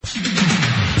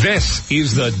This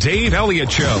is the Dave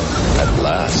Elliott Show. At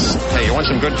last. Hey, you want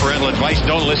some good parental advice?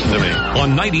 Don't listen to me.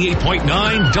 On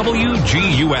 98.9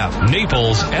 WGUF,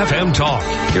 Naples FM Talk.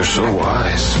 You're so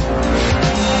wise.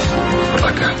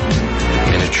 Like a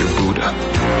miniature Buddha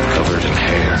covered in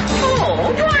hair.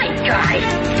 Oh, right, guys.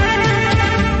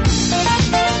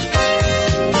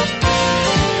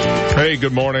 Hey,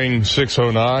 good morning,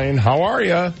 6:09. How are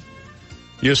you?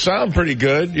 You sound pretty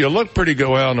good. You look pretty good.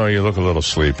 Well, no, you look a little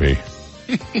sleepy.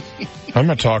 I'm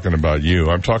not talking about you.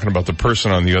 I'm talking about the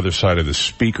person on the other side of the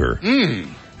speaker.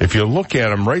 If you look at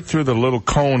them right through the little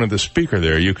cone of the speaker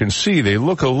there, you can see they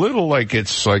look a little like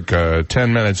it's like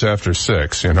 10 minutes after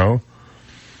 6, you know?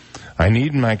 I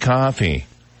need my coffee.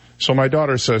 So my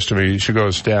daughter says to me, she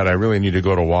goes, Dad, I really need to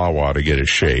go to Wawa to get a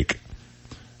shake.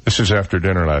 This is after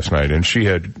dinner last night, and she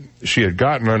had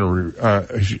gotten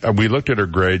we looked at her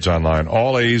grades online,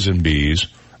 all A's and B's.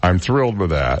 I'm thrilled with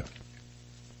that.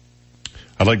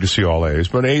 I'd like to see all A's,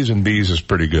 but A's and B's is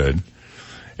pretty good.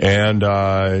 And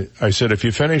I said, if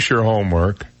you finish your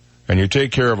homework and you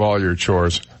take care of all your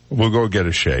chores, we'll go get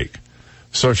a shake.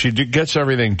 So she gets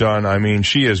everything done. I mean,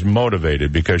 she is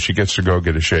motivated because she gets to go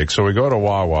get a shake. So we go to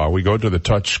Wawa. We go to the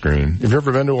touch screen. Have you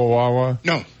ever been to a Wawa?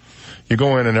 No. You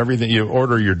go in and everything, you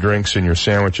order your drinks and your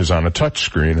sandwiches on a touch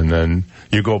screen, and then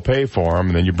you go pay for them,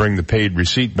 and then you bring the paid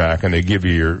receipt back, and they give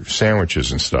you your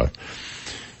sandwiches and stuff.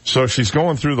 So she's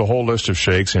going through the whole list of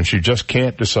shakes, and she just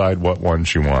can't decide what one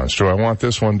she wants. Do I want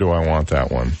this one? Do I want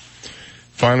that one?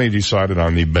 Finally decided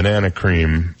on the banana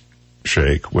cream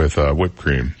shake with whipped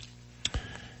cream.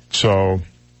 So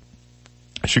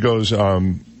she goes,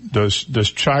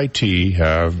 does chai tea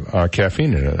have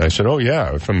caffeine in it? I said, oh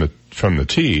yeah, from the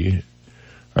tea.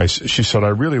 She said, I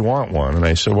really want one. And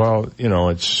I said, well, you know,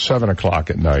 it's 7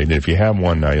 o'clock at night, and if you have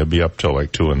one now, you'll be up till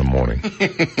like 2 in the morning.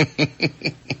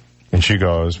 And she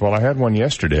goes, well, I had one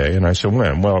yesterday. And I said,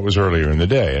 when? Well, it was earlier in the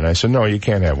day. And I said, no, you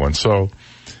can't have one. So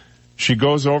she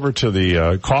goes over to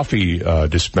the coffee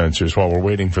dispensers while we're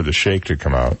waiting for the shake to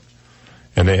come out.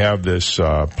 And they have this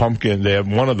pumpkin. They have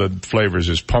one of the flavors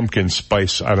is pumpkin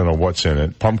spice. I don't know what's in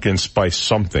it. Pumpkin spice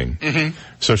something. Mm-hmm.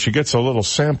 So she gets a little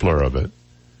sampler of it.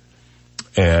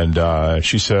 And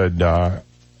she said,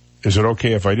 is it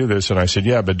okay if I do this? And I said,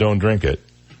 yeah, but don't drink it.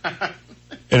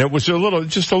 And it was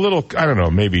just a little, I don't know,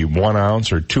 maybe 1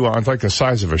 ounce or 2 ounces, like the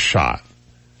size of a shot.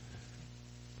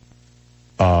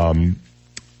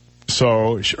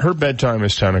 So her bedtime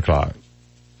is 10 o'clock.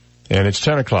 And it's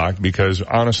 10 o'clock because,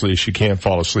 honestly, she can't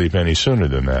fall asleep any sooner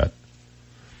than that.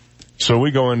 So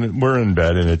we go in, we're in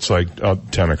bed, and it's like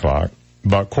 10 o'clock.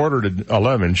 About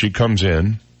 10:45, she comes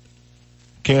in,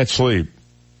 can't sleep.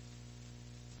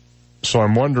 So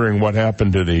I'm wondering what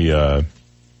happened to the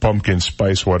pumpkin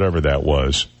spice, whatever that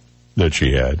was, that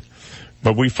she had.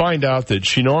 But we find out that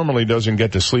she normally doesn't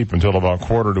get to sleep until about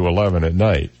 10:45 at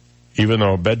night, even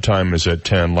though bedtime is at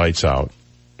 10, lights out.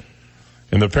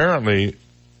 And apparently,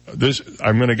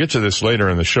 I'm going to get to this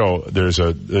later in the show. There's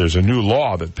a new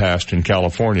law that passed in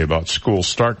California about school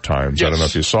start times. Yes. I don't know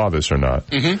if you saw this or not.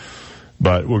 Mm-hmm.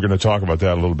 But we're going to talk about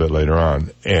that a little bit later on.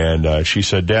 And she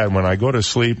said, Dad, when I go to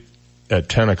sleep at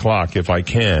 10 o'clock, if I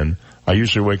can, I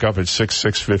usually wake up at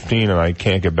 6:15, and I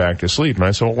can't get back to sleep. And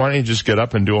I said, well, why don't you just get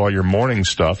up and do all your morning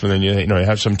stuff, and then you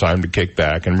have some time to kick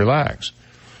back and relax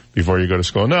before you go to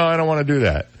school. No, I don't want to do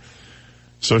that.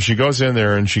 So she goes in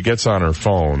there and she gets on her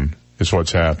phone, is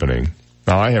what's happening.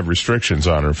 Now, I have restrictions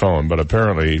on her phone, but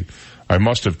apparently I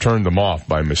must have turned them off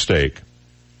by mistake,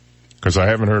 because I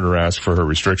haven't heard her ask for her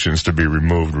restrictions to be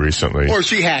removed recently. Or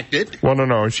she hacked it. Well,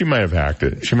 no, she may have hacked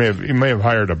it. He may have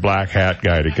hired a black hat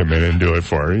guy to come in and do it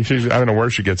for her. I don't know where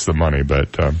she gets the money,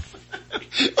 but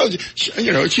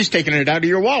she's taking it out of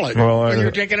your wallet when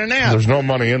you're taking a nap. There's no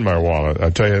money in my wallet,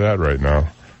 I'll tell you that right now,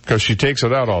 because she takes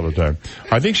it out all the time.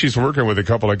 I think she's working with a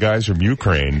couple of guys from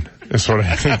Ukraine. That's what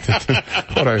I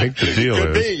think the deal is.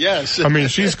 Could be, yes. I mean,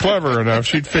 she's clever enough.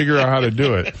 She'd figure out how to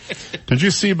do it. Did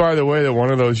you see, by the way, that one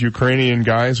of those Ukrainian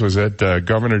guys was at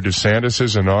Governor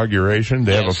DeSantis' inauguration?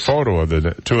 They have a photo of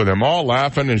the two of them all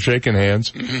laughing and shaking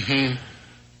hands. Mm-hmm.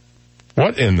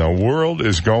 What in the world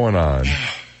is going on?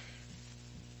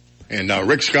 And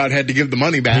Rick Scott had to give the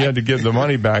money back. He had to give the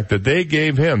money back that they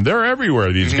gave him. They're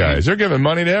everywhere, these guys. They're giving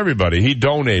money to everybody. He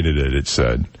donated it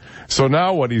said. So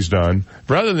now what he's done,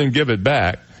 rather than give it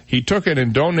back, he took it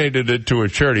and donated it to a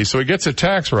charity. So he gets a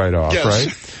tax write-off,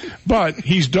 right? But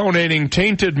he's donating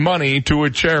tainted money to a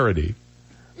charity.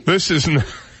 This is... You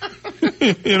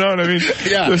know what I mean?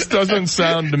 Yeah. This doesn't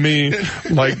sound to me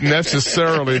like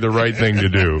necessarily the right thing to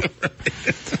do.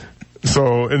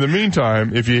 So, in the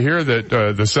meantime, if you hear that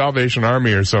the Salvation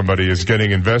Army or somebody is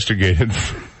getting investigated,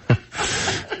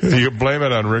 you blame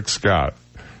it on Rick Scott.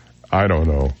 I don't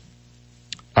know.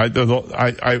 I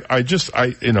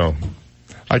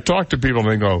talk to people and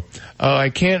they go, "Oh, I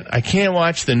can't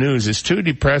watch the news. It's too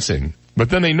depressing." But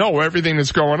then they know everything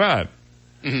that's going on.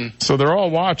 Mm-hmm. So they're all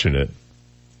watching it.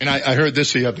 And I heard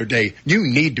this the other day. You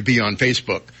need to be on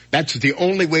Facebook. That's the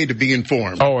only way to be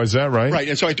informed. Oh, is that right? Right.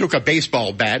 And so I took a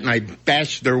baseball bat and I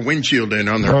bashed their windshield in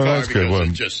on their car. That's good. Well,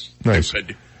 it's just nice.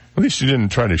 stupid. At least you didn't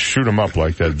try to shoot them up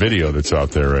like that video that's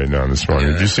out there right now this morning.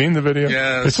 Yeah. Have you seen the video?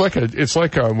 Yeah. It's like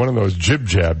one of those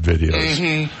jib-jab videos.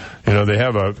 Mm-hmm. You know, they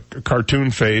have a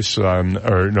cartoon face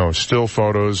still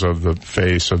photos of the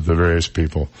face of the various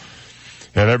people.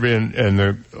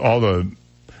 And all the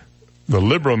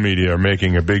liberal media are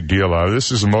making a big deal out of it.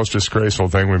 This is the most disgraceful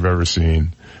thing we've ever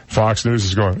seen. Fox News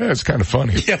is going, it's kind of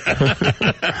funny. Yeah.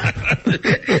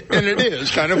 And it is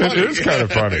kind of funny. It is kind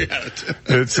of funny.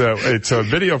 It's a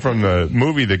video from the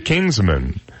movie The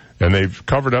Kingsman, and they've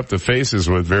covered up the faces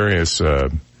with various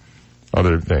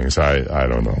other things. I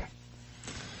don't know.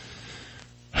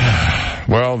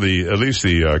 Well, at least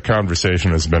the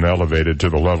conversation has been elevated to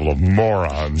the level of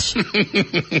morons. You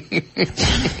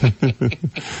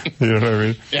know what I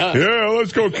mean? Yeah,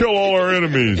 let's go kill all our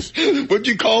enemies. What'd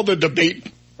you call the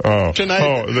debate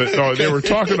tonight? They were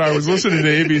talking, I was listening to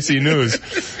ABC News,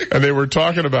 and they were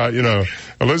talking about,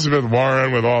 Elizabeth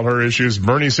Warren with all her issues.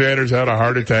 Bernie Sanders had a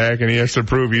heart attack, and he has to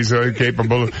prove he's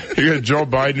capable. You got Joe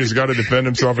Biden who's got to defend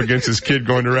himself against his kid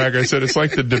going to Iraq. I said, it's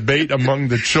like the debate among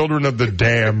the children of the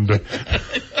damned.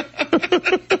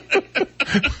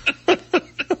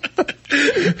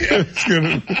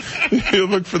 You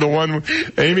look for the one.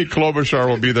 Amy Klobuchar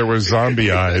will be there with zombie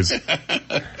eyes.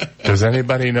 Does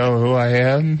anybody know who I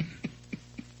am?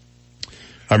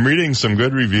 I'm reading some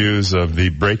good reviews of the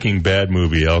Breaking Bad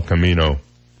movie El Camino.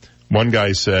 One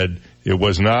guy said it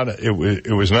was not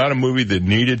a movie that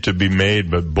needed to be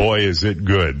made, but boy is it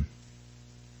good.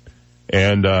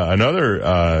 And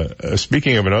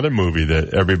speaking of another movie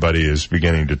that everybody is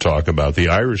beginning to talk about, The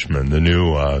Irishman, the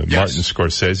new Martin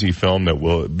Scorsese film that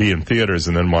will be in theaters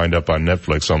and then wind up on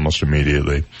Netflix almost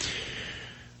immediately.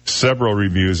 Several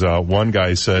reviews out. One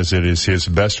guy says it is his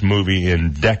best movie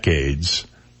in decades,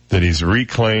 that he's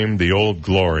reclaimed the old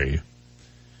glory.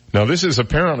 Now, this is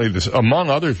apparently, among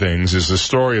other things, is the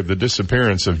story of the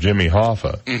disappearance of Jimmy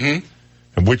Hoffa. Mm-hmm.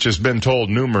 Which has been told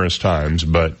numerous times,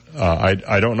 but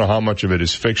I don't know how much of it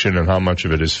is fiction and how much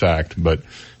of it is fact. But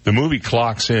the movie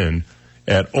clocks in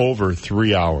at over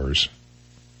 3 hours.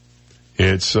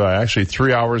 It's actually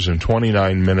 3 hours and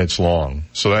 29 minutes long.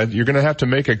 So that you're going to have to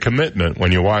make a commitment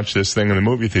when you watch this thing in the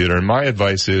movie theater. And my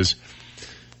advice is,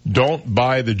 don't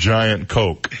buy the giant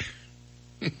Coke.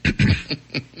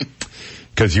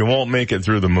 Because you won't make it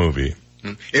through the movie.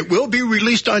 It will be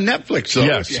released on Netflix, though.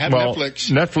 Yes, if you have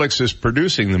Netflix. Netflix is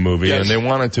producing the movie, and they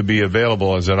want it to be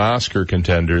available as an Oscar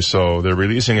contender, so they're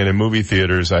releasing it in movie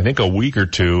theaters, I think a week or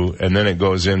two, and then it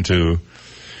goes into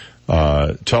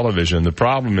television. The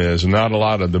problem is not a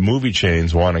lot of the movie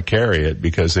chains want to carry it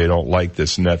because they don't like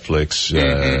this Netflix,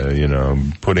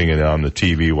 putting it on the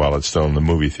TV while it's still in the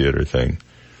movie theater thing.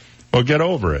 Well, get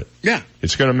over it. Yeah.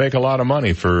 It's going to make a lot of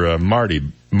money for Marty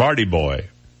Boy.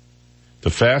 The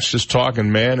fastest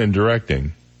talking man in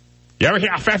directing. You ever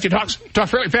hear how fast he talks?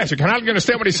 Talks really fast. You can hardly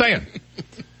understand what he's saying.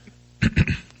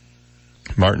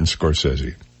 Martin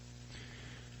Scorsese.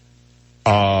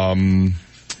 Let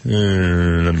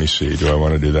me see. Do I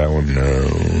want to do that one? No.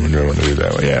 Do I want to do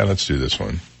that one? Yeah, let's do this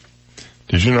one.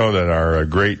 Did you know that our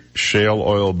great shale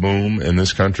oil boom in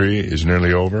this country is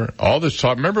nearly over? All this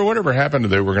talk. Remember whatever happened?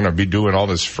 They were going to be doing all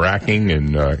this fracking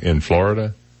in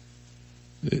Florida.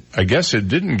 I guess it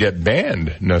didn't get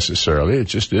banned necessarily. It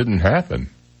just didn't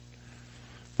happen.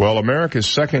 Well, America's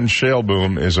second shale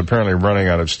boom is apparently running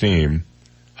out of steam.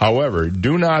 However,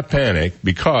 do not panic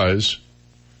because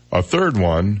a third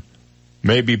one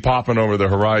may be popping over the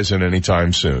horizon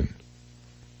anytime soon.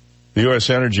 The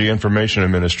U.S. Energy Information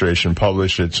Administration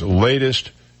published its latest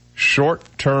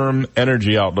short-term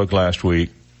energy outlook last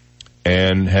week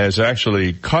and has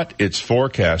actually cut its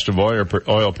forecast of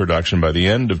oil production by the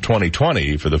end of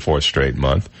 2020 for the fourth straight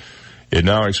month. It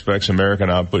now expects American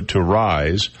output to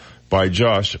rise by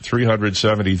just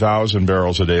 370,000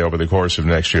 barrels a day over the course of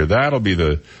next year. That'll be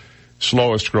the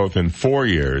slowest growth in 4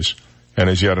 years, and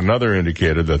is yet another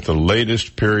indicator that the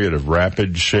latest period of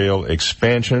rapid shale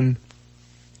expansion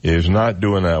is not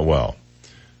doing that well.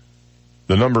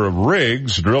 The number of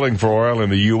rigs drilling for oil in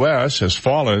the U.S. has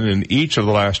fallen in each of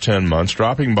the last 10 months,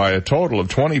 dropping by a total of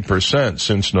 20%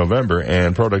 since November,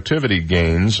 and productivity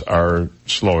gains are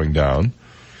slowing down.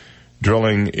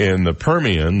 Drilling in the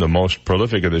Permian, the most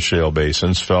prolific of the shale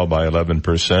basins, fell by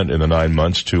 11% in the 9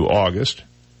 months to August.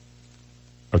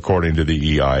 according to the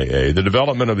EIA. The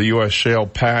development of the U.S. shale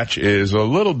patch is a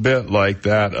little bit like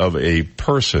that of a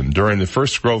person. During the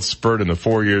first growth spurt in the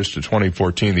 4 years to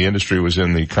 2014, the industry was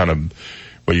in the kind of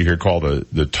what you could call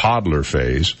the toddler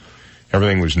phase.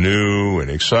 Everything was new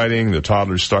and exciting. The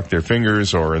toddlers stuck their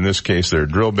fingers, or in this case, their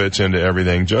drill bits into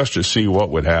everything just to see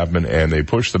what would happen, and they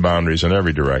pushed the boundaries in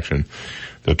every direction.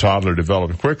 The toddler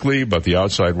developed quickly, but the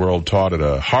outside world taught it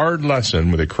a hard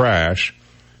lesson with a crash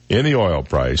in the oil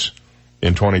price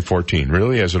in 2014.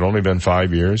 Really? Has it only been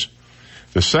 5 years?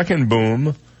 The second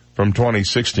boom from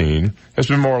 2016 has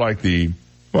been more like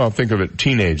think of it,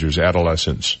 teenagers,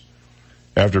 adolescents.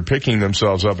 After picking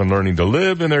themselves up and learning to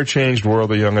live in their changed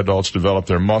world, the young adults developed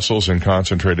their muscles and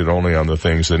concentrated only on the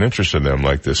things that interested them,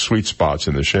 like the sweet spots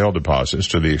in the shale deposits,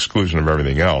 to the exclusion of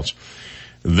everything else.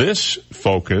 This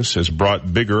focus has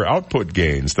brought bigger output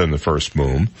gains than the first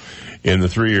boom. In the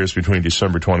 3 years between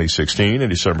December 2016 and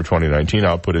December 2019,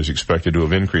 output is expected to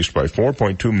have increased by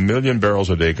 4.2 million barrels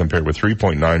a day compared with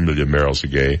 3.9 million barrels a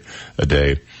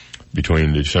day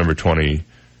between December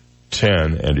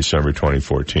 2010 and December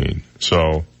 2014.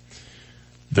 So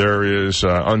there is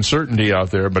uncertainty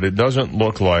out there, but it doesn't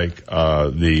look like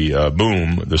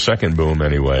the second boom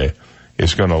anyway,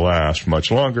 is going to last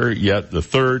much longer, yet the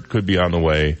third could be on the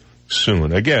way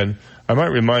soon. Again, I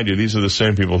might remind you, these are the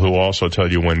same people who also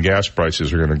tell you when gas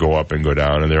prices are going to go up and go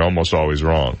down, and they're almost always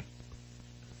wrong.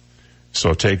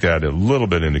 So take that a little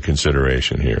bit into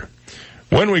consideration here.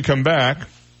 When we come back,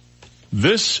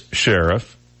 this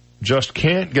sheriff just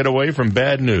can't get away from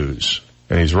bad news,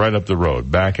 and he's right up the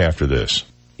road. Back after this.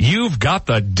 You've got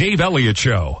the Dave Elliott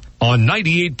Show on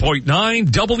 98.9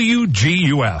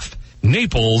 WGUF,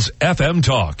 Naples FM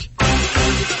Talk.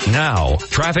 Now,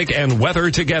 traffic and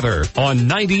weather together on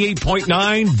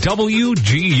 98.9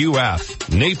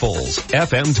 WGUF, Naples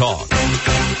FM Talk.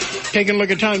 Taking a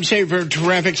look at time saver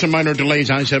traffic, some minor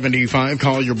delays, I-75,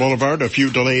 Collier Boulevard, a few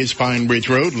delays, Pine Ridge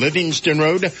Road, Livingston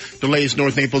Road, delays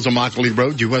North Naples, Immokalee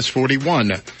Road, US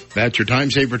 41. That's your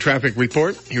time saver traffic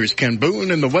report. Here's Ken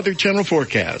Boone and the Weather Channel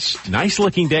forecast. Nice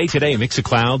looking day today, a mix of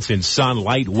clouds and sun,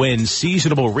 light winds,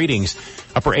 seasonable readings,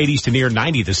 upper 80s to near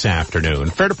 90 this afternoon.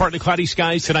 Fair to partly cloudy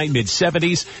skies tonight, mid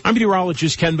 70s. I'm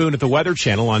meteorologist Ken Boone at the Weather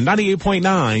Channel on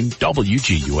 98.9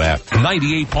 WGUF.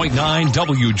 98.9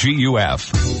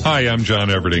 WGUF. Hi, I'm John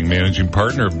Everding, managing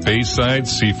partner of Bayside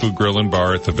Seafood Grill and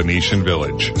Bar at the Venetian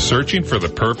Village. Searching for the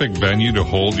perfect venue to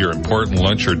hold your important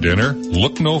lunch or dinner?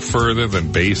 Look no further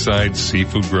than Bayside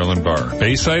Seafood Grill and Bar.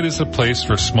 Bayside is a place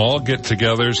for small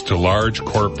get-togethers to large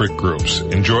corporate groups.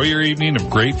 Enjoy your evening of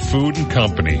great food and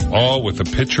company, all with a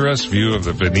picturesque view of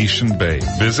the Venetian Bay.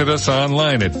 Visit us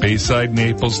online at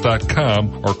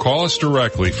BaysideNaples.com or call us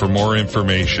directly for more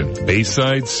information.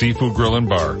 Bayside Seafood Grill and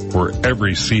Bar, where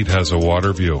every seat has a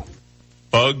water view.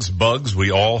 Bugs,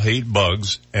 we all hate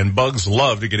bugs, and bugs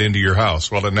love to get into your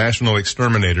house. Well, the National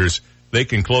Exterminators, they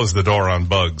can close the door on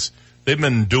bugs. They've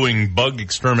been doing bug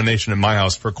extermination in my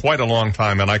house for quite a long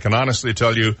time, and I can honestly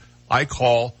tell you, I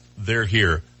call, they're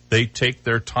here. They take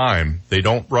their time. They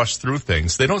don't rush through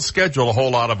things. They don't schedule a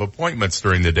whole lot of appointments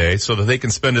during the day so that they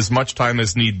can spend as much time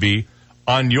as need be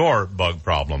on your bug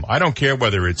problem. I don't care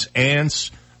whether it's ants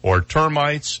or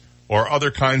termites or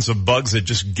other kinds of bugs that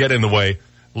just get in the way.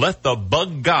 Let the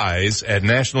bug guys at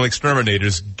National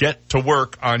Exterminators get to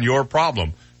work on your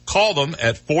problem. Call them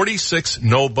at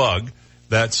 46NO-BUG.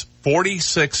 That's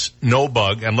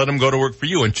 46NO-BUG, and let them go to work for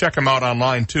you. And check them out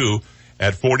online, too,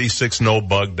 at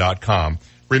 46nobug.com.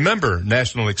 Remember,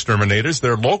 National Exterminators,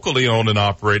 they're locally owned and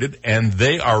operated, and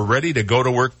they are ready to go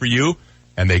to work for you,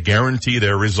 and they guarantee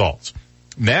their results.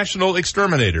 National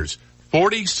Exterminators,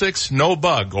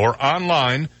 46NO-BUG, or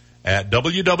online at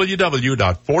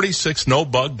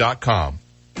www.46nobug.com.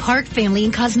 Park Family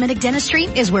and Cosmetic Dentistry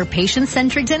is where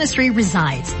patient-centric dentistry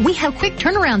resides. We have quick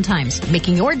turnaround times,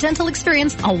 making your dental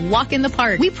experience a walk in the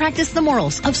park. We practice the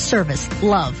morals of service,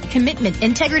 love, commitment,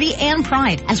 integrity, and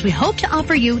pride, as we hope to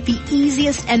offer you the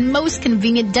easiest and most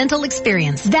convenient dental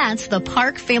experience. That's the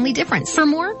Park Family difference. For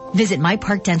more, visit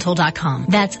myparkdental.com.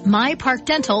 That's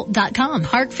myparkdental.com.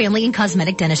 Park Family and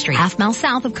Cosmetic Dentistry, half-mile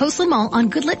south of Coastland Mall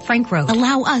on Goodlet Frank Road.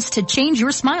 Allow us to change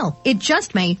your smile. It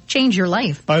just may change your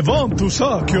life. I want to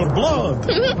suck your blood.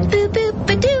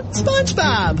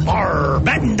 SpongeBob. Arr,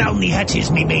 batten down the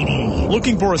hatches, me matey.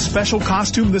 Looking for a special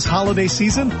costume this holiday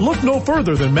season? Look no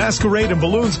further than Masquerade and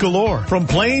Balloons Galore. From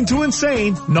plain to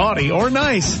insane, naughty or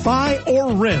nice, buy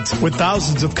or rent. With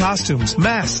thousands of costumes,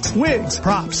 masks, wigs,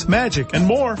 props, magic, and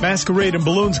more, Masquerade and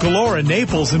Balloons Galore in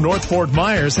Naples and North Fort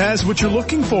Myers has what you're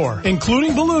looking for,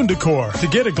 including balloon decor. To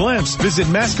get a glimpse, visit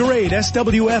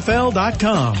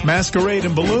MasqueradeSWFL.com. Masquerade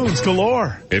and Balloons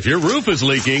Galore. If your roof is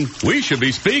leaking, we should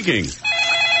be speaking.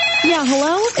 Yeah,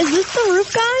 hello? Is this the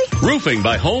roof guy? Roofing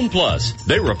by Home Plus.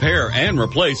 They repair and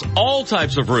replace all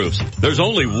types of roofs. There's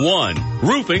only one.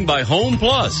 Roofing by Home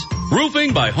Plus.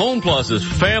 Roofing by Home Plus is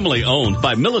family owned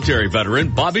by military veteran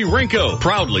Bobby Rinko,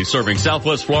 proudly serving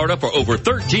Southwest Florida for over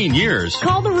 13 years.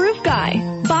 Call the roof guy,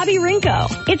 Bobby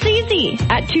Rinko. It's easy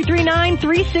at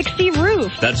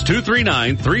 239-360-ROOF. That's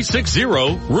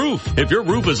 239-360-ROOF. If your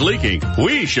roof is leaking,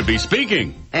 we should be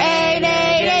speaking.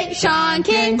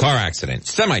 888-SEAN-KING. Car accident,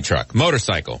 semi-truck,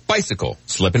 motorcycle, bicycle,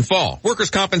 slip and fall, workers'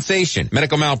 compensation,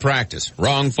 medical malpractice,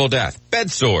 wrongful death,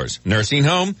 bed sores, nursing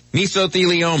home,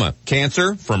 mesothelioma,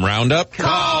 cancer from Roundup.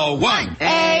 Call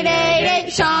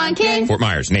 1-888-SEAN-KING. Fort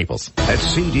Myers, Naples. At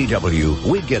CDW,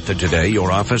 we get that today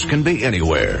your office can be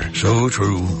anywhere. So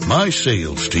true. My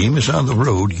sales team is on the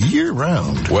road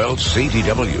year-round. Well,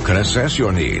 CDW can assess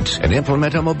your needs and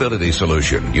implement a mobility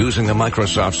solution using the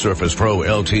Microsoft Surface Pro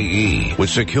LTE with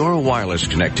secure wireless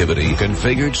connectivity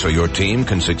configured so your team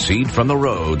can succeed from the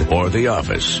road or the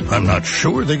office. I'm not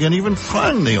sure they can even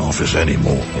find the office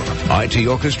anymore. IT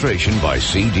orchestration by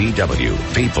CDW.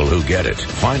 People who get it.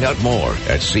 Find out more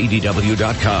at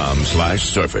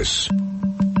cdw.com/surface.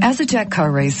 As a jet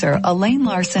car racer, Elaine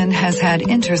Larson has had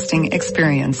interesting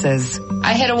experiences.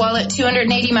 I hit a wall at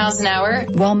 280 miles an hour.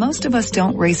 While most of us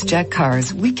don't race jet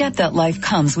cars, we get that life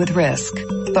comes with risk.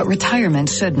 But retirement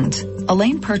shouldn't.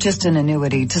 Elaine purchased an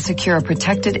annuity to secure a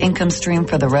protected income stream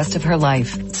for the rest of her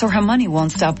life, so her money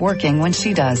won't stop working when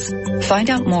she does. Find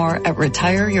out more at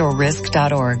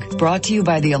retireyourrisk.org. Brought to you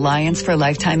by the Alliance for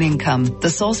Lifetime Income,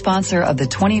 the sole sponsor of the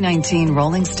 2019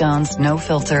 Rolling Stones No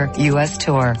Filter U.S.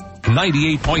 Tour.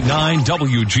 98.9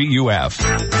 WGUF.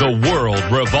 The world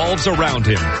revolves around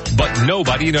him, but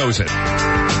nobody knows it.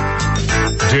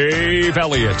 Dave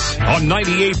Elliott on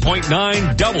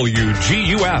 98.9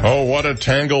 WGUF. Oh, what a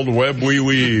tangled web we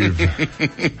weave.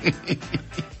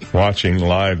 Watching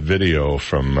live video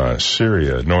from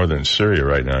Syria, northern Syria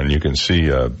right now, and you can see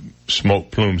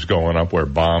smoke plumes going up where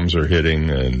bombs are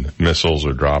hitting and missiles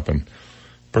are dropping.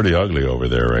 Pretty ugly over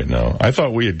there right now. I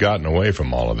thought we had gotten away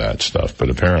from all of that stuff, but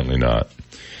apparently not.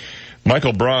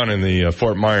 Michael Braun in the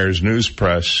Fort Myers News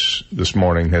Press this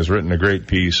morning has written a great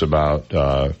piece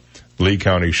about Lee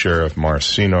County Sheriff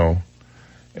Marcino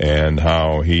and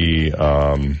how he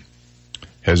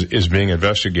is being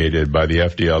investigated by the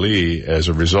FDLE as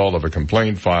a result of a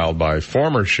complaint filed by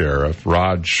former Sheriff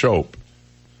Rod Shope.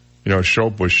 You know,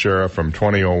 Shope was sheriff from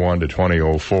 2001 to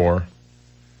 2004.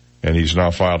 And he's now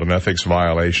filed an ethics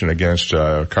violation against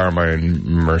Carmine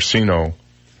Marcino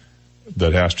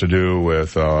that has to do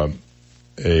with a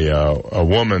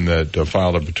woman that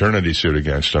filed a paternity suit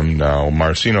against him. Now,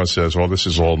 Marcino says, well, this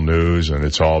is old news and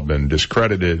it's all been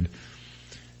discredited.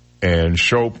 And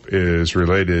Shope is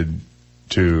related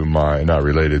to not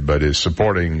related, but is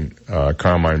supporting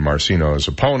Carmine Marcino's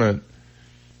opponent.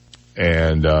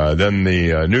 And then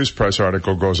the news press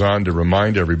article goes on to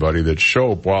remind everybody that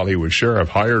Shope, while he was sheriff,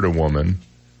 hired a woman,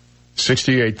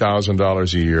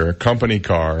 $68,000 a year, company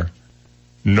car,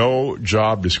 no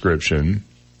job description,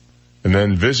 and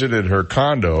then visited her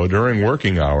condo during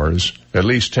working hours at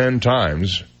least 10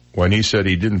 times when he said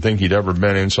he didn't think he'd ever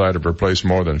been inside of her place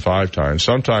more than 5 times.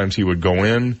 Sometimes he would go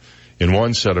in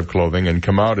one set of clothing and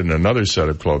come out in another set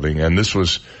of clothing, and this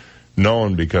was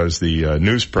known because the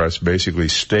news press basically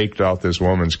staked out this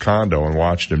woman's condo and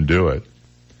watched him do it.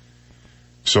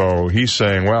 So he's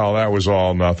saying, well, that was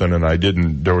all nothing, and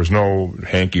there was no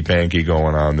hanky-panky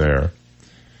going on there.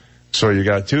 So you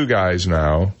got 2 guys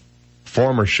now,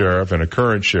 former sheriff and a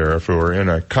current sheriff, who are in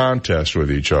a contest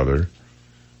with each other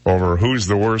over who's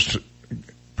the worst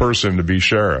person to be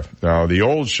sheriff. Now, the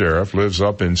old sheriff lives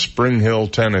up in Spring Hill,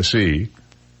 Tennessee,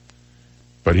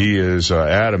 but he is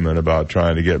adamant about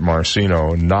trying to get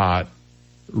Marcino not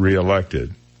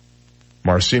reelected.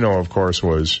 Marcino, of course,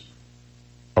 was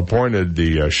appointed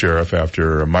the sheriff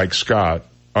after Mike Scott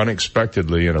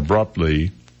unexpectedly and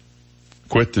abruptly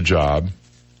quit the job,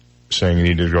 saying he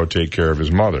needed to go take care of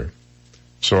his mother.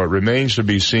 So it remains to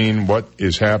be seen what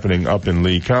is happening up in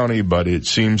Lee County, but it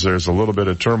seems there's a little bit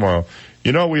of turmoil.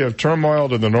 You know, we have turmoil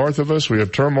to the north of us. We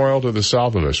have turmoil to the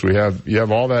south of us. You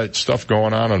have all that stuff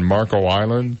going on Marco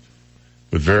Island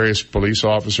with various police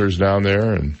officers down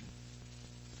there and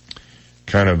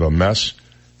kind of a mess.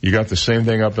 You got the same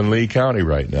thing up in Lee County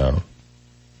right now.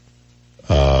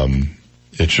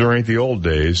 It sure ain't the old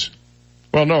days.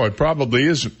 Well, no, it probably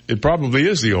is. It probably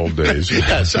is the old days.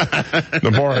 Yes.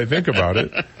 The more I think about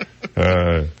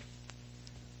it,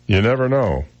 you never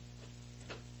know.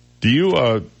 Do you,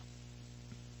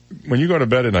 when you go to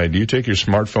bed at night, do you take your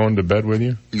smartphone to bed with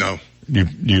you? No.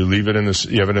 You leave it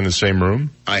you have it in the same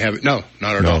room? I have it. No,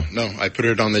 not at all. No, I put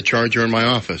it on the charger in my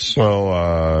office.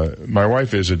 Well, my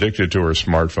wife is addicted to her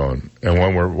smartphone, and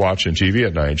when we're watching TV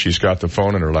at night, she's got the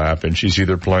phone in her lap, and she's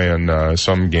either playing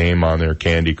some game on there,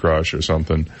 Candy Crush or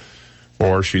something,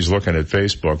 or she's looking at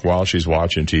Facebook while she's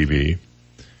watching TV.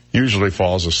 Usually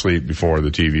falls asleep before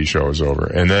the TV show is over,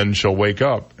 and then she'll wake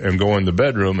up and go in the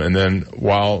bedroom, and then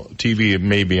while TV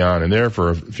may be on in there for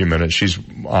a few minutes, she's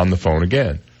on the phone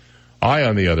again. I,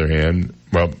 on the other hand,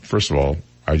 well, first of all,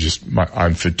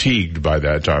 I'm fatigued by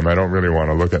that time. I don't really want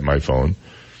to look at my phone.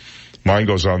 Mine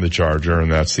goes on the charger,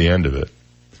 and that's the end of it.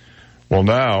 Well,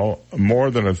 now, more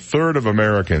than a third of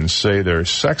Americans say their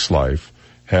sex life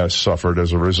has suffered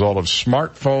as a result of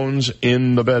smartphones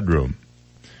in the bedroom.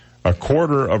 A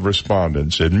quarter of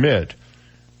respondents admit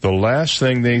the last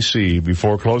thing they see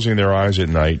before closing their eyes at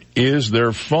night is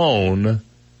their phone,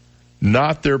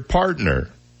 not their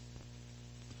partner.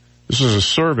 This is a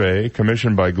survey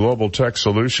commissioned by global tech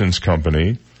solutions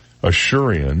company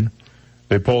Asurion.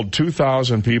 They polled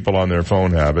 2,000 people on their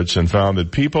phone habits and found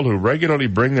that people who regularly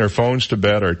bring their phones to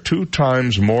bed are 2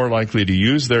 times more likely to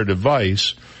use their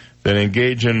device than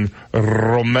engage in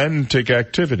romantic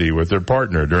activity with their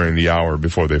partner during the hour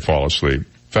before they fall asleep.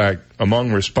 In fact,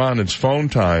 among respondents, phone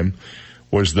time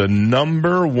was the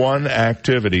number one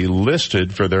activity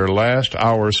listed for their last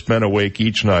hour spent awake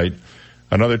each night.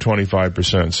 Another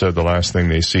 25% said the last thing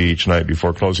they see each night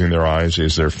before closing their eyes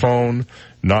is their phone,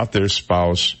 not their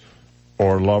spouse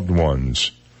or loved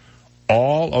ones.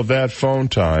 All of that phone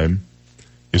time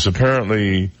is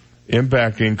apparently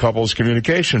impacting couples'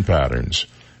 communication patterns.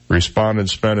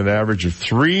 Respondents spent an average of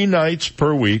 3 nights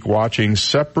per week watching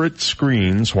separate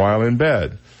screens while in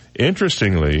bed.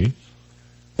 Interestingly,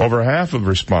 over half of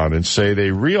respondents say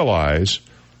they realize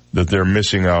that they're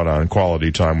missing out on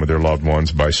quality time with their loved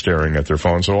ones by staring at their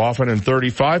phone so often, and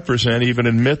 35% even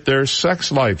admit their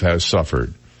sex life has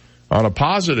suffered. On a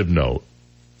positive note,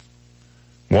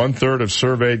 1/3 of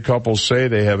surveyed couples say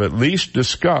they have at least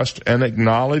discussed and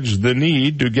acknowledged the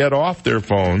need to get off their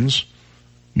phones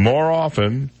more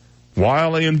often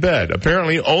while in bed.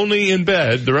 Apparently only in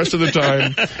bed. The rest of the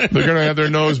time, they're going to have their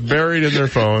nose buried in their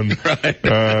phone.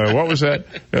 Right. What was that?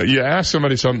 You ask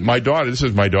somebody something. This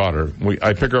is my daughter.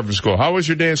 I pick her up from school. How was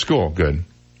your day at school? Good.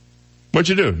 What'd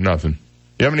you do? Nothing.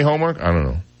 You have any homework? I don't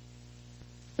know.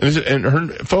 And her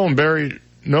phone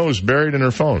nose buried in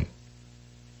her phone.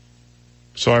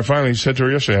 So I finally said to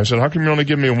her yesterday, I said, how come you only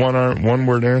give me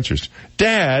one-word answers?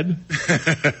 Dad.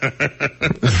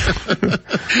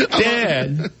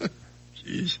 Dad.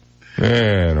 Jeez.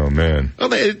 Man, oh man. Well,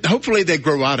 hopefully they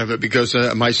grow out of it, because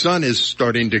my son is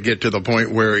starting to get to the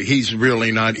point where he's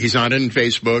not in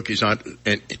Facebook, he's not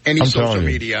in any social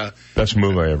media. Best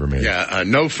move I ever made. Yeah,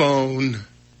 no phone.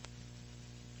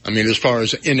 I mean, as far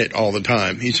as in it all the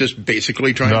time, he's just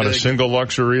basically trying Not a single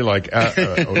luxury like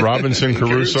Robinson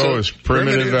Crusoe, as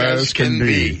primitive as can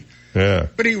be. Yeah.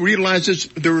 But he realizes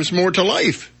there is more to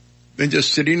life than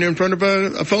just sitting in front of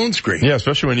a phone screen. Yeah,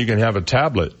 especially when you can have a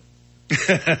tablet.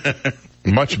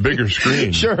 Much bigger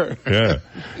screen. Sure. Yeah.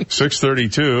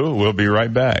 6:32. We'll be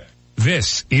right back.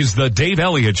 This is the Dave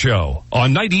Elliott Show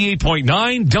on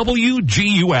 98.9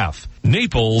 WGUF,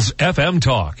 Naples FM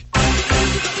Talk.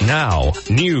 Now,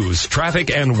 news, traffic,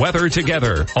 and weather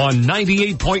together on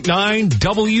 98.9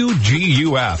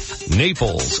 WGUF,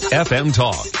 Naples FM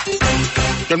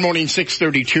Talk. Good morning,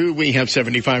 6:32. We have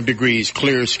 75 degrees,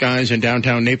 clear skies in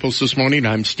downtown Naples this morning.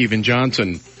 I'm Stephen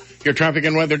Johnson. Your traffic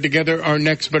and weather together are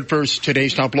next, but first,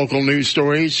 today's top local news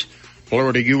stories.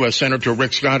 Florida U.S. Senator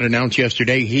Rick Scott announced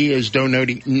yesterday he is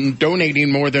donating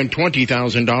more than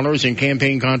 $20,000 in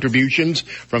campaign contributions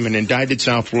from an indicted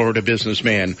South Florida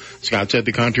businessman. Scott said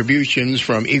the contributions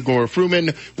from Igor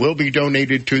Fruman will be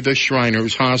donated to the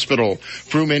Shriners Hospital.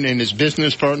 Fruman and his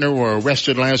business partner were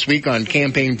arrested last week on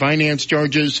campaign finance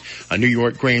charges. A New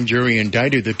York grand jury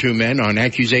indicted the two men on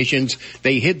accusations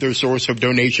they hid their source of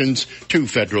donations to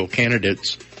federal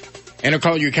candidates. And a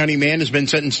Collier County man has been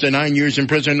sentenced to 9 years in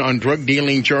prison on drug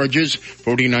dealing charges.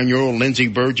 49-year-old Lindsey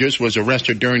Burgess was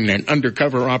arrested during an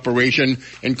undercover operation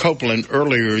in Copeland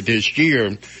earlier this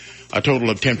year. A total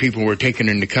of 10 people were taken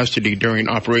into custody during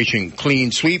Operation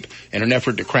Clean Sweep in an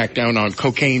effort to crack down on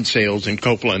cocaine sales in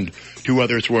Copeland. 2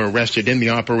 others were arrested in the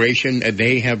operation, and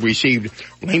they have received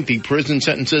lengthy prison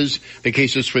sentences. The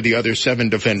cases for the other 7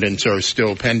 defendants are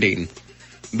still pending.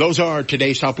 Those are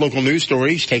today's top local news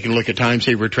stories. Taking a look at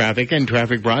time-saver traffic, and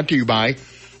traffic brought to you by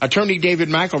Attorney David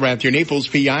McElrath, your Naples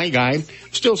PI guy.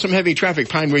 Still some heavy traffic,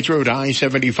 Pine Ridge Road,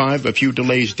 I-75, a few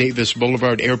delays, Davis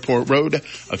Boulevard, Airport Road,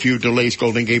 a few delays,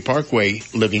 Golden Gate Parkway,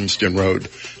 Livingston Road.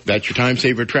 That's your time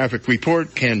saver traffic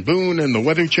report. Ken Boone and the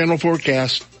Weather Channel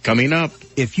forecast coming up.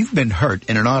 If you've been hurt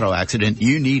in an auto accident,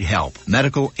 you need help,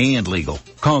 medical and legal.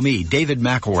 Call me, David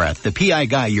McElrath, the PI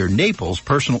guy, your Naples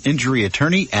personal injury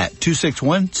attorney at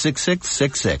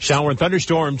 261-6666. Shower and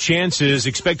thunderstorm chances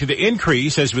expected to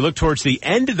increase as we look towards the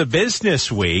end of the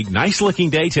business week. Nice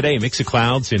looking day today. Mix of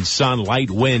clouds and sun,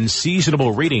 light winds,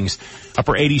 seasonable readings.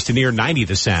 Upper 80s to near 90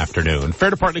 this afternoon.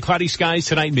 Fair to partly cloudy skies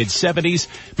tonight, mid-70s.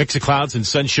 Mix of clouds and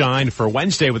sunshine for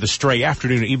Wednesday with a stray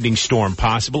afternoon and evening storm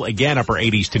possible. Again, upper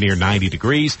 80s to near 90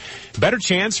 degrees. Better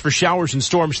chance for showers and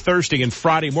storms Thursday and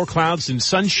Friday. More clouds and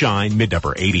sunshine,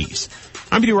 mid-upper 80s.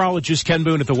 I'm meteorologist Ken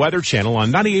Boone at the Weather Channel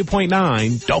on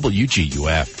 98.9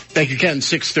 WGUF. Thank you, Ken.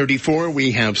 634.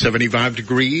 We have 75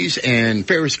 degrees and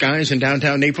fair skies in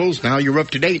downtown Naples. Now you're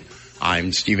up to date.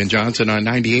 I'm Stephen Johnson on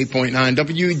 98.9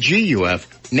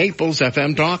 WGUF, Naples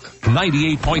FM Talk.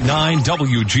 98.9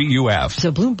 WGUF.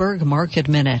 The Bloomberg Market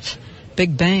Minute.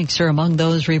 Big banks are among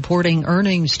those reporting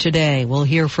earnings today. We'll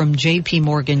hear from J.P.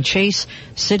 Morgan Chase,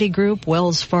 Citigroup,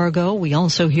 Wells Fargo. We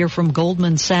also hear from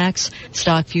Goldman Sachs.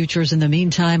 Stock futures in the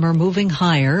meantime are moving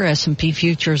higher. S&P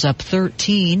futures up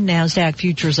 13, NASDAQ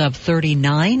futures up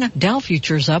 39, Dow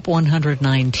futures up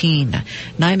 119.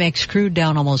 NYMEX crude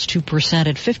down almost 2%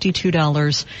 at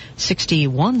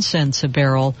 $52.61 a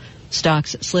barrel.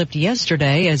 Stocks slipped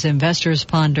yesterday as investors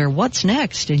ponder what's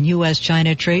next in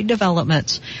U.S.-China trade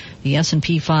developments. The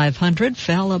S&P 500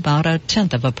 fell about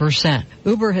 0.1%.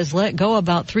 Uber has let go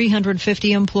about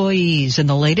 350 employees in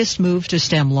the latest move to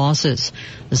stem losses.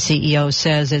 The CEO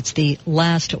says it's the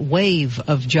last wave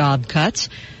of job cuts.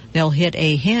 They'll hit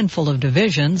a handful of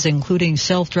divisions, including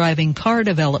self-driving car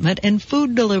development and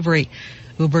food delivery.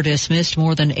 Uber dismissed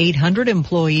more than 800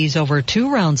 employees over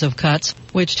 2 rounds of cuts,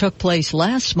 which took place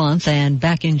last month and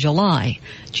back in July.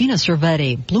 Gina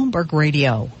Cervetti, Bloomberg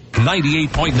Radio.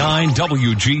 98.9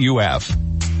 WGUF.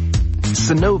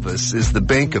 Synovus is the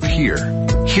bank of here.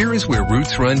 Here is where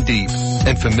roots run deep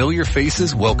and familiar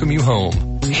faces welcome you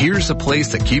home. Here's a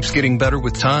place that keeps getting better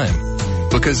with time,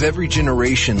 because every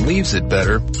generation leaves it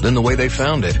better than the way they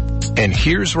found it. And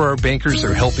here's where our bankers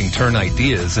are helping turn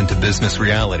ideas into business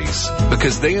realities,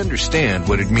 because they understand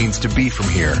what it means to be from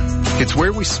here. It's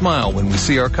where we smile when we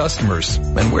see our customers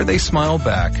and where they smile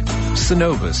back.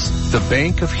 Synovus, the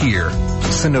bank of here.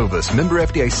 Synovus, member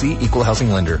FDIC, equal housing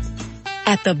lender.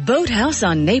 At the Boathouse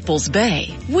on Naples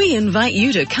Bay, we invite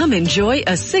you to come enjoy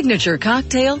a signature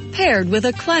cocktail paired with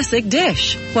a classic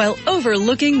dish while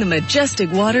overlooking the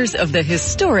majestic waters of the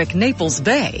historic Naples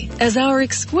Bay as our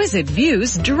exquisite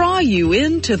views draw you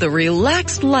into the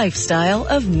relaxed lifestyle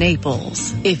of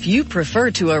Naples. If you prefer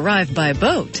to arrive by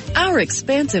boat, our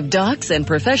expansive docks and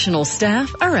professional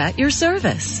staff are at your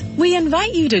service. We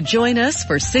invite you to join us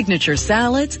for signature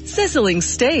salads, sizzling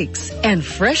steaks, and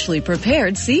freshly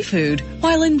prepared seafood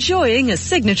while enjoying a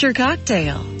signature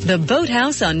cocktail. The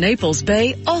Boathouse on Naples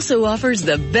Bay also offers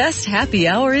the best happy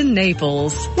hour in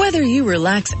Naples. Whether you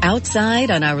relax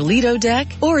outside on our Lido deck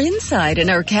or inside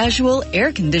in our casual,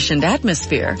 air-conditioned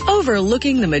atmosphere,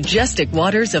 overlooking the majestic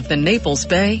waters of the Naples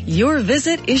Bay, your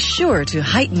visit is sure to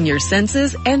heighten your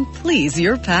senses and please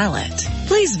your palate.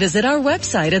 Please visit our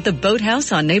website at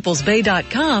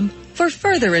theboathouseonnaplesbay.com for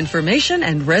further information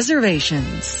and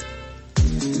reservations.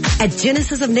 At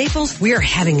Genesis of Naples, we are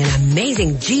having an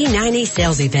amazing G90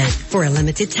 sales event. For a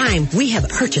limited time, we have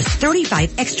purchased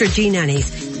 35 extra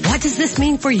G90s. What does this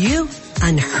mean for you?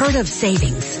 Unheard of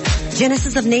savings.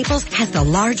 Genesis of Naples has the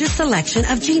largest selection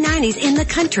of G90s in the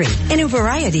country in a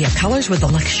variety of colors with the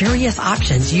luxurious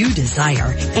options you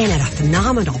desire and at a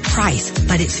phenomenal price.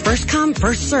 But it's first come,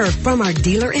 first served from our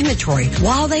dealer inventory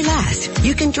while they last.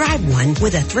 You can drive one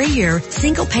with a 3-year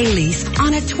single pay lease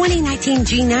on a 2019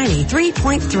 G90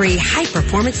 3.3 high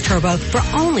performance turbo for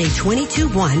only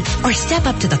 $22,100 or step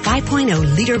up to the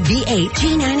 5.0 liter V8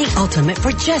 G90 Ultimate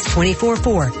for just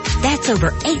 $24,400. That's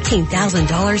over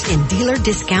 $18,000 in dealer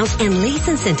discounts and lease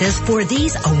incentives for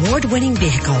these award-winning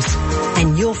vehicles.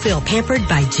 And you'll feel pampered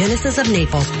by Genesis of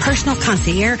Naples, personal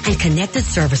concierge and connected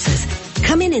services.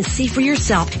 Come in and see for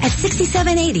yourself at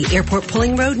 6780 Airport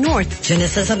Pulling Road North,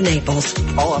 Genesis of Naples.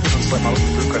 All offers on select models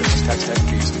with approved credits, tax, tag,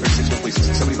 fees, 36 month leases,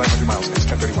 7,500 miles, and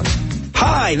 1031.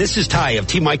 Hi, this is Ty of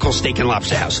T. Michael's Steak and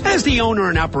Lobster House. As the owner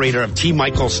and operator of T.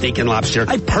 Michael's Steak and Lobster,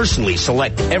 I personally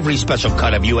select every special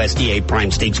cut of USDA prime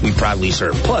steaks we proudly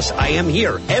serve. Plus, I am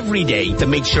here every day to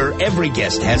make sure every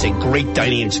guest has a great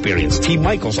dining experience. T.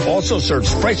 Michael's also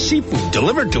serves fresh seafood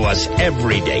delivered to us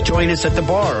every day. Join us at the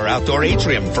bar or outdoor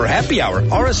atrium for happy hour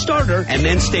or a starter, and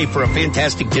then stay for a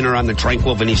fantastic dinner on the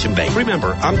tranquil Venetian Bay.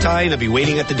 Remember, I'm Ty, and I'll be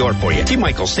waiting at the door for you. T.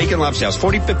 Michael's Steak and Lobster House,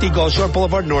 4050 Gulf Shore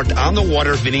Boulevard North, on the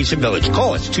water, Venetian Village.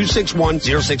 Call us,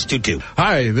 261-0622.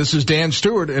 Hi, this is Dan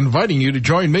Stewart inviting you to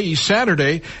join me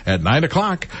Saturday at 9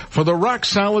 o'clock for the Rock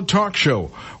Solid Talk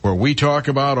Show, where we talk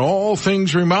about all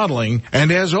things remodeling.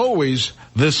 And as always,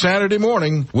 this Saturday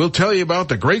morning, we'll tell you about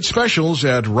the great specials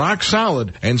at Rock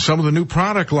Solid and some of the new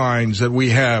product lines that we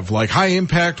have, like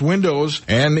high-impact windows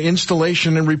and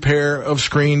installation and repair of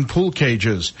screen pool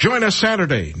cages. Join us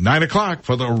Saturday, 9 o'clock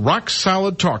for the Rock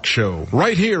Solid Talk Show,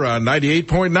 right here on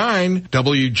 98.9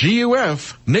 WGUF,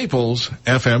 Naples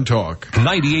FM Talk.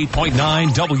 98.9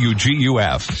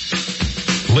 WGUF.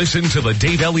 Listen to the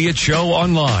Dave Elliott Show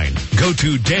online. Go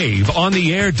to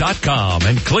DaveOnTheAir.com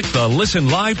and click the Listen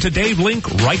Live to Dave link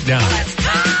right now.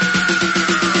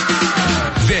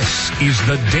 This is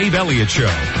the Dave Elliott Show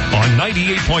on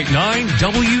 98.9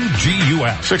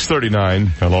 WGUF. 6:39.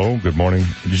 Hello, good morning.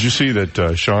 Did you see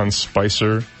that Sean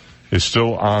Spicer is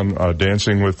still on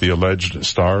Dancing with the Alleged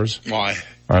Stars? Why?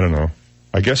 I don't know.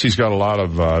 I guess he's got a lot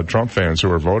of Trump fans who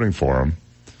are voting for him.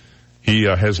 He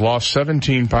has lost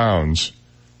 17 pounds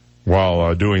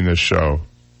while doing this show.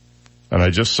 And I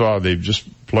just saw they've just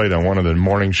played on one of the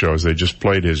morning shows. They just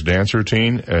played his dance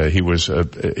routine. He was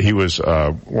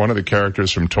one of the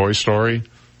characters from Toy Story.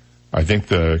 I think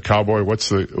the cowboy. Was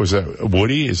that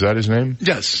Woody? Is that his name?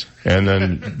 Yes. And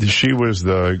then she was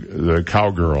the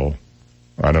cowgirl.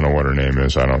 I don't know what her name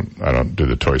is. I don't do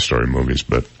the Toy Story movies,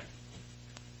 but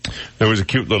there was a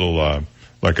cute little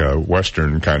like a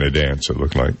Western kind of dance. It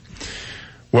looked like.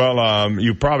 Well,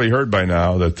 you probably heard by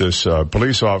now that this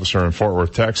police officer in Fort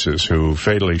Worth, Texas, who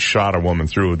fatally shot a woman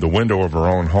through the window of her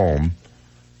own home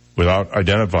without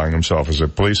identifying himself as a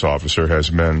police officer has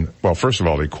been, well, first of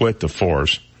all, he quit the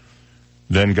force,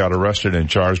 then got arrested and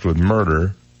charged with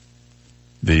murder.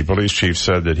 The police chief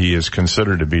said that he is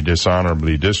considered to be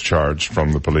dishonorably discharged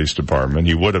from the police department.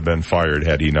 He would have been fired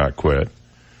had he not quit.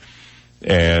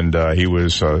 And he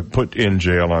was put in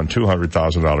jail on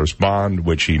 $200,000 bond,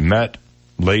 which he met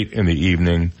late in the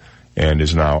evening and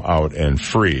is now out and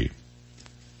free.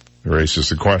 It raises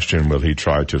the question, will he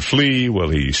try to flee? Will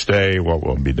he stay? What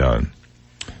will be done?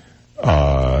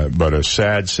 But a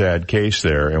sad, sad case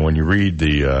there. And when you read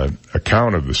the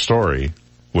account of the story,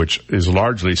 which is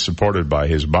largely supported by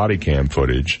his body cam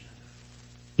footage,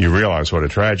 you realize what a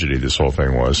tragedy this whole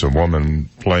thing was. A woman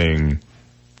playing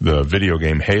the video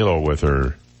game Halo with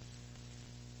her,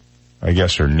 I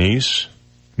guess her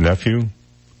nephew,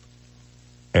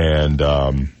 and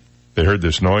they heard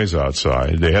this noise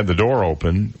outside. They had the door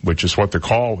open, which is what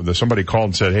somebody called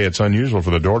and said, hey, it's unusual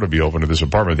for the door to be open to this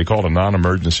apartment. They called a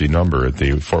non-emergency number at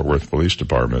the Fort Worth Police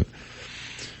Department.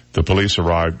 The police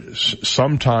arrived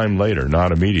sometime later,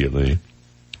 not immediately,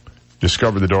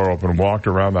 discovered the door open, walked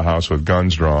around the house with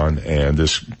guns drawn, and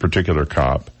this particular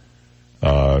cop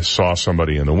saw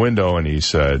somebody in the window, and he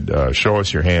said, show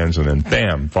us your hands, and then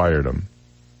bam, fired him.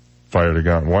 Fired a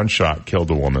gun. One shot, killed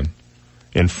the woman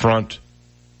in front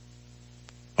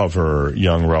of her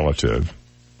young relative.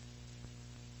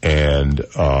 And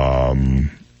the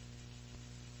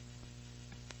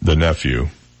nephew.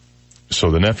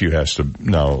 So the nephew has to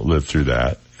now live through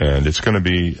that. And it's going to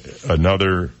be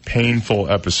another painful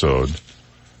episode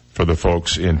for the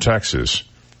folks in Texas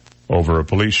over a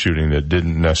police shooting that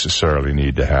didn't necessarily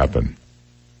need to happen.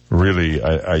 Really,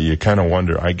 you kind of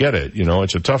wonder, I get it,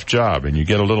 it's a tough job and you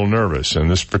get a little nervous. And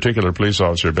this particular police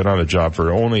officer had been on the job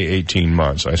for only 18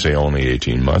 months. I say only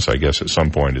 18 months. I guess at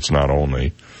some point it's not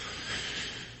only.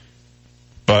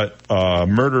 But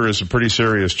murder is a pretty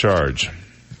serious charge.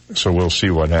 So we'll see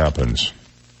what happens.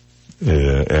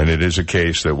 And it is a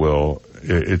case that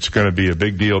it's going to be a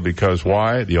big deal because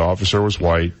why? The officer was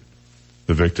white.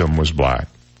 The victim was black.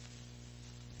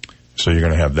 So you're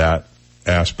going to have that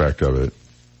aspect of it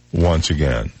once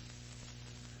again.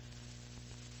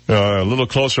 A little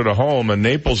closer to home, a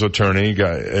Naples attorney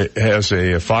has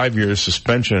a 5-year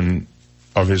suspension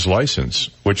of his license,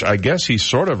 which I guess he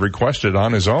sort of requested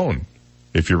on his own.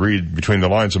 If you read between the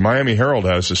lines, the Miami Herald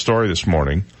has a story this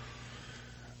morning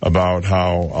about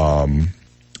how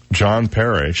John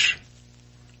Parrish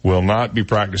will not be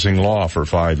practicing law for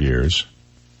 5 years.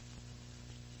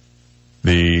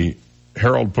 The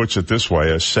Herald puts it this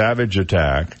way: a savage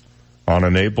attack on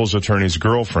a Naples attorney's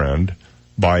girlfriend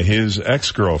by his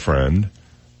ex-girlfriend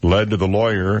led to the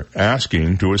lawyer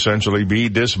asking to essentially be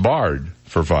disbarred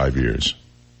for 5 years.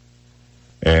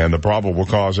 And the probable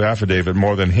cause affidavit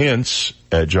more than hints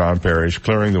at John Parrish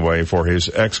clearing the way for his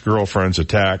ex-girlfriend's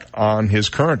attack on his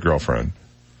current girlfriend.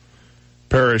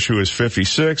 Parrish, who is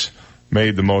 56,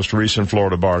 made the most recent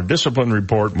Florida Bar discipline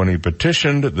report when he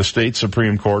petitioned the state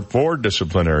Supreme Court for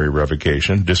disciplinary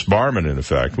revocation, disbarment in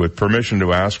effect, with permission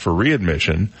to ask for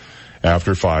readmission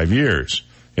after 5 years.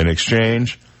 In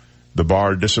exchange, the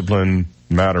bar discipline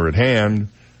matter at hand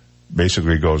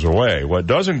basically goes away. What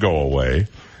doesn't go away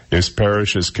is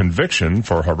Parrish's conviction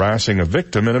for harassing a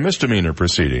victim in a misdemeanor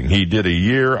proceeding. He did a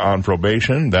year on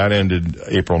probation. That ended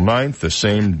April 9th, the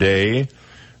same day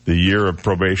the year of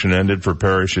probation ended for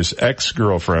Parrish's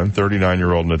ex-girlfriend,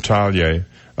 39-year-old Natalie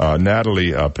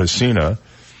Pesina,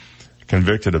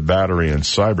 convicted of battery and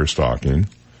cyberstalking.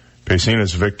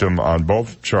 Pesina's victim on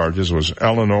both charges was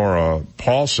Eleonora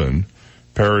Paulson,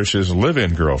 Parrish's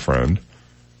live-in girlfriend.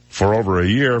 For over a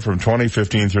year, from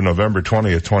 2015 through November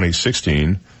 20th,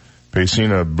 2016,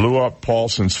 Pesina blew up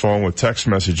Paulson's phone with text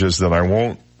messages that I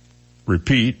won't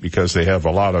repeat because they have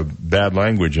a lot of bad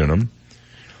language in them.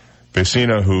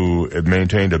 Pesina, who had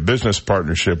maintained a business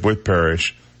partnership with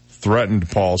Parrish, threatened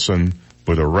Paulson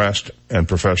with arrest and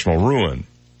professional ruin.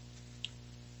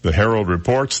 The Herald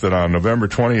reports that on November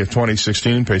 20th,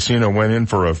 2016, Pesina went in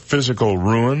for a physical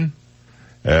ruin,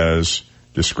 as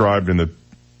described in the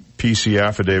PC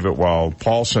affidavit. While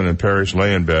Paulson and Parrish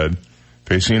lay in bed,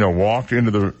 Pesina walked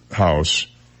into the house,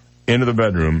 into the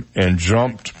bedroom, and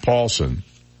jumped Paulson.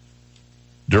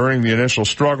 During the initial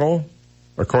struggle,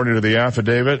 according to the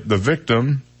affidavit, the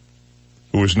victim,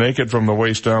 who was naked from the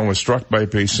waist down, was struck by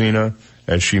Pesina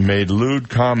as she made lewd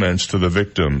comments to the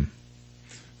victim.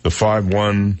 The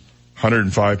 5'1",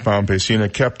 105-pound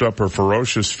Pesina kept up her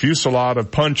ferocious fusillade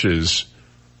of punches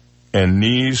and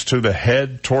knees to the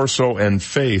head, torso, and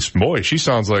face. Boy, she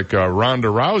sounds like Ronda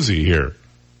Rousey here.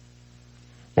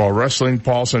 While wrestling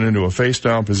Paulson into a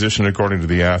face-down position, according to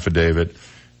the affidavit,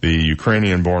 the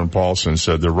Ukrainian-born Paulson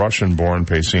said the Russian-born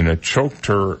Pesina choked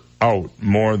her out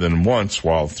more than once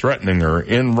while threatening her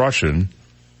in Russian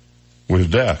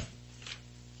with death.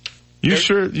 You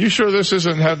sure this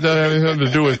doesn't have anything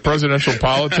to do with presidential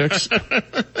politics?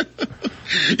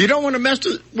 You don't want to mess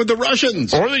with the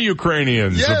Russians. Or the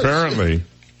Ukrainians, yes. Apparently.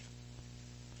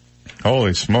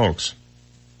 Holy smokes.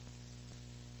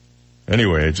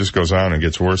 Anyway, it just goes on and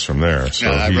gets worse from there.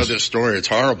 So yeah, I read this story. It's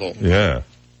horrible. Yeah.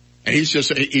 And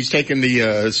he's taking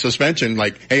the suspension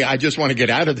like, hey, I just want to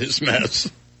get out of this mess.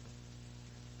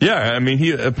 Yeah, I mean,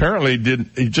 he apparently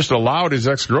he just allowed his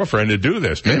ex-girlfriend to do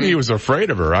this. Maybe he was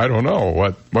afraid of her. I don't know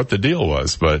what the deal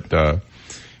was, but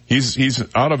he's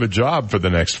out of a job for the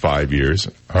next 5 years.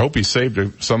 I hope he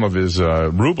saved some of his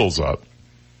rubles up,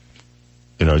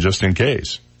 just in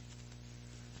case.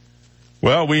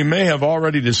 Well, we may have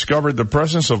already discovered the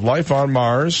presence of life on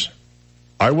Mars.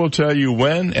 I will tell you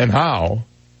when and how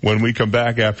when we come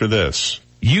back after this.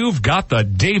 You've got the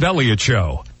Dave Elliott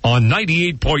Show on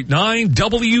 98.9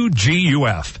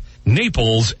 WGUF,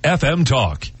 Naples FM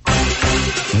Talk.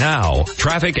 Now,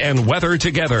 traffic and weather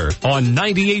together on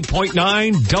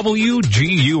 98.9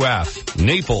 WGUF,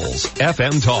 Naples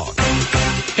FM Talk.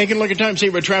 Taking a look at time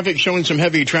saver traffic, showing some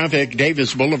heavy traffic.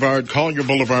 Davis Boulevard, Collier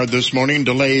Boulevard this morning.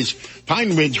 Delays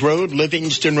Pine Ridge Road,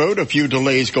 Livingston Road. A few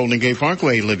delays Golden Gate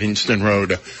Parkway, Livingston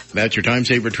Road. That's your time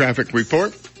saver traffic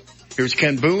report. Here's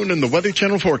Ken Boone and the Weather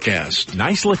Channel forecast.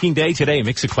 Nice looking day today.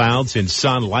 Mix of clouds and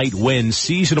sun, light winds,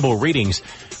 seasonable readings.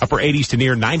 Upper 80s to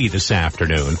near 90 this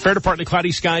afternoon. Fair to partly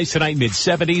cloudy skies tonight,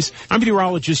 mid-70s. I'm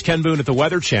meteorologist Ken Boone at the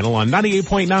Weather Channel on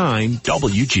 98.9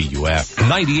 WGUF.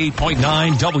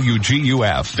 98.9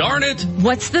 WGUF. Darn it!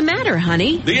 What's the matter,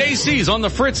 honey? The AC's on the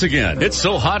fritz again. It's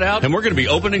so hot out, and we're going to be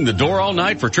opening the door all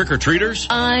night for trick-or-treaters.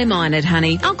 I'm on it,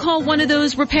 honey. I'll call one of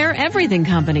those repair everything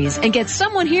companies and get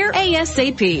someone here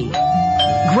ASAP.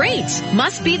 Great.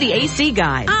 Must be the AC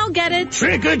guy. I'll get it.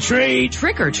 Trick or treat.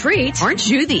 Trick or treat? Aren't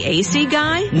you the AC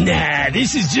guy? Nah,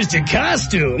 this is just a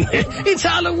costume. It's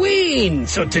Halloween.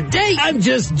 So today I'm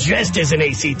just dressed as an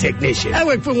AC technician. I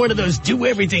work for one of those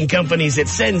do-everything companies that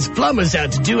sends plumbers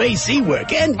out to do AC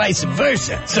work and vice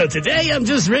versa. So today I'm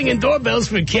just ringing doorbells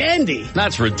for candy.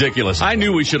 That's ridiculous. I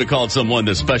knew we should have called someone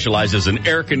that specializes in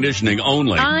air conditioning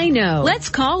only. I know. Let's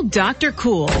call Dr.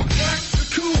 Cool.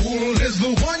 Cool is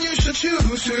the one you should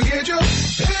choose to get your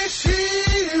AC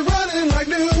running like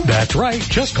new. That's right.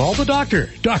 Just call the doctor.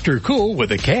 Dr. Cool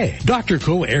with a K. Dr.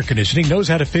 Cool Air Conditioning knows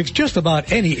how to fix just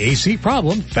about any AC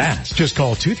problem fast. Just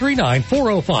call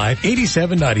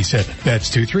 239-405-8797. That's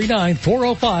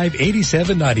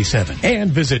 239-405-8797.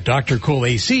 And visit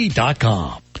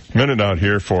drcoolac.com. Minute out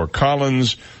here for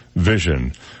Collins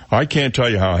Vision. I can't tell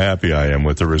you how happy I am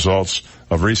with the results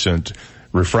of recent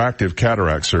refractive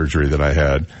cataract surgery that I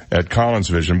had at Collins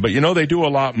Vision. But you know, they do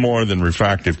a lot more than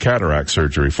refractive cataract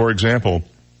surgery. For example,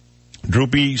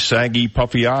 droopy, saggy,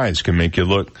 puffy eyes can make you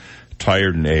look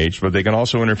tired and aged, but they can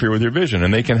also interfere with your vision,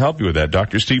 and they can help you with that.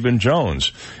 Dr. Stephen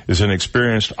Jones is an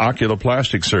experienced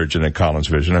oculoplastic surgeon at Collins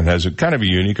Vision and has a kind of a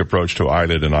unique approach to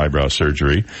eyelid and eyebrow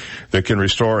surgery that can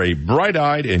restore a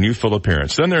bright-eyed and youthful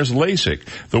appearance. Then there's LASIK,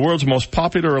 the world's most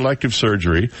popular elective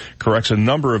surgery, corrects a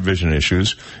number of vision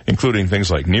issues, including things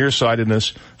like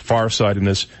nearsightedness,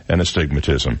 farsightedness, and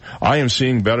astigmatism. I am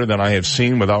seeing better than I have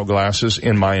seen without glasses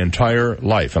in my entire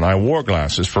life, and I wore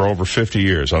glasses for over 50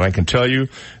 years, and I can tell you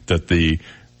that the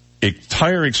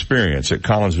entire experience at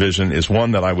Collins Vision is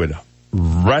one that I would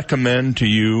recommend to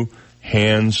you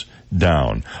hands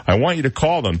down. I want you to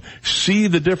call them. See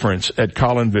the difference at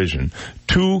Collins Vision.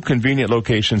 2 convenient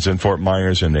locations in Fort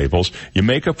Myers and Naples. You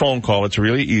make a phone call. It's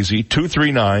really easy.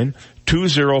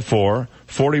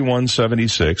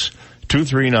 239-204-4176.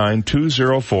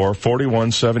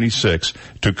 239-204-4176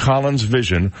 to Collins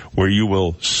Vision, where you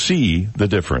will see the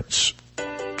difference.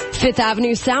 Fifth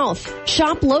Avenue South.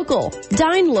 Shop local.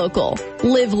 Dine local.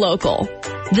 Live local.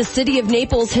 The City of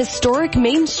Naples' historic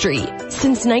Main Street.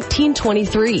 Since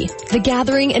 1923. The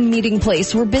gathering and meeting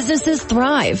place where businesses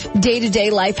thrive.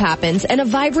 Day-to-day life happens and a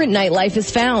vibrant nightlife is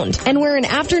found. And where an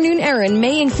afternoon errand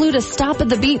may include a stop at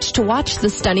the beach to watch the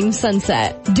stunning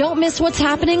sunset. Don't miss what's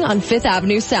happening on Fifth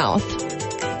Avenue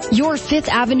South. Your Fifth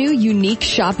Avenue unique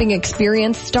shopping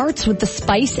experience starts with the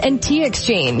Spice and Tea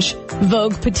Exchange,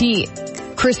 Vogue Petite,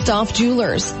 Christoph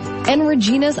Jewelers, and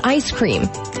Regina's Ice Cream.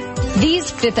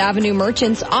 These Fifth Avenue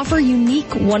merchants offer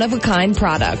unique, one-of-a-kind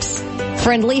products,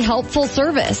 friendly, helpful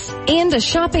service, and a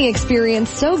shopping experience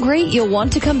so great you'll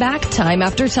want to come back time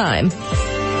after time.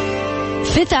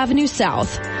 Fifth Avenue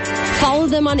South. Follow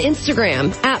them on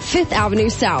Instagram at Fifth Avenue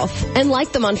South and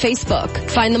like them on Facebook.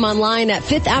 Find them online at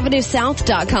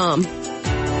fifthavenuesouth.com.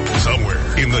 Somewhere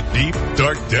in the deep,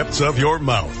 dark depths of your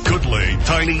mouth could lay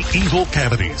tiny, evil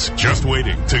cavities just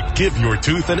waiting to give your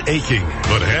tooth an aching.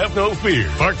 But have no fear.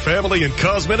 Park Family and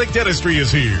Cosmetic Dentistry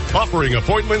is here, offering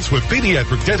appointments with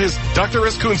pediatric dentist Dr.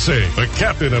 Escunce, the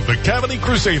captain of the Cavity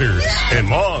Crusaders. And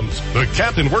moms, the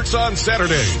captain works on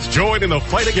Saturdays. Join in the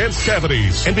fight against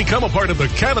cavities and become a part of the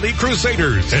Cavity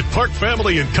Crusaders at Park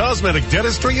Family and Cosmetic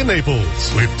Dentistry in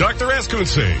Naples with Dr.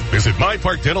 Escunce. Visit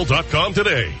myparkdental.com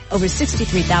today. Over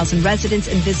 63,000 residents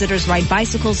and visitors ride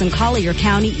bicycles in Collier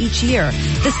County each year.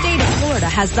 The state of Florida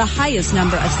has the highest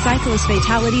number of cyclist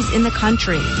fatalities in the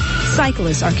country.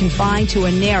 Cyclists are confined to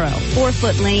a narrow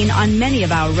 4-foot lane on many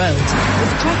of our roads,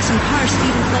 with trucks and cars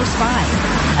speeding close by.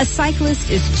 A cyclist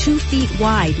is 2 feet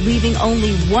wide, leaving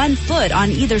only 1 foot on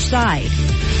either side.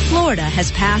 Florida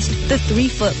has passed the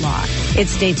 3-foot law. It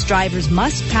states drivers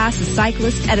must pass a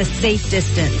cyclist at a safe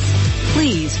distance.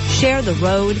 Please share the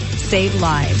road, save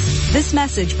lives. This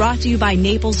message brought to you by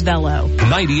Naples Velo.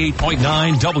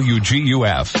 98.9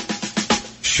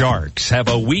 WGUF. Sharks have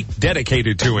a week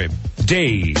dedicated to him.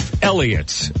 Dave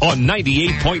Elliott on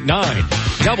 98.9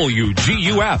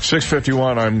 WGUF.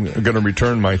 6:51, I'm going to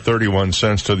return my 31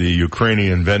 cents to the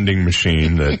Ukrainian vending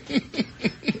machine that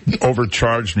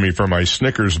overcharged me for my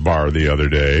Snickers bar the other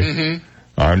day. Mm-hmm.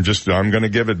 I'm going to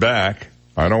give it back.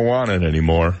 I don't want it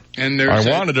anymore. And I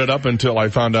wanted it up until I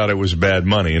found out it was bad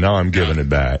money, and now I'm giving it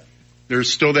back.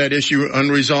 There's still that issue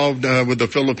unresolved with the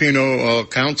Filipino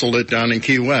consulate down in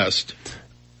Key West.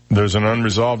 There's an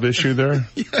unresolved issue there?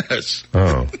 Yes.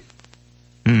 Oh.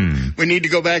 We need to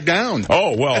go back down.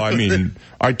 Oh, well, I mean,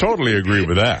 I totally agree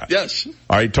with that. Yes.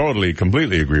 I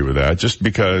completely agree with that, just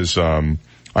because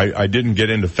I didn't get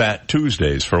into Fat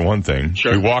Tuesdays, for one thing.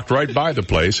 Sure. We walked right by the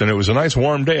place, and it was a nice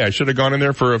warm day. I should have gone in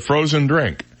there for a frozen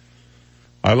drink.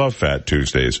 I love Fat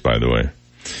Tuesdays, by the way.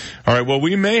 All right, well,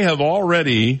 we may have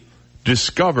already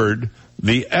discovered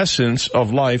the essence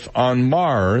of life on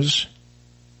Mars,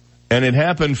 and it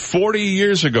happened 40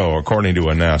 years ago, according to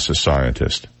a NASA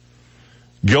scientist.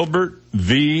 Gilbert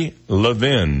V.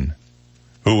 Levin,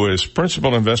 who was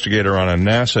principal investigator on a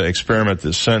NASA experiment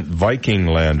that sent Viking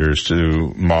landers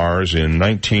to Mars in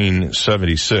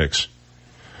 1976,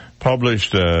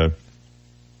 published an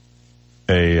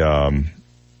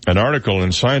article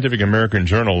in Scientific American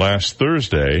Journal last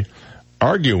Thursday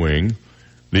arguing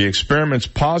the experiment's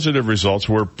positive results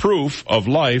were proof of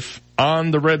life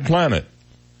on the red planet.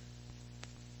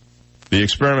 The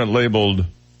experiment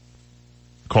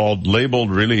called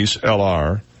Labeled Release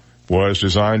LR was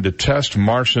designed to test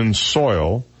Martian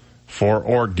soil for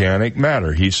organic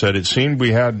matter. He said it seemed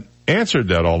we had answered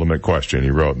that ultimate question, he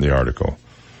wrote in the article.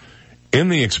 In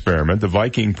the experiment, the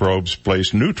Viking probes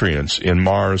placed nutrients in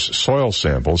Mars soil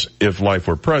samples. If life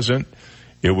were present,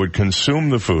 it would consume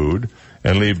the food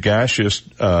and leave gaseous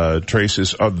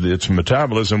traces of its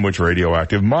metabolism, which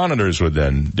radioactive monitors would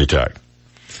then detect.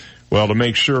 Well, to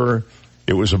make sure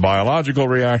it was a biological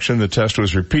reaction, the test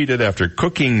was repeated after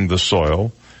cooking the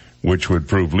soil, which would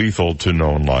prove lethal to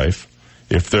known life.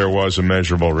 If there was a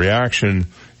measurable reaction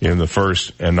in the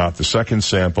first and not the second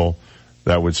sample,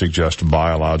 that would suggest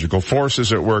biological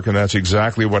forces at work, and that's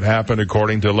exactly what happened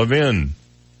according to Levin.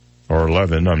 Or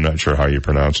Levin, I'm not sure how you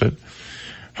pronounce it.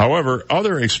 However,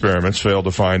 other experiments failed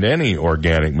to find any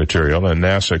organic material, and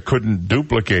NASA couldn't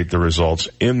duplicate the results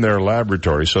in their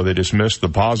laboratory, so they dismissed the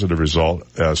positive result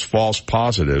as false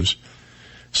positives,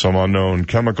 some unknown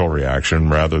chemical reaction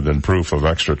rather than proof of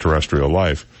extraterrestrial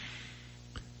life.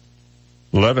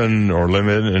 Levin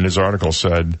in his article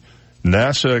said,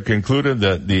 NASA concluded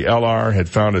that the LR had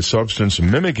found a substance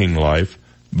mimicking life,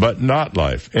 but not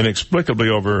life. Inexplicably,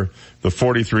 over the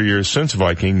 43 years since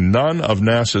Viking, none of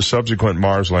NASA's subsequent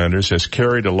Mars landers has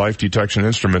carried a life detection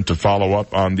instrument to follow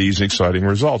up on these exciting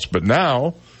results. But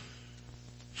now,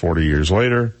 40 years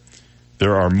later,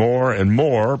 there are more and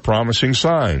more promising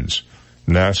signs.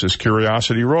 NASA's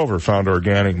Curiosity rover found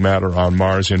organic matter on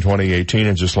Mars in 2018,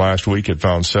 and just last week it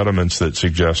found sediments that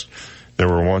suggest there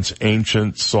were once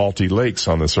ancient salty lakes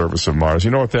on the surface of Mars.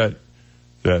 You know what that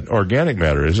organic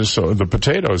matter is? It's the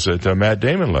potatoes that Matt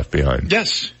Damon left behind.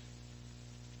 Yes.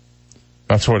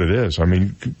 That's what it is. I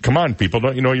mean, come on, people.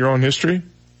 Don't you know your own history?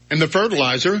 And the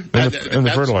fertilizer. And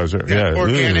the fertilizer, yeah.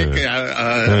 Organic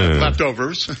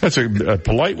leftovers. That's a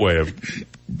polite way of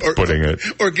putting it.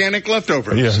 Organic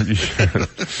leftovers. Yeah.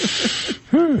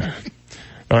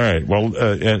 All right. Well,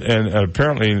 and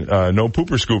apparently no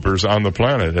pooper scoopers on the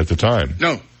planet at the time.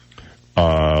 No.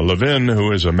 Levin,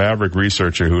 who is a maverick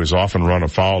researcher who has often run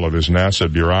afoul of his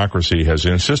NASA bureaucracy, has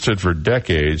insisted for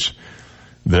decades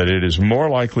that it is more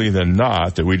likely than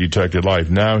not that we detected life.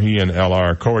 Now he and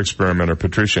LR co-experimenter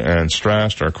Patricia Ann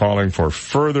Strast are calling for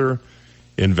further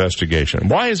investigation.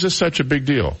 Why is this such a big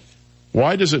deal?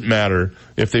 Why does it matter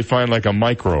if they find like a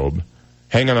microbe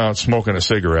hanging out smoking a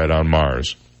cigarette on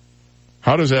Mars?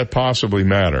 How does that possibly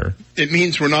matter? It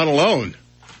means we're not alone.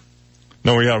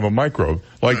 No, we have a microbe,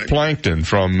 like plankton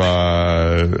from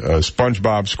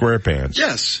SpongeBob SquarePants.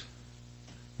 Yes.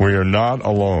 We are not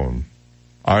alone.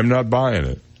 I'm not buying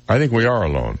it. I think we are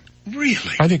alone.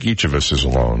 Really? I think each of us is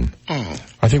alone. Oh.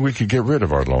 I think we could get rid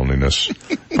of our loneliness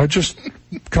by just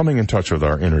coming in touch with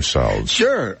our inner selves.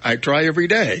 Sure, I try every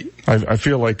day. I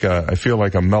feel like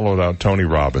a mellowed out Tony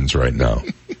Robbins right now.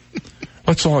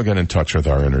 Let's all get in touch with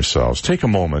our inner selves. Take a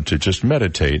moment to just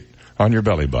meditate on your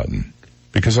belly button,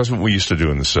 because that's what we used to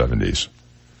do in the 70s.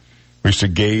 We used to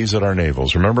gaze at our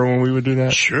navels. Remember when we would do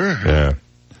that? Sure. Yeah.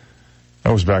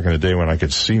 That was back in the day when I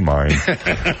could see mine.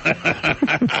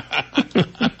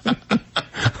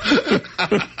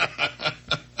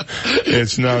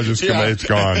 It's now just, it's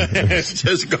gone. It's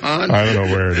just gone? I don't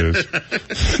know where it is.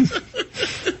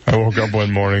 I woke up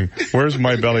one morning, where's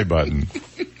my belly button?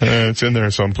 It's in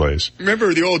there someplace.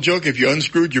 Remember the old joke, if you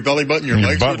unscrewed your belly button, your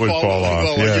legs butt would fall off.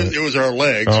 Well, yeah. It was our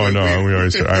legs. Oh, no, I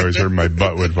always heard my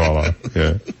butt would fall off.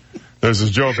 Yeah. There's this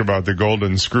joke about the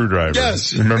golden screwdriver.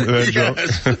 Yes. Remember that joke?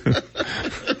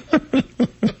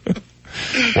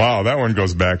 Wow, that one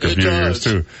goes back a few years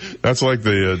too. That's like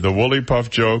the Woolly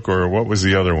Puff joke, or what was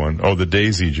the other one? Oh, the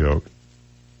Daisy joke.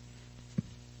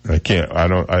 I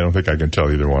don't think I can tell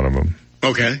either one of them.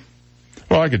 Okay.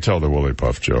 Well, I could tell the Woolly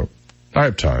Puff joke. I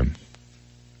have time.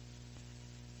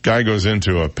 Guy goes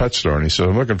into a pet store and he says,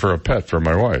 I'm looking for a pet for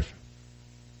my wife.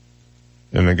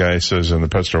 And the guy says in the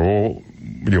pet store, well,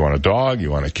 do you want a dog?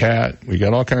 You want a cat? We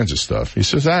got all kinds of stuff. He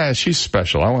says, she's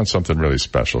special. I want something really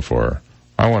special for her.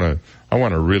 I want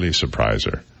to really surprise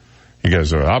her. He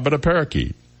goes, how about a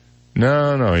parakeet?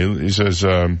 No. He says,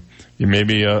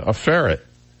 maybe a ferret.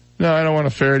 No, I don't want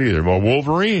a ferret either. Well,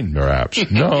 Wolverine, perhaps.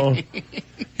 No.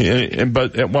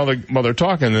 But while they're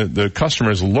talking, the customer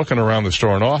is looking around the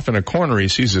store, and off in a corner he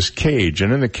sees this cage,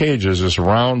 and in the cage is this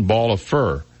round ball of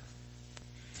fur.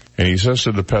 And he says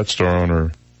to the pet store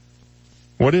owner,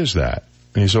 what is that?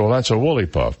 And he said, well, that's a woolly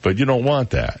puff, but you don't want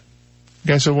that.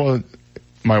 The guy said, well,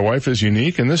 my wife is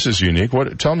unique, and this is unique.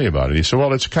 Tell me about it. He said,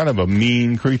 well, it's kind of a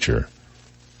mean creature.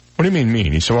 What do you mean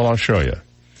mean? He said, well, I'll show you.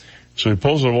 So he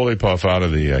pulls a woolly puff out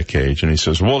of the cage, and he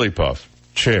says, woolly puff,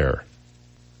 chair.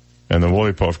 And the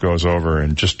woolly puff goes over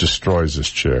and just destroys this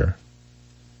chair.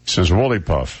 He says, woolly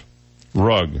puff,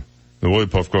 rug. The woolly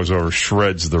puff goes over,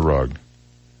 shreds the rug.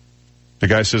 The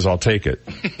guy says, I'll take it.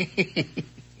 The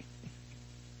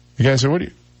guy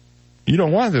said, you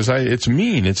don't want this. It's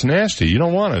mean. It's nasty. You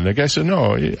don't want it. And the guy said,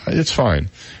 no, it's fine.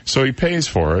 So he pays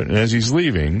for it. And as he's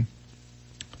leaving,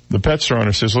 the pet store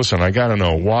owner says, listen, I got to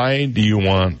know, why do you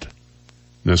want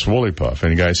this woolly puff?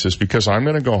 And the guy says, because I'm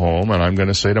going to go home and I'm going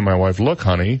to say to my wife, look,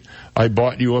 honey, I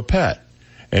bought you a pet.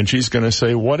 And she's going to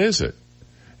say, what is it?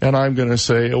 And I'm going to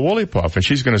say, a woolly puff. And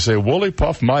she's going to say, woolly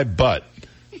puff my butt.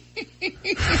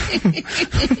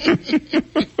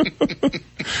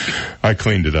 I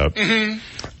cleaned it up.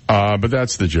 But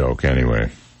that's the joke anyway.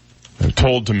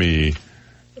 Told to me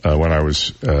when I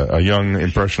was a young,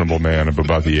 impressionable man of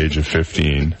about the age of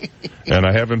 15. And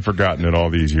I haven't forgotten it all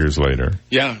these years later.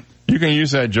 Yeah. You can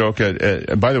use that joke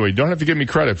by the way, you don't have to give me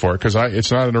credit for it because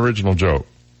it's not an original joke.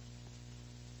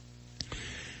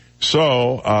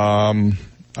 So,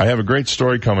 I have a great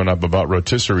story coming up about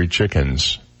rotisserie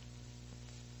chickens.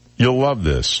 You'll love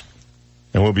this.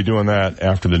 And we'll be doing that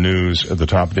after the news at the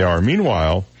top of the hour.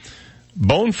 Meanwhile,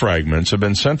 bone fragments have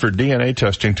been sent for DNA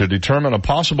testing to determine a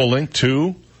possible link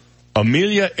to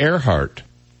Amelia Earhart.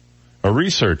 A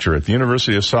researcher at the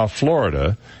University of South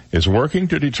Florida is working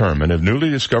to determine if newly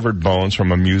discovered bones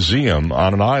from a museum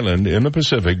on an island in the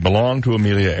Pacific belong to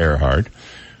Amelia Earhart.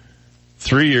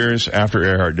 3 years after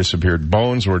Earhart disappeared,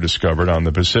 bones were discovered on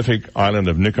the Pacific island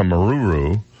of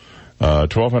Nikamaruru,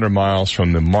 1,200 miles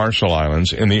from the Marshall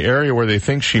Islands, in the area where they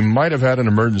think she might have had an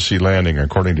emergency landing,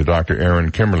 according to Dr. Aaron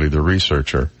Kimberly, the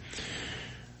researcher.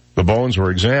 The bones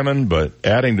were examined, but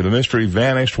adding to the mystery,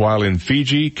 vanished while in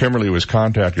Fiji. Kimberly was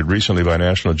contacted recently by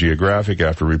National Geographic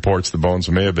after reports the bones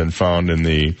may have been found in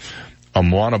the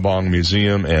Amwanabong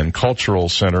Museum and Cultural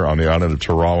Center on the island of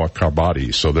Tarawa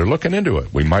Kabadi. So they're looking into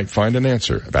it. We might find an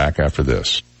answer. Back after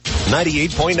this.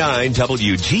 98.9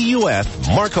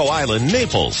 WGUF, Marco Island,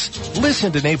 Naples.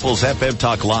 Listen to Naples FM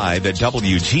Talk live at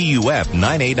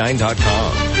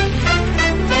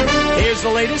WGUF989.com. Here's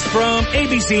the latest from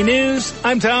ABC News.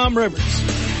 I'm Tom Rivers.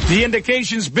 The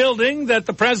indications building that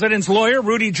the president's lawyer,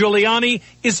 Rudy Giuliani,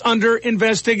 is under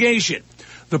investigation.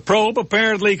 The probe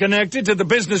apparently connected to the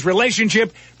business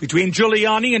relationship between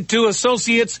Giuliani and two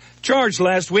associates charged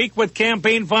last week with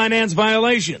campaign finance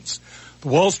violations. The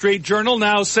Wall Street Journal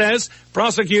now says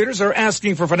prosecutors are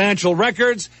asking for financial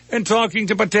records and talking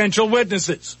to potential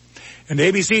witnesses. And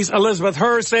ABC's Elizabeth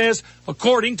Herr says,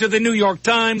 according to the New York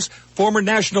Times, former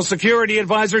National Security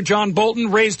Advisor John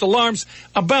Bolton raised alarms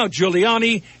about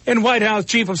Giuliani and White House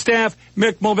Chief of Staff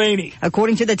Mick Mulvaney.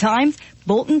 According to the Times,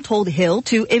 Bolton told Hill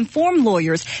to inform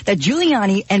lawyers that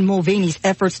Giuliani and Mulvaney's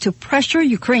efforts to pressure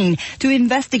Ukraine to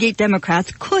investigate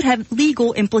Democrats could have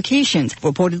legal implications,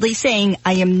 reportedly saying,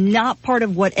 I am not part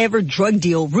of whatever drug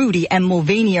deal Rudy and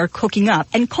Mulvaney are cooking up,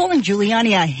 and calling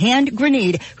Giuliani a hand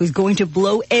grenade who's going to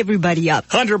blow everybody up.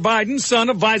 Hunter Biden,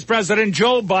 son of Vice President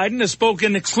Joe Biden, has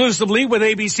spoken exclusively with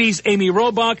ABC's Amy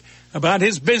Robach about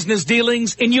his business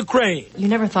dealings in Ukraine. You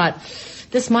never thought,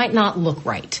 this might not look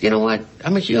right. You know what?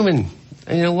 I'm a human.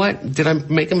 And you know what? Did I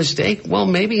make a mistake? Well,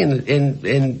 maybe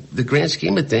in the grand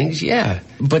scheme of things, yeah.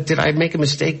 But did I make a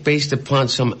mistake based upon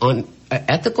some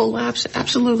unethical lapse?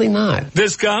 Absolutely not.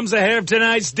 This comes ahead of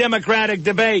tonight's Democratic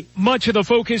debate. Much of the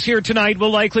focus here tonight will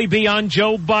likely be on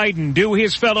Joe Biden. Do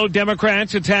his fellow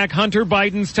Democrats attack Hunter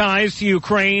Biden's ties to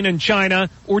Ukraine and China,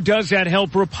 or does that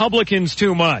help Republicans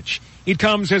too much? It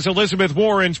comes as Elizabeth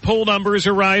Warren's poll numbers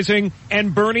are rising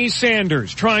and Bernie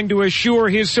Sanders trying to assure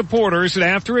his supporters that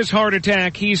after his heart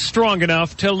attack, he's strong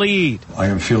enough to lead. I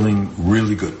am feeling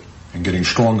really good and getting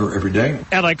stronger every day.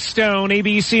 Alex Stone,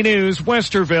 ABC News,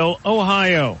 Westerville,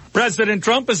 Ohio. President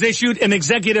Trump has issued an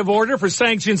executive order for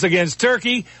sanctions against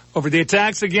Turkey over the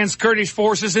attacks against Kurdish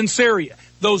forces in Syria.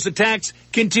 Those attacks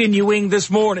continuing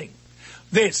this morning.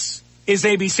 This is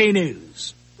ABC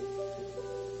News.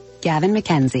 Gavin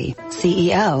McKenzie,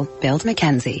 CEO, Build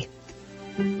McKenzie.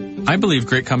 I believe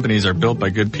great companies are built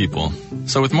by good people.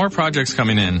 So with more projects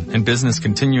coming in and business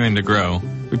continuing to grow,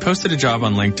 we posted a job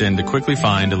on LinkedIn to quickly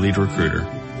find a lead recruiter.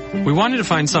 We wanted to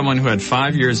find someone who had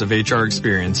 5 years of HR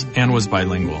experience and was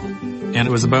bilingual. And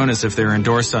it was a bonus if they were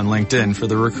endorsed on LinkedIn for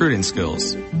their recruiting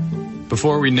skills.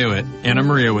 Before we knew it, Anna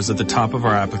Maria was at the top of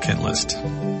our applicant list.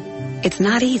 It's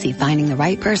not easy finding the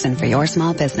right person for your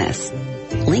small business.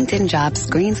 LinkedIn Jobs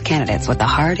screens candidates with the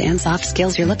hard and soft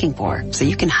skills you're looking for, so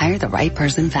you can hire the right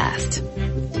person fast.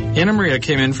 Anna Maria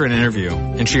came in for an interview,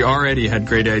 and she already had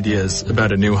great ideas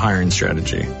about a new hiring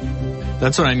strategy.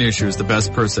 That's when I knew she was the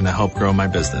best person to help grow my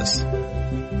business.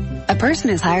 A person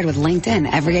is hired with LinkedIn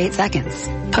every 8 seconds.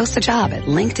 Post a job at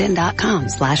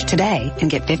linkedin.com/today and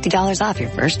get $50 off your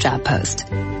first job post.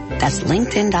 That's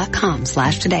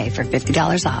linkedin.com/today for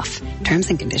 $50 off. Terms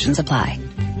and conditions apply.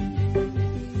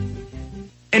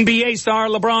 NBA star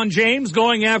LeBron James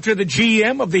going after the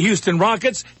GM of the Houston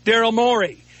Rockets, Daryl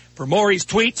Morey, for Morey's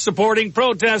tweet supporting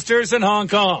protesters in Hong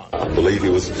Kong. I believe he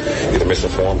was either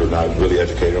misinformed or not really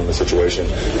educated on the situation.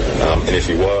 And if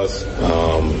he was,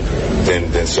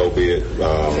 then so be it.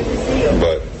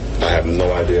 But I have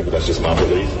no idea, but that's just my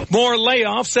belief. More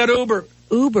layoffs at Uber.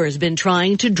 Uber has been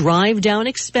trying to drive down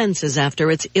expenses after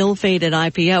its ill-fated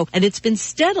IPO, and it's been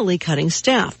steadily cutting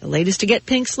staff. The latest to get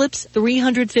pink slips,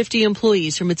 350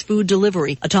 employees from its food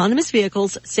delivery, autonomous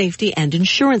vehicles, safety, and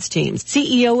insurance teams.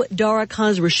 CEO Dara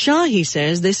Khosrowshahi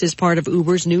says this is part of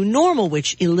Uber's new normal,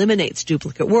 which eliminates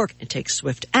duplicate work and takes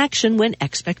swift action when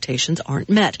expectations aren't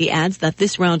met. He adds that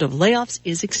this round of layoffs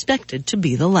is expected to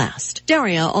be the last.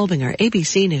 Daria Albinger,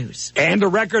 ABC News. And a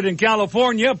record in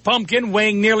California, pumpkin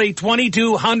weighing nearly 2,200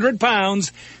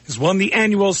 pounds has won the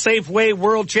annual Safeway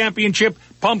World Championship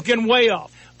Pumpkin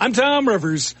Weigh-Off. I'm Tom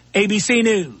Rivers, ABC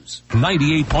News.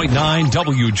 98.9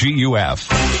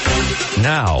 WGUF.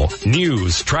 Now,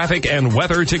 news, traffic, and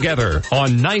weather together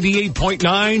on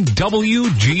 98.9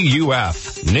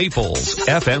 WGUF. Naples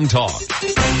FM Talk.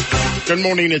 Good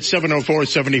morning. It's 7:04,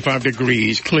 75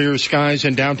 degrees. Clear skies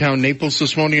in downtown Naples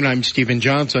this morning. I'm Stephen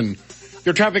Johnson.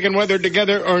 Your traffic and weather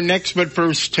together are next, but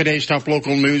first, today's top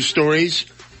local news stories.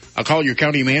 A Collier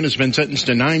County man has been sentenced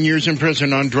to 9 years in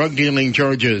prison on drug dealing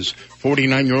charges.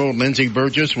 49-year-old Lindsay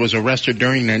Burgess was arrested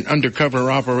during an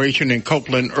undercover operation in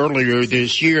Copeland earlier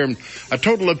this year. A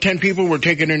total of 10 people were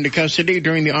taken into custody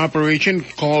during the operation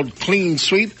called Clean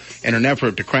Sweep in an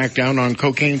effort to crack down on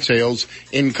cocaine sales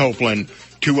in Copeland.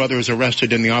 2 others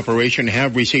arrested in the operation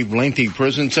have received lengthy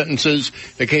prison sentences.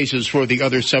 The cases for the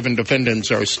other 7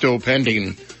 defendants are still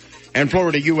pending. And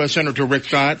Florida U.S. Senator Rick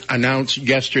Scott announced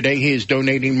yesterday he is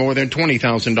donating more than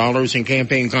 $20,000 in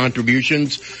campaign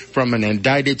contributions from an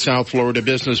indicted South Florida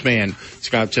businessman.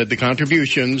 Scott said the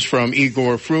contributions from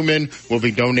Igor Fruman will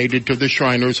be donated to the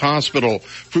Shriners Hospital.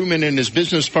 Fruman and his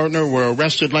business partner were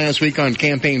arrested last week on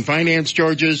campaign finance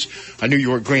charges. A New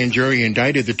York grand jury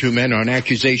indicted the 2 men on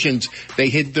accusations they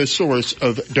hid the source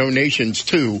of donations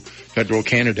to federal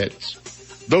candidates.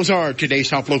 Those are today's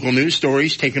top local news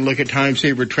stories. Taking a look at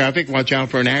time-saver traffic. Watch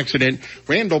out for an accident.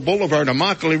 Randall Boulevard on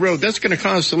Immokalee Road. That's going to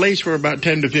cause delays for about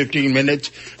 10 to 15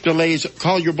 minutes. Delays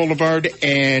Collier Boulevard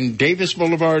and Davis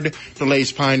Boulevard.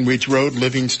 Delays Pine Ridge Road,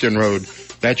 Livingston Road.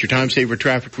 That's your time-saver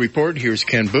traffic report. Here's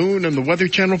Ken Boone and the Weather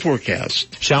Channel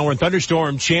forecast. Shower and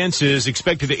thunderstorm chances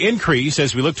expected to increase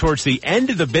as we look towards the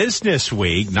end of the business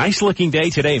week. Nice-looking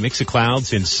day today. Mix of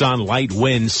clouds and sun, light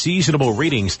winds, seasonable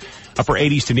readings. Upper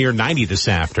 80s to near 90 this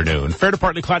afternoon. Fair to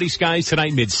partly cloudy skies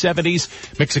tonight, mid-70s.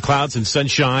 Mix of clouds and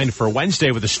sunshine for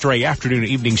Wednesday with a stray afternoon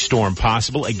evening storm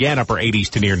possible. Again, upper 80s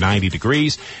to near 90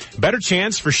 degrees. Better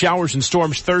chance for showers and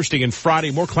storms Thursday and Friday.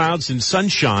 More clouds and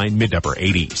sunshine, mid-upper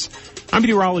 80s. I'm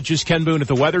meteorologist Ken Boone at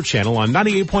the Weather Channel on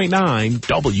 98.9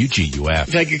 WGUF.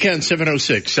 Thank you, Ken.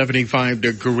 7:06, 75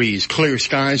 degrees. Clear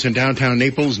skies in downtown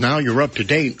Naples. Now you're up to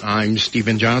date. I'm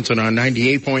Stephen Johnson on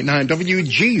 98.9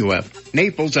 WGUF.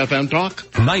 Naples FM Talk.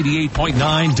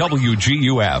 98.9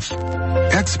 WGUF.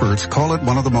 Experts call it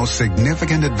one of the most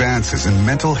significant advances in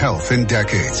mental health in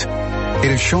decades. It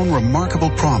has shown remarkable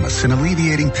promise in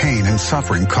alleviating pain and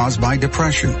suffering caused by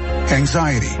depression,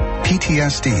 anxiety,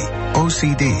 PTSD,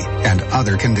 OCD, and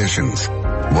other conditions.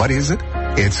 What is it?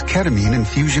 It's ketamine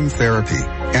infusion therapy,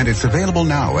 and it's available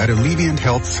now at Alleviant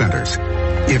Health Centers.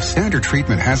 If standard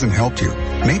treatment hasn't helped you,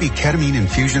 maybe ketamine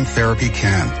infusion therapy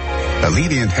can.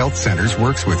 Alleviant Health Centers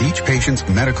works with each patient's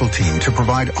medical team to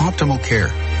provide optimal care,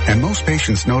 and most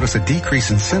patients notice a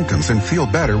decrease in symptoms and feel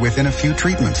better within a few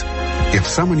treatments. If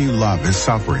someone you love is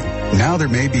suffering, now there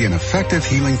may be an effective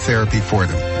healing therapy for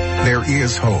them. There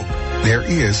is hope. There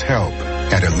is help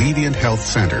at Alleviant Health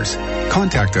Centers.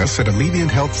 Contact us at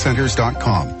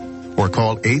AlleviantHealthCenters.com or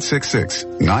call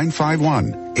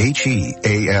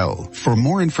 866-951-HEAL for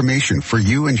more information for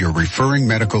you and your referring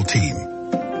medical team.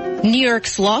 New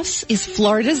York's loss is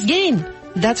Florida's gain.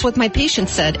 That's what my patient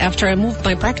said after I moved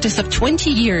my practice of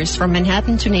 20 years from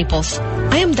Manhattan to Naples.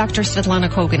 I am Dr. Svetlana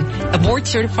Kogan, a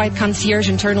board-certified concierge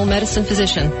internal medicine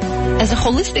physician. As a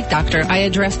holistic doctor, I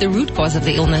address the root cause of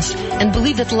the illness and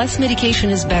believe that less medication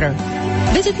is better.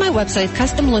 Visit my website,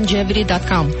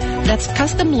 CustomLongevity.com. That's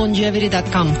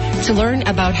CustomLongevity.com to learn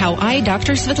about how I,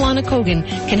 Dr. Svetlana Kogan,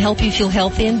 can help you feel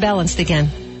healthy and balanced again.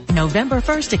 November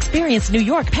 1st, experience New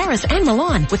York, Paris, and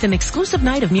Milan with an exclusive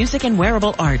night of music and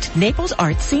wearable art. Naples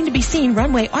Art's Seen to Be Seen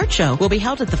Runway Art Show will be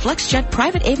held at the FlexJet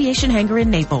Private Aviation Hangar in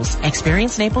Naples.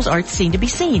 Experience Naples Art's Seen to Be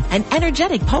Seen, an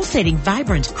energetic, pulsating,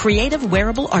 vibrant, creative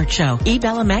wearable art show.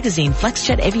 eBella Magazine,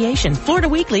 FlexJet Aviation, Florida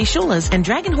Weekly, Shula's, and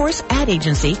Dragon Horse Ad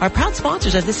Agency are proud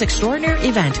sponsors of this extraordinary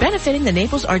event, benefiting the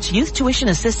Naples Arts Youth Tuition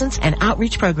Assistance and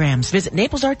Outreach Programs. Visit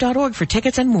naplesart.org for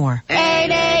tickets and more.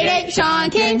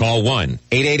 888-SEAN-KING. Call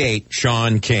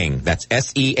 1-888-SEAN-KING. That's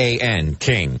SEAN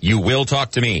King. You will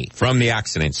talk to me from the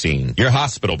accident scene. Your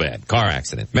hospital bed, car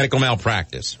accident, medical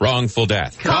malpractice, wrongful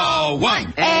death. Call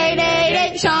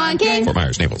 1-888-SEAN-KING. Fort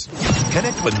Myers, Naples.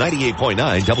 Connect with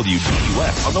 98.9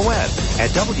 WGUF on the web at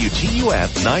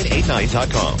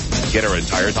WGUF989.com. Get our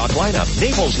entire talk lineup,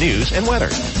 Naples news and weather.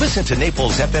 Listen to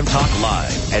Naples FM Talk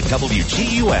live at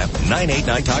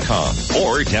WGUF989.com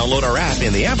or download our app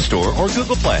in the App Store or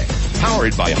Google Play.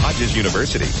 Powered by Hodges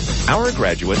University. Our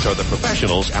graduates are the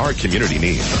professionals our community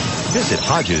needs. Visit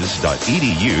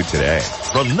Hodges.edu today.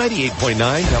 From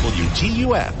 98.9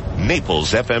 WGUF,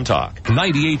 Naples FM Talk.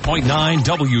 98.9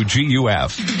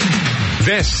 WGUF.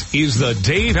 This is the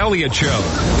Dave Elliott Show.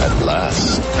 At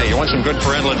last. Hey, you want some good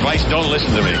parental advice? Don't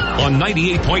listen to me. On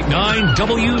 98.9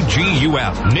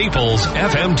 WGUF, Naples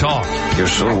FM Talk. You're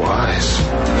so wise.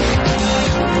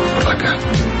 Like a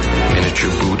miniature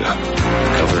Buddha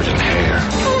covered in hair.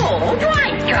 Oh,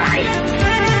 right, guys.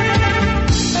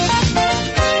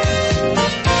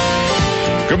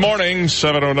 Good morning,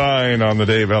 7:09 on the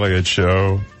Dave Elliott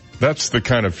Show. That's the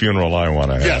kind of funeral I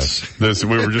want to have. Yes.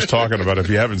 We were just talking about, if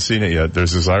you haven't seen it yet,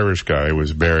 there's this Irish guy who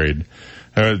was buried.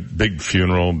 A big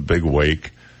funeral, big wake.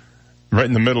 Right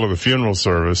in the middle of the funeral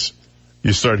service,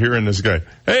 you start hearing this guy,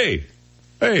 hey,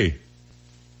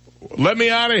 let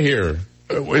me out of here.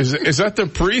 Is that the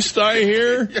priest I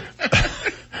hear?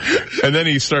 And then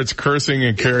he starts cursing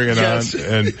and carrying on.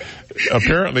 And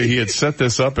apparently he had set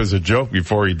this up as a joke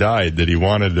before he died, that he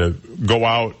wanted to go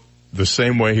out the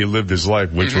same way he lived his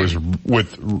life, which was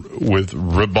with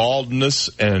ribaldness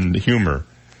and humor.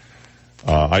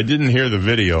 I didn't hear the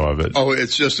video of it. Oh,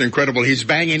 it's just incredible. He's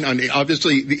banging on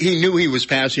obviously he knew he was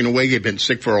passing away. He had been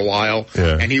sick for a while,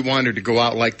 and he wanted to go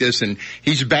out like this, and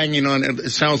he's banging on, it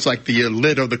sounds like the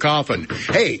lid of the coffin.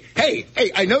 Hey,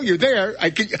 I know you're there.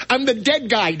 I'm the dead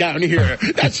guy down here.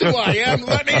 That's who I am.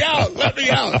 Let me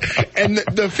out. And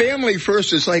the family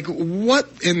first is like, what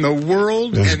in the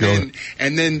world?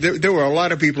 And then there were a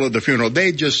lot of people at the funeral.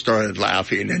 They just started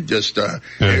laughing and just,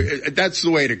 that's the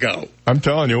way to go. I'm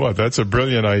telling you what, that's a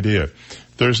brilliant idea.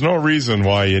 There's no reason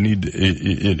why you need,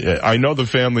 I know the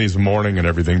family's mourning and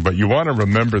everything, but you want to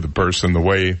remember the person the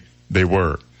way they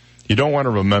were. You don't want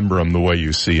to remember them the way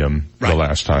you see them the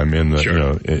last time in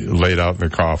the, laid out in the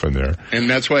coffin there. And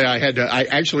that's why I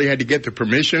actually had to get the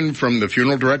permission from the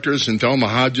funeral directors and Thelma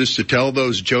Hodges to tell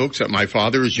those jokes at my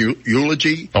father's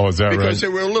eulogy. Oh, is that right? Because they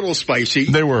were a little spicy.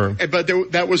 They were. But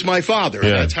that was my father.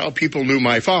 Yeah. That's how people knew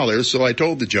my father. So I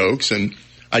told the jokes, and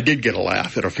I did get a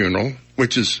laugh at a funeral,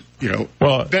 which is, been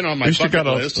on my bucket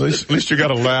list. At least you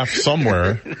got a laugh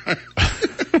somewhere.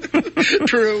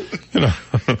 True.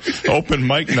 Open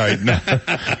mic night,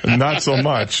 not so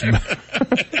much.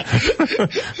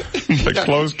 But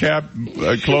closed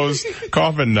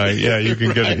coffin night, you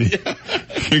can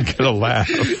get a laugh.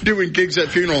 Doing gigs at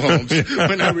funeral homes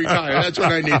when I retire. That's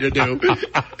what I need to do.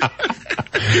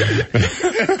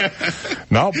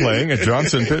 Now playing at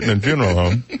Johnson Pittman Funeral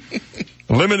Home.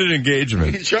 Limited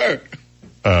engagement. Sure.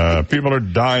 People are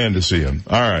dying to see him.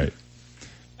 All right.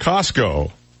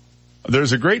 Costco.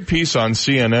 There's a great piece on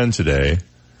CNN today.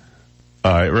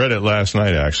 I read it last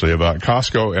night, actually, about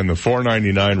Costco and the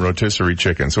 $4.99 rotisserie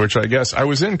chickens, which I guess I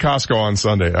was in Costco on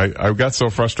Sunday. I got so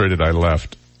frustrated I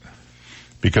left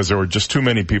because there were just too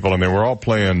many people and they were all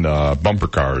playing bumper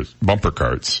carts.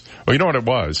 Well, you know what it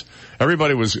was?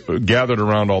 Everybody was gathered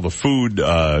around all the food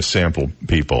sample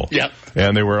people. Yeah.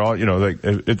 And they were all, like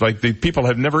the people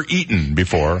had never eaten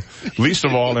before, least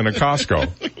of all in a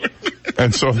Costco.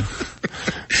 And so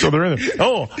they're in there.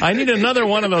 Oh, I need another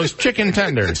one of those chicken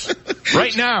tenders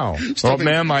right now. Oh,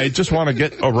 ma'am, I just want to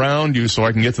get around you so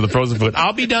I can get to the frozen food.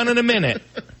 I'll be done in a minute.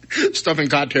 Stuffing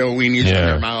cocktail weenies in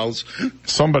their mouths.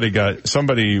 Somebody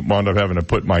wound up having to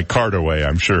put my cart away,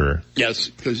 I'm sure. Yes,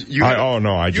 because I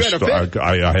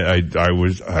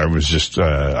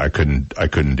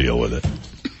couldn't deal with it.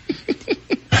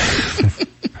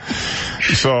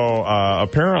 So,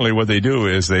 apparently what they do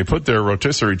is they put their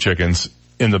rotisserie chickens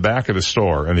in the back of the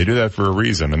store, and they do that for a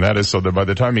reason, and that is so that by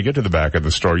the time you get to the back of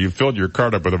the store, you've filled your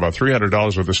cart up with about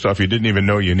 $300 worth of stuff you didn't even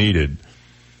know you needed.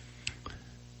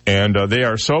 And they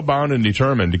are so bound and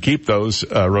determined to keep those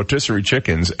rotisserie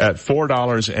chickens at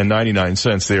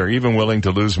 $4.99. They are even willing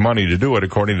to lose money to do it,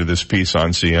 according to this piece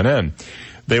on CNN.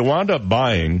 They wound up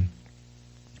buying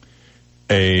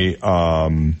a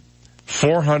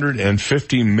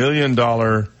 $450 million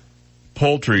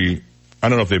poultry. I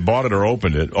don't know if they bought it or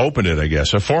opened it, I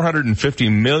guess. A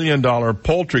 $450 million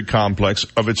poultry complex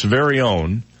of its very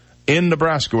own in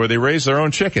Nebraska, where they raise their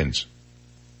own chickens.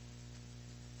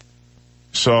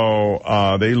 So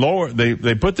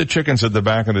they put the chickens at the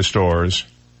back of the stores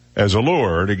as a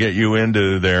lure to get you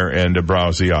into there and to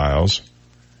browse the aisles.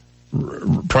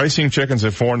 Pricing chickens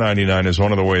at $4.99 is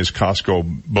one of the ways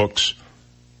Costco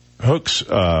hooks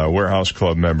Warehouse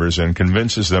Club members and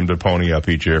convinces them to pony up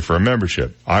each year for a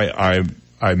membership. I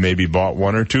maybe bought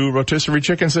one or two rotisserie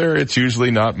chickens there. It's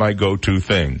usually not my go-to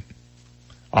thing.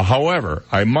 However,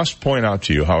 I must point out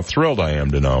to you how thrilled I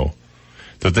am to know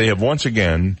that they have once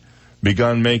again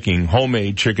begun making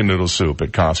homemade chicken noodle soup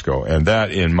at Costco. And that,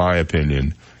 in my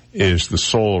opinion, is the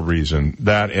sole reason.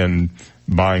 That and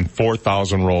buying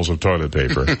 4,000 rolls of toilet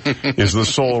paper is the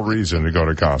sole reason to go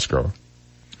to Costco.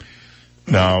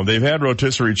 Now, they've had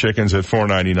rotisserie chickens at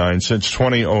 $4.99 since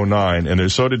 2009, and they're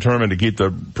so determined to keep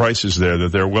the prices there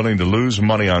that they're willing to lose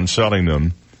money on selling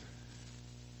them,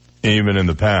 even in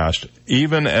the past.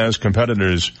 Even as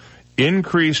competitors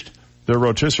increased their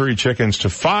rotisserie chickens to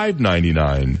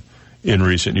 $5.99 in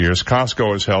recent years,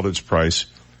 Costco has held its price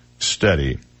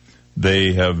steady.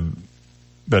 They have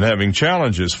been having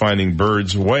challenges finding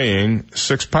birds weighing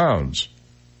 6 pounds.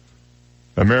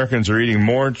 Americans are eating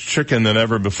more chicken than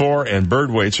ever before, and bird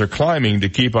weights are climbing to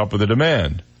keep up with the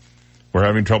demand. We're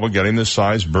having trouble getting the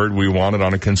size bird we wanted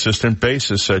on a consistent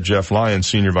basis, said Jeff Lyons,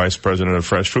 Senior Vice President of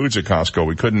Fresh Foods at Costco.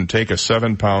 We couldn't take a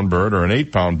 7-pound bird or an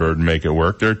 8-pound bird and make it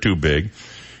work. They're too big.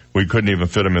 We couldn't even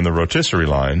fit them in the rotisserie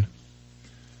line.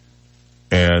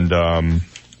 And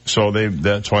so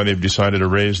that's why they've decided to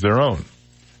raise their own.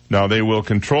 Now, they will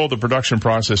control the production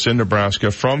process in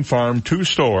Nebraska from farm to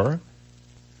store.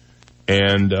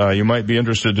 And you might be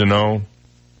interested to know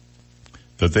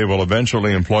that they will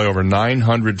eventually employ over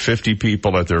 950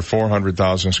 people at their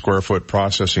 400,000 square foot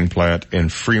processing plant in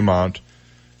Fremont,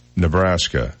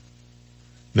 Nebraska.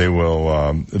 They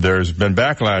will, there's been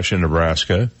backlash in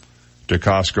Nebraska to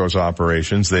Costco's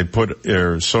operations. They put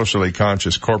their socially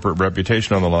conscious corporate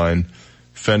reputation on the line,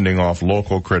 fending off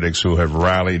local critics who have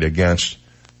rallied against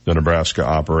the Nebraska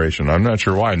operation. I'm not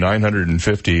sure why.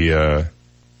 950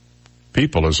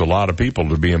 people is a lot of people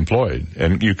to be employed,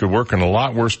 and you could work in a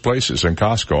lot worse places than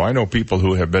Costco. I know people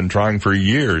who have been trying for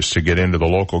years to get into the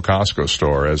local Costco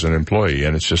store as an employee,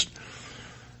 and it's just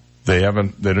they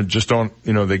just don't,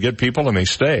 they get people and they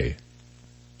stay.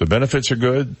 The benefits are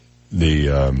good.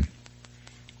 The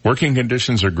working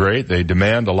conditions are great. They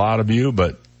demand a lot of you,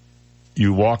 but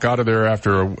you walk out of there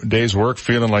after a day's work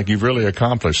feeling like you've really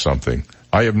accomplished something.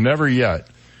 I have never yet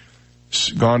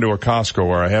gone to a Costco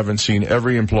where I haven't seen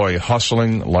every employee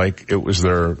hustling like it was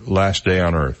their last day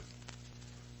on earth.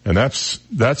 And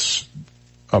that's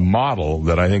a model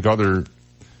that I think other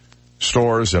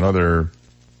stores and other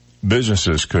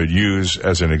businesses could use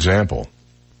as an example.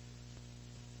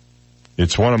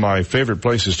 It's one of my favorite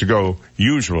places to go,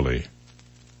 usually,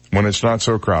 when it's not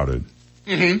so crowded.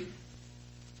 Mm-hmm.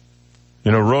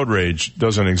 Road rage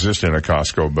doesn't exist in a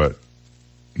Costco, but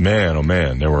man, oh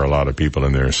man, there were a lot of people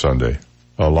in there Sunday.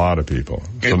 A lot of people.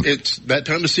 It's that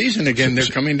time of season again. They're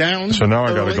coming down. So now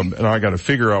I got to go. Now I got to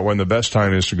figure out when the best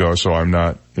time is to go, so I'm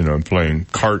not, playing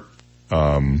cart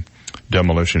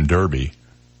demolition derby.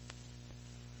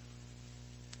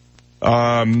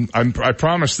 I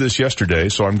promised this yesterday,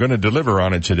 so I'm going to deliver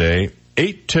on it today.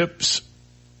 8 tips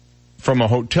from a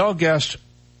hotel guest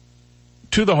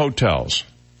to the hotels.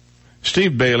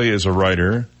 Steve Bailey is a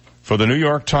writer for the New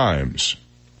York Times,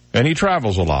 and he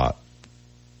travels a lot.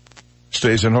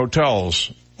 Stays in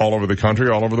hotels all over the country,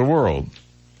 all over the world.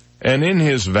 And in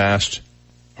his vast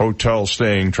hotel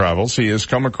staying travels, he has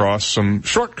come across some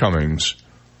shortcomings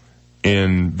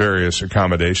in various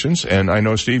accommodations. And I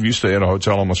know, Steve, you stay at a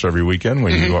hotel almost every weekend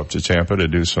when you go up to Tampa to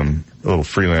do some little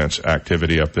freelance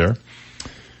activity up there.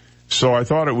 So I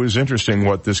thought it was interesting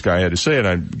what this guy had to say, and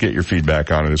I'd get your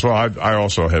feedback on it as well. I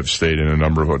also have stayed in a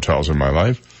number of hotels in my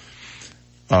life.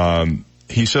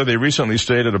 He said they recently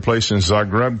stayed at a place in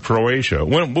Zagreb, Croatia.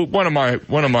 One of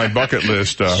my bucket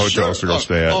list hotels to go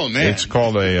stay at. Oh man! It's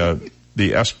called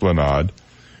the Esplanade.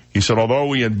 He said, although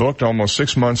we had booked almost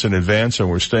 6 months in advance and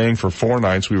were staying for 4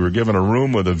 nights, we were given a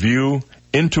room with a view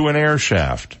into an air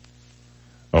shaft.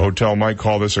 A hotel might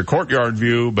call this a courtyard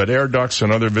view, but air ducts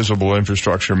and other visible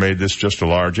infrastructure made this just a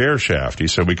large air shaft. He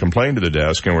said, we complained to the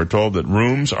desk and were told that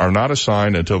rooms are not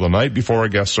assigned until the night before a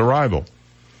guest's arrival.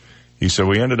 He said,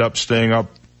 we ended up staying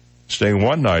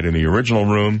one night in the original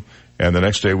room, and the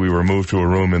next day we were moved to a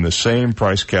room in the same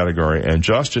price category and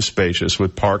just as spacious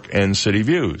with park and city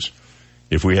views.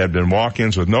 If we had been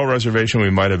walk-ins with no reservation,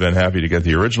 we might have been happy to get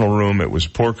the original room. It was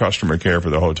poor customer care for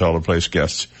the hotel to place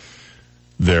guests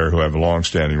there who have a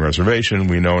long-standing reservation.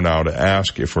 We know now to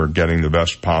ask if we're getting the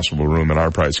best possible room in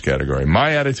our price category.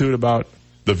 My attitude about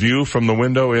the view from the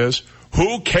window is,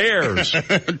 who cares?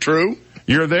 True.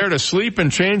 You're there to sleep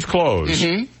and change clothes.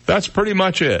 Mm-hmm. That's pretty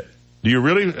much it. Do you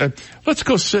really? Let's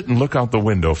go sit and look out the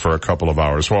window for a couple of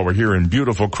hours while we're here in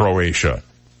beautiful Croatia.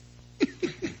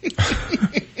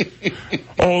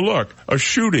 Oh, look, a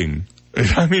shooting.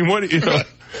 I mean, what, you know.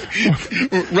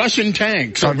 Russian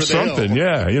tanks over something, the hill.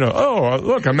 Yeah. You know, oh,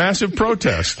 look, a massive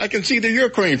protest. I can see the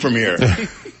Ukraine from here.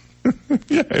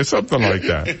 Yeah, something like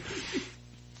that.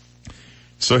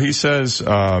 So he says he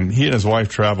and his wife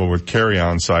travel with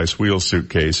carry-on size wheel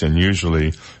suitcase and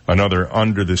usually another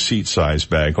under-the-seat size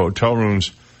bag. Hotel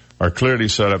rooms are clearly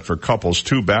set up for couples.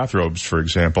 2 bathrobes, for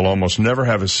example, almost never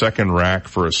have a second rack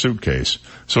for a suitcase.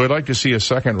 So I'd like to see a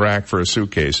second rack for a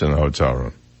suitcase in the hotel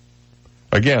room.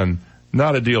 Again,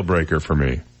 not a deal breaker for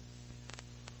me.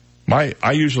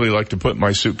 I usually like to put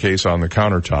my suitcase on the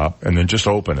countertop and then just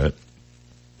open it.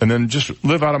 And then just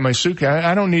live out of my suitcase.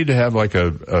 I don't need to have like a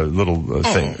little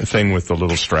thing with the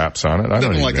little straps on it. I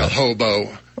don't need like that. A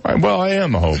hobo. Well, I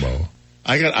am a hobo.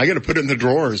 I got to put it in the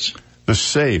drawers. The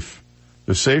safe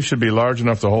should be large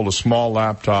enough to hold a small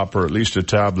laptop or at least a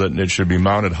tablet, and it should be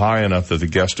mounted high enough that the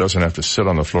guest doesn't have to sit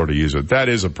on the floor to use it. That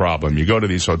is a problem. You go to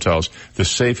these hotels, the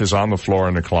safe is on the floor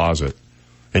in the closet,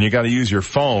 and you got to use your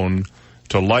phone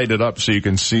to light it up so you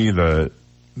can see the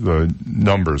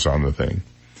numbers on the thing.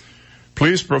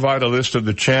 Please provide a list of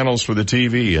the channels for the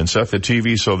TV and set the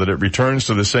TV so that it returns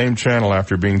to the same channel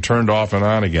after being turned off and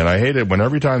on again. I hate it when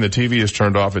every time the TV is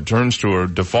turned off, it turns to a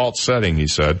default setting, he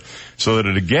said, so that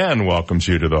it again welcomes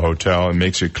you to the hotel and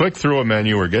makes you click through a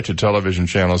menu or get to television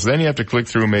channels. Then you have to click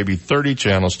through maybe 30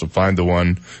 channels to find the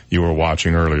one you were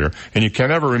watching earlier. And you can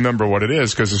never remember what it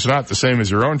is because it's not the same as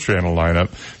your own channel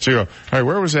lineup. So you go, all right,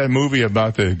 where was that movie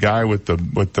about the guy with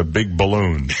the big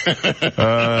balloon?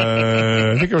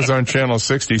 I think it was on channel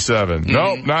 67.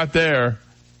 Nope, not there.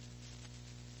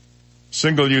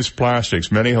 Single-use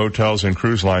plastics. Many hotels and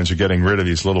cruise lines are getting rid of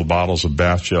these little bottles of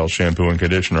bath gel, shampoo, and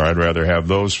conditioner. I'd rather have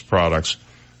those products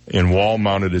in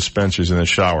wall-mounted dispensers in the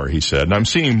shower, he said. And I'm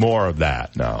seeing more of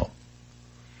that now.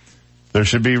 There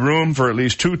should be room for at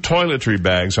least 2 toiletry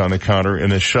bags on the counter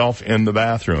and a shelf in the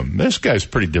bathroom. This guy's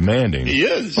pretty demanding. He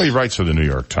is. Well, he writes for the New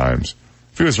York Times.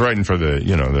 If he was writing for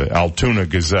the Altoona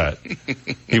Gazette,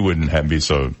 he wouldn't be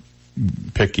so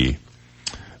picky.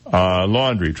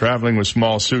 Laundry. Traveling with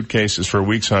small suitcases for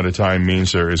weeks at a time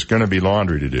means there is going to be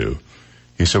laundry to do.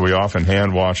 He said we often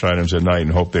hand wash items at night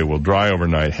and hope they will dry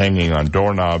overnight, hanging on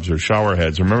doorknobs or shower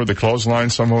heads. Remember the clothesline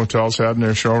some hotels had in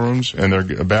their showrooms and their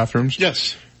bathrooms?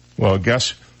 Yes. Well,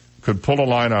 guests could pull a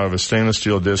line out of a stainless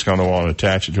steel disc on the wall and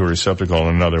attach it to a receptacle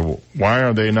in another. Why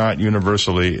are they not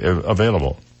universally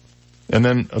available? And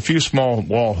then a few small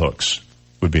wall hooks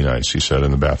would be nice, he said,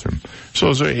 in the bathroom. So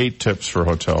those are 8 tips for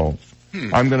hotel.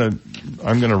 I'm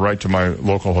gonna write to my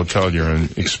local hotelier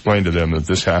and explain to them that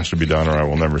this has to be done or I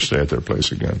will never stay at their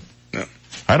place again. No.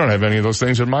 I don't have any of those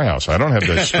things in my house. I don't have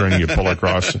that string you pull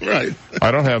across. Right.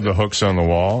 I don't have the hooks on the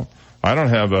wall. I don't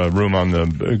have a room on the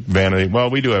vanity.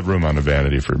 Well, we do have room on the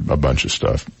vanity for a bunch of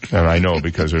stuff. And I know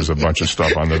because there's a bunch of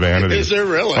stuff on the vanity. Is there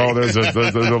really? Oh, there's a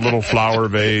little flower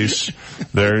vase.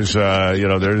 There's,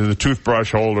 there's a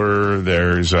toothbrush holder.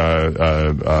 There's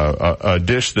a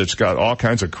dish that's got all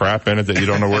kinds of crap in it that you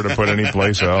don't know where to put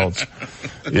anyplace else.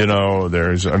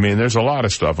 There's a lot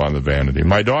of stuff on the vanity.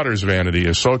 My daughter's vanity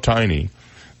is so tiny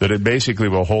that it basically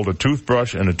will hold a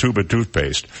toothbrush and a tube of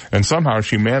toothpaste. And somehow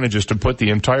she manages to put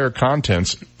the entire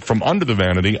contents from under the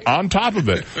vanity on top of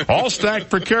it, all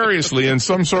stacked precariously in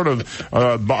some sort of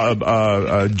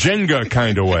Jenga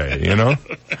kind of way,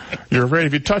 You're afraid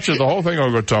if you touch it, the whole thing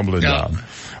will go tumbling down.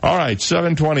 All right,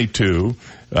 7:22.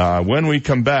 When we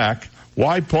come back,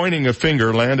 why pointing a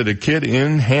finger landed a kid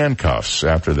in handcuffs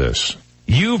after this.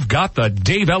 You've got the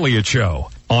Dave Elliott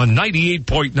Show on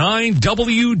 98.9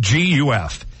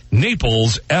 WGUF.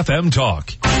 Naples FM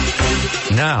Talk.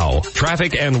 Now,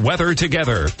 traffic and weather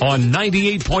together on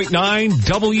 98.9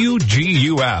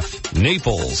 WGUF.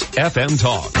 Naples FM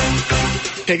Talk.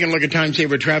 Taking a look at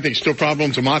time-saver traffic, still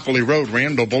problems on Immokalee Road,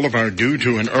 Randall Boulevard due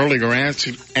to an earlier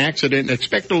accident.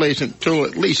 Expect delays until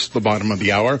at least the bottom of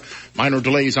the hour. Minor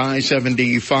delays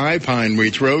I-75, Pine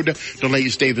Ridge Road.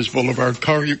 Delays Davis Boulevard,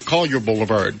 Collier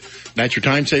Boulevard. That's your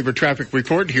time-saver traffic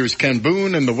report. Here's Ken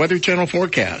Boone and the Weather Channel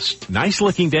forecast. Nice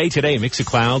looking day today. Mix of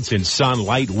clouds and sun,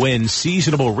 light winds,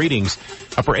 seasonable readings.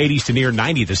 Upper 80s to near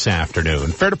 90 this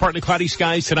afternoon. Fair to partly cloudy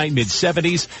skies tonight,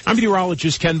 mid-70s. I'm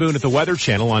meteorologist Ken Boone at the Weather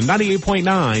Channel on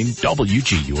 98.9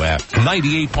 WGUF.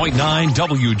 98.9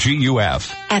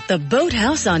 WGUF. At the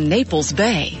Boathouse on Naples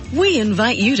Bay, we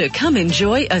invite you to come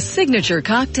enjoy a signature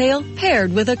cocktail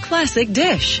paired with a classic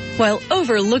dish while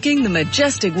overlooking the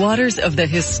majestic waters of the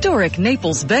historic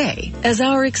Naples Bay as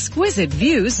our exquisite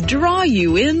views draw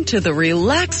you into the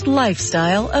relaxed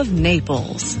lifestyle of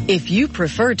Naples. If you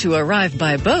prefer to arrive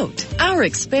by boat, our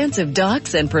expansive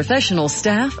docks and professional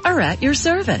staff are at your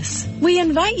service. We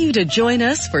invite you to join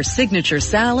us for signature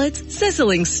salads,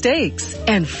 sizzling steaks,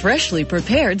 and freshly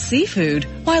prepared seafood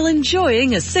while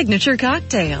enjoying a signature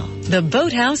cocktail. The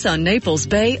Boathouse on Naples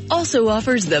Bay also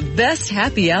offers the best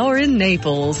happy hour in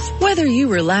Naples. Whether you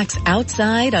relax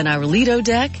outside on our Lido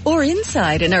deck or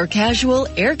inside in our casual,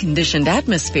 air-conditioned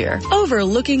atmosphere,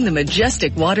 overlooking the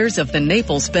majestic waters of the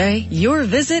Naples Bay, your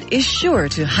visit is sure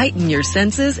to heighten your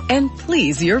senses and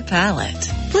please your palate.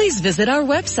 Please visit our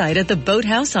website at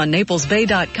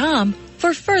theboathouseonnaplesbay.com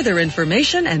for further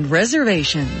information and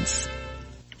reservations.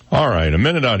 All right, a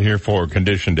minute out here for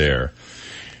conditioned air.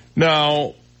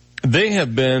 Now, they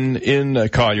have been in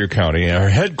Collier County, are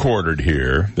headquartered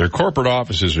here. Their corporate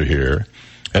offices are here,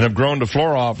 and have grown to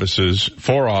four offices,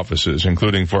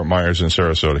 including Fort Myers and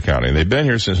Sarasota County. They've been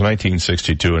here since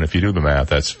 1962, and if you do the math,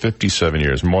 that's 57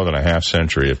 years, more than a half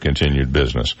century of continued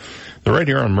business. They're right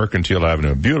here on Mercantile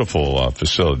Avenue, a beautiful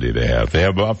facility they have. They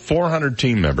have about 400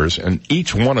 team members, and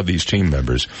each one of these team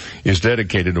members is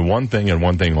dedicated to one thing and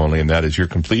one thing only, and that is your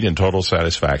complete and total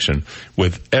satisfaction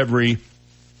with every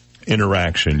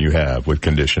interaction you have with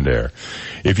conditioned air.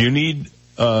 If you need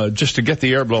just to get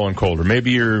the air blowing colder,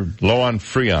 maybe you're low on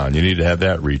Freon, you need to have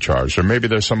that recharged, or maybe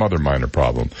there's some other minor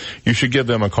problem, you should give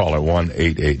them a call at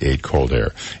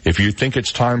 1-888-COLD-AIR. If you think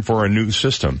it's time for a new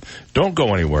system, don't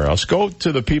go anywhere else. Go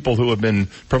to the people who have been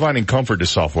providing comfort to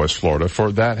Southwest Florida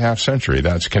for that half century.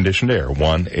 That's Conditioned Air,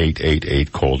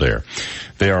 1-888-COLD-AIR.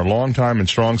 They are longtime and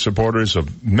strong supporters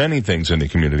of many things in the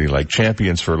community, like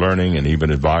Champions for Learning and even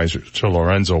advisors to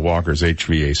Lorenzo Walker's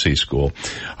HVAC school.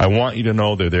 I want you to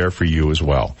know they're there for you as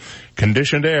well.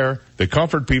 Conditioned Air, the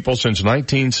comfort people since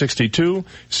 1962,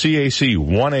 CAC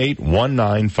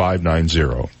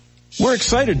 1819590. We're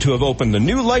excited to have opened the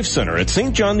new Life Center at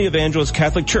St. John the Evangelist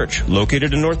Catholic Church,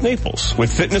 located in North Naples.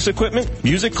 With fitness equipment,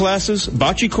 music classes,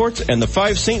 bocce courts, and the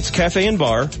Five Saints Cafe and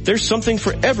Bar, there's something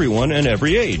for everyone and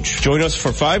every age. Join us for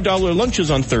 $5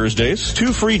 lunches on Thursdays,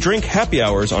 2 free drink happy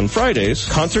hours on Fridays,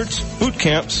 concerts, boot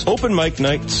camps, open mic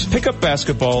nights, pickup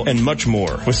basketball, and much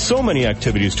more. With so many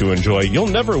activities to enjoy, you'll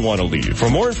never want to leave. For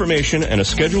more information and a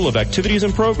schedule of activities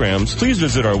and programs, please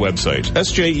visit our website,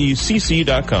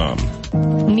 sjecc.com.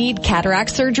 Need cataract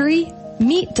surgery?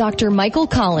 Meet Dr. Michael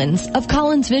Collins of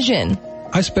Collins Vision.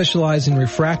 I specialize in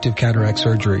refractive cataract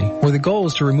surgery, where the goal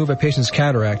is to remove a patient's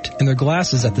cataract and their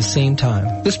glasses at the same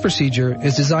time. This procedure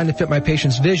is designed to fit my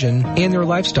patient's vision and their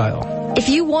lifestyle. If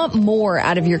you want more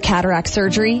out of your cataract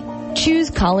surgery, choose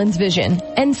Collins Vision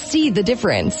and see the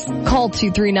difference. Call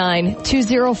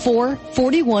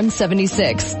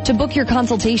 239-204-4176 to book your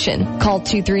consultation. Call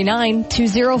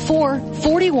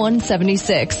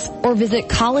 239-204-4176 or visit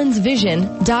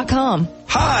collinsvision.com.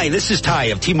 Hi, this is Ty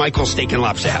of T. Michael's Steak and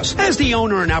Lobster House. As the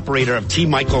owner and operator of T.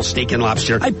 Michael's Steak and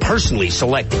Lobster, I personally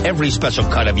select every special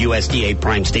cut of USDA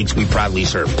prime steaks we proudly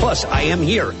serve. Plus, I am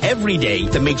here every day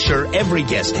to make sure every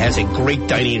guest has a great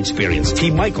dining experience.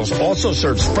 T. Michael's also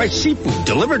serves fresh seafood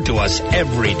delivered to us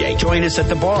every day. Join us at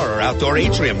the bar or outdoor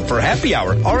atrium for happy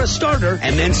hour or a starter,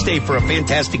 and then stay for a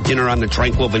fantastic dinner on the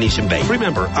tranquil Venetian Bay.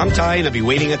 Remember, I'm Ty, and I'll be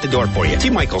waiting at the door for you. T.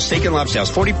 Michael's Steak and Lobster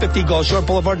House, 4050 Gulf Shore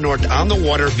Boulevard North, on the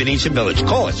water, Venetian Village.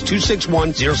 Call us,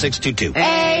 261-0622.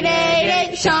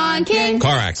 888-SEAN-KING.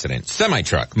 Car accident,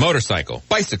 semi-truck, motorcycle,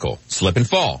 bicycle, slip and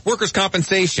fall, workers'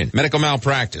 compensation, medical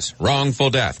malpractice, wrongful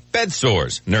death, bed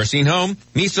sores, nursing home,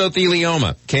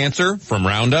 mesothelioma, cancer from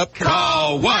Roundup.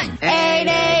 Call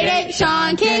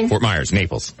 1-888-SEAN-KING. Fort Myers,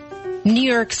 Naples. New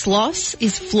York's loss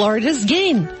is Florida's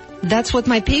gain. That's what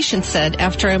my patient said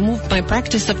after I moved my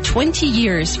practice of 20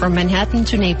 years from Manhattan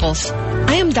to Naples.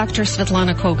 I am Dr.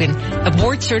 Svetlana Kogan, a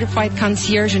board-certified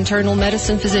concierge internal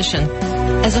medicine physician.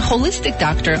 As a holistic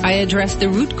doctor, I address the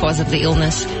root cause of the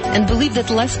illness and believe that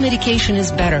less medication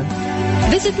is better.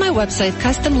 Visit my website,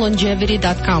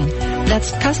 customlongevity.com.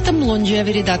 That's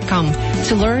customlongevity.com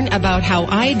to learn about how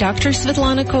I, Dr.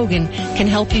 Svetlana Kogan, can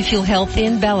help you feel healthy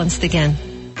and balanced again.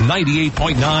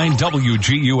 98.9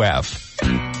 WGUF.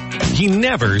 He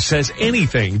never says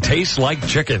anything tastes like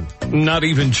chicken. Not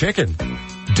even chicken.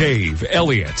 Dave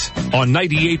Elliott on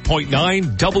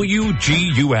 98.9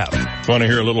 WGUF. Want to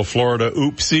hear a little Florida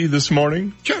oopsie this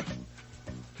morning? Sure.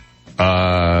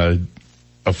 A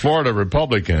Florida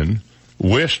Republican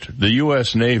wished the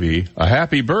U.S. Navy a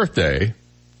happy birthday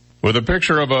with a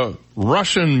picture of a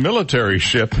Russian military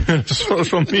ship in a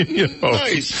social media post.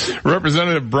 Nice.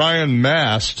 Representative Brian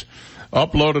Mast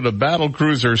uploaded a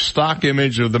battlecruiser stock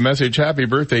image of the message, "Happy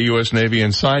Birthday, U.S. Navy,"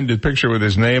 and signed a picture with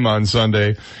his name on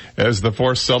Sunday as the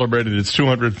force celebrated its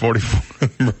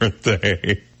 244th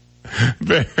birthday.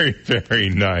 Very, very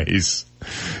nice.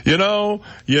 You know,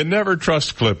 you never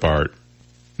trust clip art,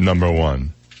 number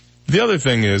one. The other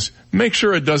thing is, make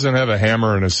sure it doesn't have a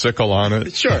hammer and a sickle on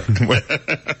it. Sure.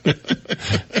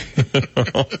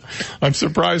 I'm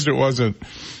surprised it wasn't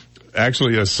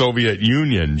actually a Soviet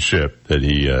Union ship that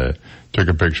he took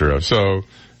a picture of. So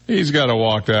he's got to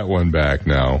walk that one back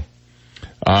now.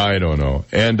 I don't know.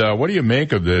 And what do you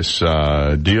make of this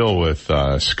deal with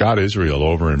Scott Israel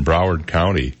over in Broward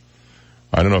County?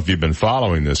 I don't know if you've been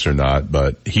following this or not,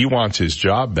 but he wants his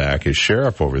job back as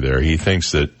sheriff over there. He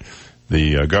thinks that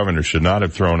the governor should not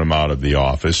have thrown him out of the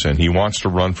office, and he wants to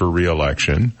run for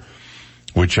re-election,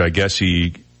 which I guess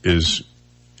he is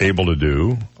able to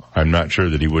do. I'm not sure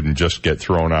that he wouldn't just get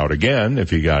thrown out again if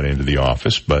he got into the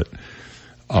office, but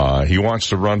he wants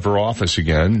to run for office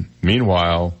again.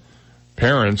 Meanwhile,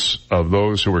 parents of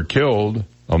those who were killed,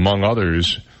 among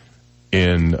others,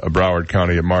 in Broward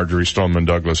County at Marjorie Stoneman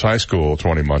Douglas High School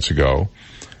 20 months ago,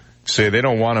 say they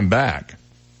don't want him back.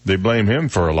 They blame him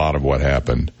for a lot of what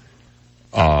happened.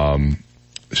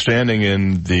 Standing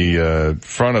in the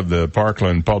front of the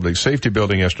Parkland Public Safety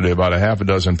Building yesterday, about a half a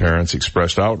dozen parents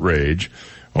expressed outrage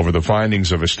over the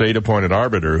findings of a state-appointed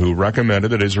arbiter who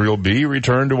recommended that Israel be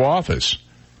returned to office,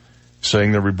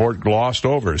 saying the report glossed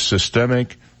over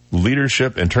systemic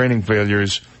leadership and training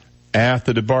failures at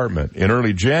the department. In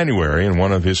early January, in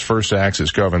one of his first acts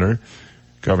as governor,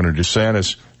 Governor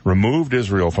DeSantis removed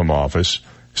Israel from office,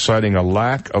 citing a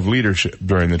lack of leadership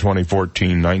during the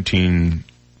 2018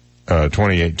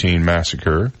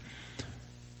 massacre.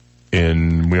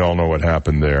 We all know what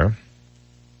happened there.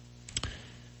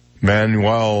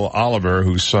 Manuel Oliver,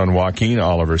 whose son Joaquin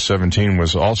Oliver, 17,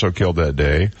 was also killed that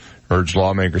day, urged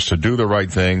lawmakers to do the right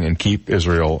thing and keep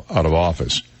Israel out of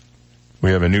office.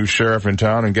 We have a new sheriff in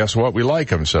town, and guess what? We like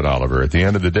him, said Oliver. At the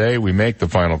end of the day, we make the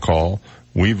final call.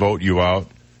 We vote you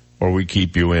out, or we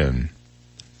keep you in.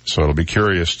 So it'll be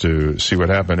curious to see what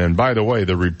happened. And by the way,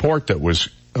 the report that was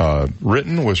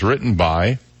written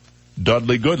by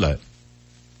Dudley Goodlett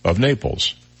of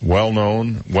Naples.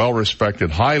 Well-known,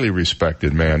 well-respected, highly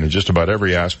respected man in just about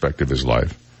every aspect of his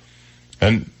life.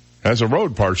 And has a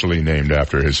road partially named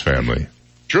after his family.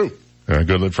 True.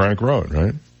 Goodlett Frank Road,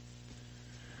 right?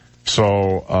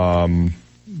 So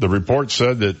the report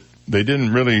said that they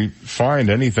didn't really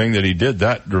find anything that he did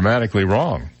that dramatically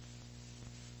wrong.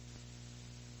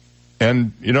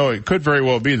 And, you know, it could very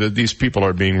well be that these people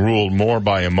are being ruled more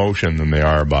by emotion than they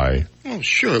are by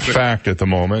fact at the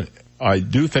moment. I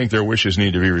do think their wishes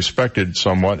need to be respected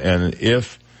somewhat, and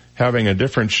if having a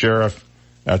different sheriff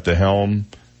at the helm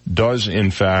does, in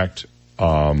fact,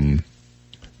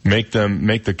 make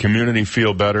the community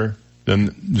feel better,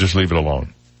 then just leave it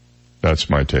alone. That's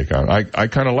my take on it. I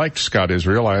kind of liked Scott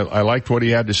Israel. I liked what he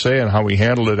had to say and how he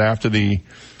handled it after the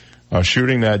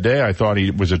shooting that day. I thought he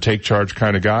was a take charge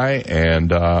kind of guy,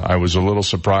 and I was a little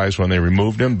surprised when they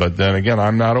removed him. But then again,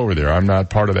 I'm not over there. I'm not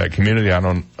part of that community. I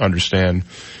don't understand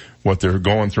what they're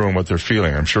going through and what they're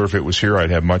feeling. I'm sure if it was here, I'd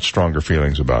have much stronger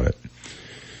feelings about it.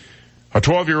 A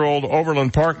 12-year-old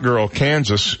Overland Park girl,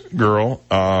 Kansas girl,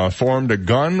 formed a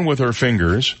gun with her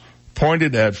fingers,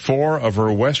 pointed at 4 of her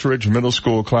Westridge Middle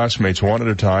School classmates one at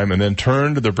a time, and then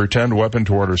turned the pretend weapon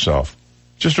toward herself.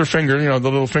 Just her finger, the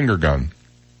little finger gun.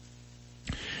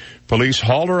 Police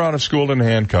hauled her out of school in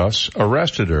handcuffs,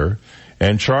 arrested her,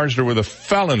 and charged her with a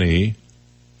felony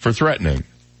for threatening.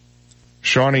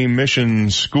 Shawnee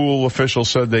Mission school officials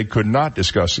said they could not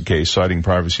discuss the case, citing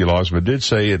privacy laws, but did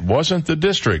say it wasn't the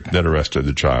district that arrested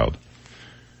the child.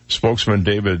 Spokesman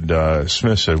David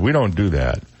Smith said, "We don't do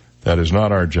that. That is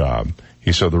not our job.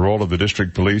 He said the role of the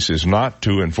district police is not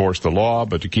to enforce the law,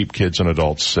 but to keep kids and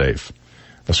adults safe.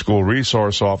 A school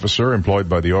resource officer employed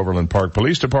by the Overland Park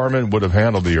Police Department would have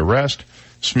handled the arrest.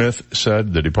 Smith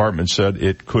said the department said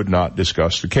it could not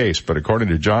discuss the case, but according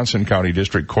to Johnson County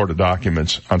District Court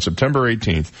documents, on September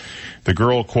 18th, the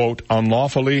girl, quote,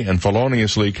 unlawfully and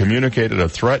feloniously communicated a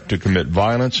threat to commit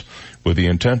violence with the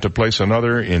intent to place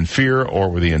another in fear or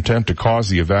with the intent to cause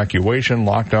the evacuation,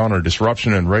 lockdown, or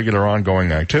disruption in regular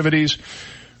ongoing activities,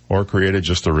 or created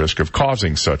just the risk of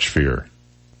causing such fear.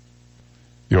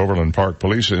 The Overland Park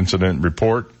Police Incident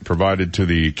report provided to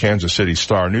the Kansas City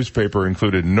Star newspaper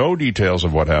included no details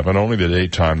of what happened, only the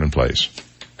date, time, and place.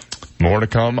 More to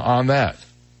come on that.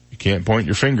 You can't point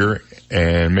your finger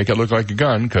and make it look like a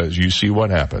gun because you see what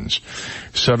happens.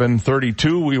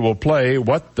 7:32, we will play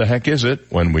What the Heck Is It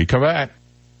when we come back.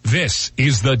 This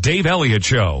is the Dave Elliott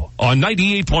Show on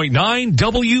 98.9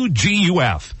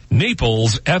 WGUF,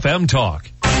 Naples FM Talk.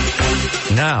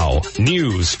 Now,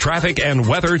 news, traffic, and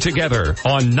weather together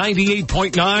on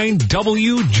 98.9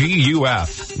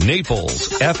 WGUF, Naples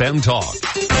FM Talk.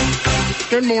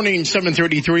 Good morning,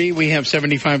 7:33. We have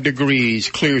 75 degrees,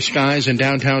 clear skies in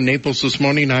downtown Naples this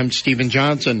morning. I'm Stephen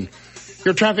Johnson.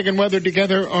 Your traffic and weather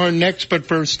together are next, but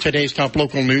first, today's top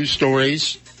local news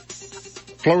stories.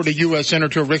 Florida U.S.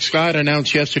 Senator Rick Scott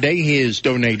announced yesterday he is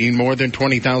donating more than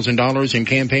 $20,000 in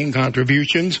campaign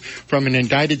contributions from an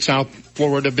indicted South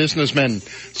Florida businessman.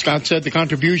 Scott said the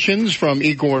contributions from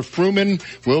Igor Fruman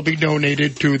will be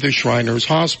donated to the Shriners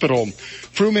Hospital.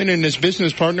 Fruman and his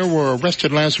business partner were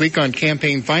arrested last week on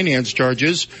campaign finance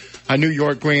charges. A New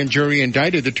York grand jury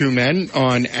indicted the two men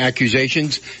on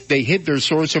accusations they hid their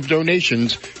source of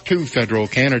donations to federal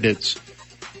candidates.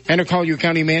 And a Collier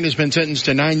County man has been sentenced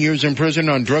to 9 years in prison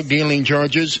on drug dealing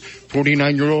charges.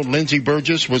 49-year-old Lindsey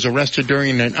Burgess was arrested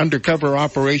during an undercover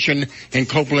operation in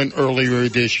Copeland earlier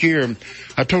this year.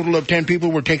 A total of 10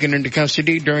 people were taken into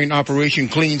custody during Operation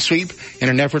Clean Sweep in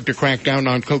an effort to crack down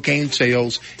on cocaine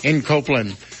sales in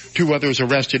Copeland. 2 others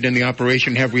arrested in the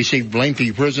operation have received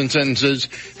lengthy prison sentences.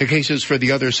 The cases for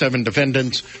the other 7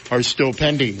 defendants are still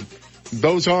pending.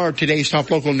 Those are today's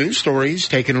top local news stories.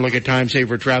 Taking a look at time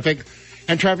saver traffic.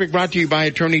 And traffic brought to you by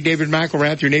Attorney David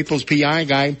McElrath, your Naples PI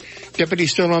guy.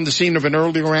 Deputies still on the scene of an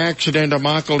earlier accident on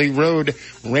Immokalee Road,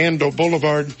 Randall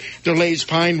Boulevard. Delays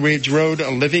Pine Ridge Road,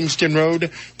 Livingston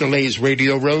Road. Delays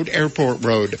Radio Road, Airport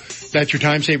Road. That's your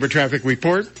time saver traffic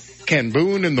report. Ken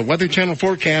Boone and the Weather Channel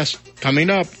forecast coming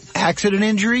up. Accident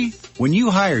injury? When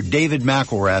you hire David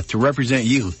McElrath to represent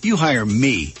you, you hire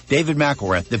me, David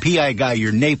McElrath, the PI guy,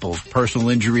 your Naples personal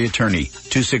injury attorney.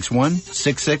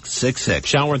 261-6666.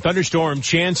 Shower and thunderstorm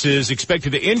chances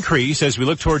expected to increase as we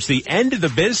look towards the end of the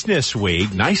business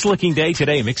week. Nice looking day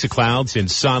today. Mix of clouds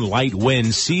and sun, light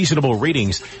winds, seasonable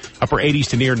readings. Upper 80s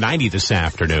to near 90 this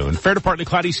afternoon. Fair to partly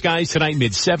cloudy skies tonight,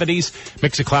 mid-70s.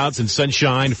 Mix of clouds and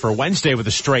sunshine for Wednesday with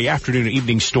a stray afternoon and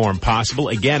evening storm possible.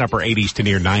 Again, upper 80s to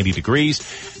near 90 degrees.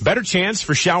 Better chance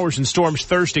for showers and storms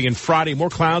Thursday and Friday. More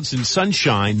clouds and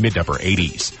sunshine, mid-upper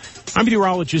 80s. I'm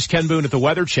meteorologist Ken Boone at the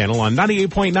Weather Channel on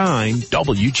 98.9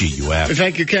 WGUF.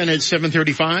 Thank you, Ken. It's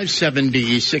 7:35,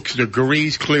 76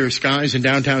 degrees, clear skies in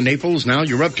downtown Naples. Now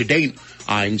you're up to date.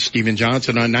 I'm Stephen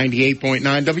Johnson on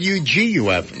 98.9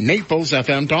 WGUF, Naples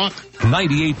FM Talk.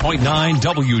 98.9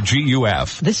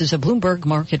 WGUF. This is a Bloomberg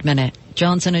Market Minute.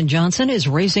 Johnson & Johnson is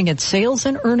raising its sales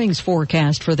and earnings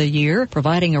forecast for the year,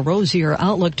 providing a rosier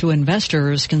outlook to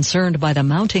investors concerned by the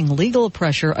mounting legal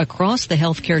pressure across the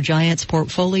healthcare giant's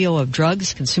portfolio of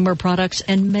drugs, consumer products,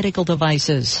 and medical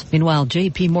devices. Meanwhile,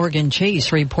 J.P. Morgan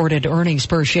Chase reported earnings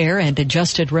per share and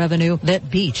adjusted revenue that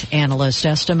beat analyst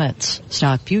estimates.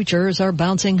 Stock futures are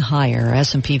bouncing higher.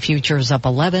 S&P futures up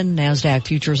 11, NASDAQ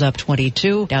futures up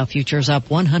 22, Dow futures up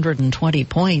 120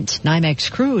 points. NYMEX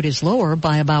crude is lower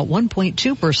by about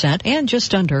 1.2% and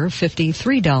just under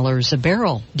 $53 a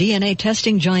barrel. DNA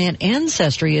testing giant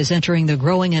Ancestry is entering the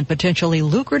growing and potentially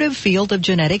lucrative field of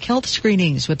genetic health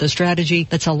screenings with a strategy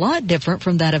that's a lot different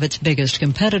from that of its biggest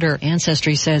competitor.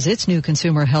 Ancestry says its new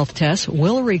consumer health tests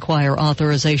will require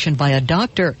authorization by a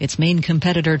doctor. Its main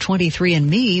competitor,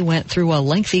 23andMe, went through a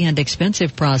lengthy and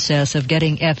expensive process of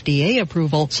getting FDA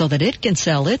approval so that it can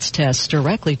sell its tests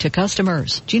directly to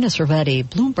customers. Gina Cervetti,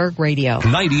 Bloomberg Radio.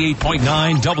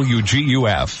 98.9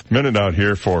 WGUF. Minute out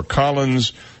here for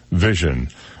Collins Vision.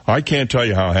 I can't tell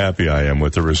you how happy I am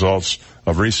with the results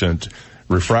of recent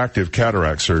refractive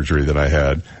cataract surgery that I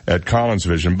had at Collins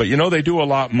Vision. But you know, they do a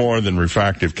lot more than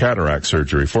refractive cataract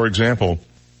surgery. For example,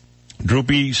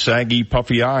 droopy, saggy,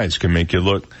 puffy eyes can make you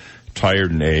look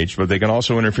tired and aged, but they can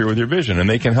also interfere with your vision, and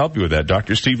they can help you with that.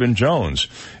 Dr. Stephen Jones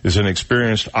is an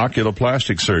experienced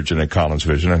oculoplastic surgeon at Collins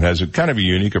Vision and has a kind of a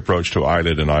unique approach to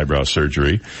eyelid and eyebrow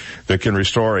surgery that can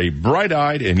restore a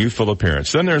bright-eyed and youthful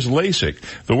appearance. Then there's LASIK,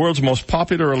 the world's most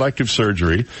popular elective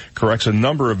surgery, corrects a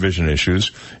number of vision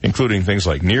issues, including things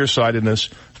like nearsightedness,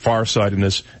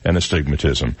 farsightedness, and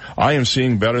astigmatism. I am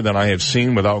seeing better than I have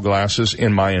seen without glasses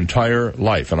in my entire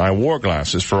life, and I wore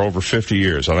glasses for over 50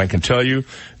 years, and I can tell you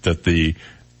that the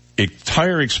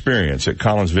entire experience at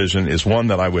Collins Vision is one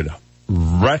that I would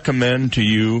recommend to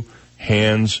you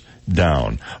hands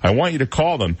down. I want you to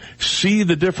call them. See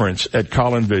the difference at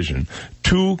Collins Vision.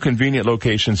 2 convenient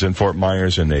locations in Fort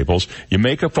Myers and Naples. You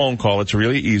make a phone call. It's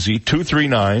really easy.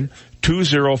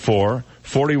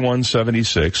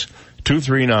 239-204-4176.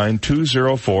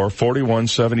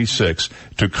 239-204-4176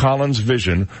 to Collins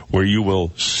Vision, where you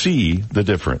will see the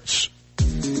difference.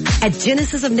 At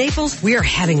Genesis of Naples, we are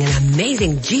having an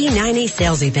amazing G90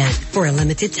 sales event. For a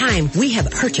limited time, we have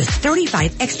purchased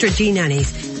 35 extra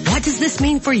G90s. What does this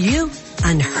mean for you?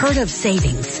 Unheard of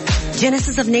savings.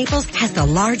 Genesis of Naples has the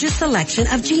largest selection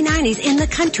of G90s in the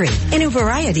country in a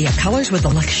variety of colors with the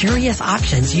luxurious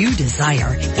options you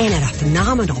desire and at a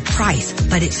phenomenal price.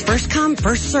 But it's first come,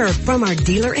 first served from our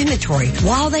dealer inventory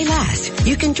while they last.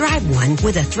 You can drive one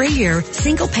with a 3-year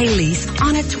single pay lease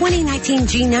on a 2019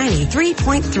 G90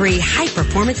 3.3 high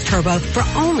performance turbo for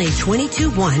only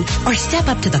 $22,100 or step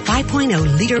up to the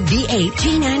 5.0 liter V8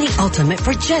 G90 Ultimate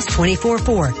for just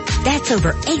 $24,400. That's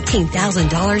over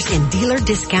 $18,000 in dealer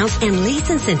discounts and lease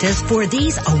incentives for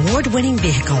these award-winning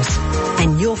vehicles.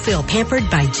 And you'll feel pampered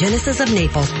by Genesis of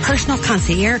Naples, personal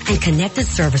concierge and connected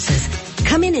services.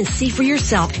 Come in and see for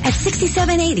yourself at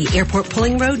 6780 Airport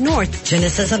Pulling Road North,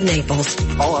 Genesis of Naples.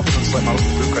 All offers on select models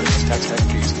with credits, tax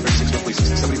and fees. 36-month leases,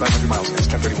 7,500 miles,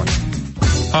 next 1031.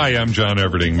 Hi, I'm John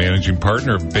Everding, managing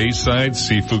partner of Bayside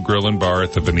Seafood Grill and Bar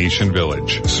at the Venetian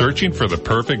Village. Searching for the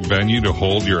perfect venue to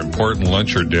hold your important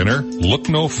lunch or dinner? Look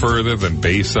no further than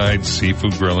Bayside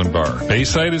Seafood Grill and Bar.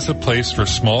 Bayside is a place for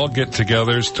small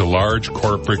get-togethers to large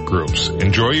corporate groups.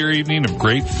 Enjoy your evening of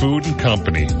great food and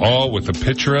company, all with a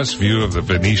picturesque view of the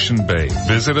Venetian Bay.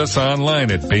 Visit us online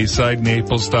at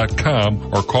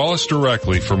BaysideNaples.com or call us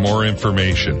directly for more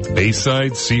information.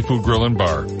 Bayside Seafood Grill and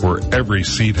Bar, where every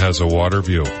seat has a water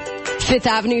view. Fifth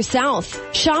Avenue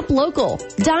South. Shop local.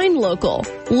 Dine local.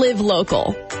 Live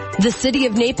local. The City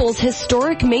of Naples'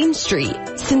 historic Main Street.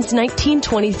 Since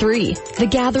 1923, the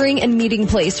gathering and meeting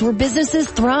place where businesses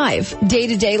thrive,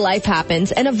 day-to-day life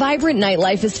happens, and a vibrant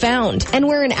nightlife is found, and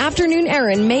where an afternoon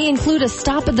errand may include a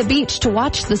stop at the beach to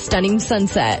watch the stunning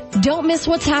sunset. Don't miss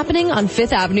what's happening on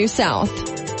Fifth Avenue South.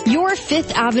 Your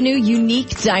Fifth Avenue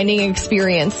unique dining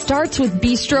experience starts with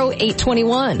Bistro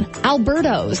 821,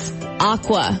 Alberto's,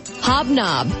 Aqua,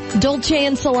 Hobnob, Dolce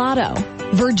 & Salato,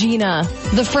 Virginia,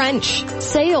 The French,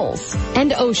 Sales,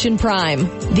 and Ocean Prime.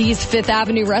 These Fifth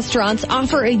Avenue restaurants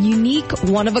offer a unique,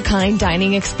 one-of-a-kind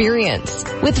dining experience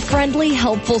with friendly,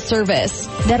 helpful service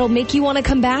that'll make you want to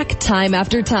come back time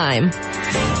after time.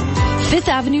 Fifth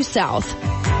Avenue South.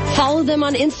 Follow them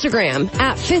on Instagram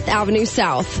at Fifth Avenue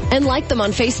South and like them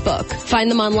on Facebook. Find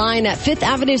them online at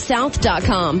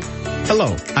fifthavenuesouth.com.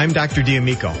 Hello, I'm Dr.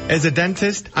 D'Amico. As a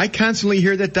dentist, I constantly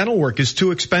hear that dental work is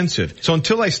too expensive. So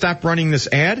until I stop running this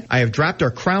ad, I have dropped our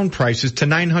crown prices to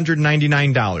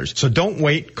 $999. So don't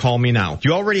wait, call me now. Do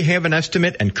you already have an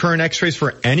estimate and current x-rays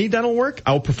for any dental work?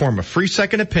 I will perform a free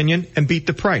second opinion and beat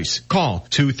the price. Call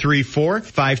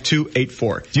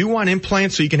 234-5284. Do you want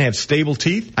implants so you can have stable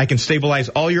teeth? I can stabilize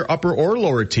all your upper or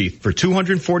lower teeth for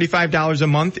 $245 a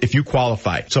month if you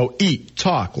qualify. So eat,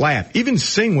 talk, laugh, even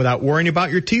sing without worrying about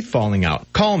your teeth falling out.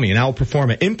 Call me and I will perform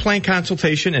an implant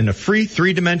consultation and a free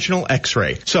 3-dimensional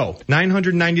x-ray. So,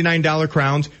 $999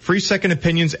 crowns, free second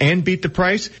opinions, and beat the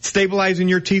price, stabilizing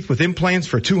your teeth with implants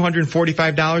for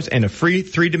 $245 and a free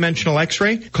 3-dimensional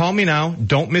x-ray. Call me now.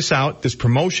 Don't miss out. This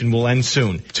promotion will end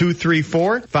soon.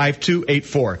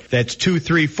 234-5284. That's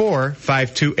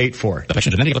 234-5284. The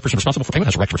patient and any other person responsible for payment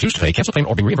has a right to refuse to pay, cancel claim,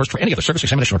 or be reimbursed for any other service,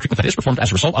 examination, or treatment that is performed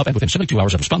as a result of and within 72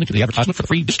 hours of responding to the advertisement for the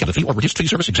free, discounted fee, or reduced fee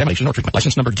service, examination, or treatment.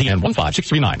 License number DN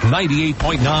 15639.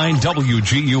 98.9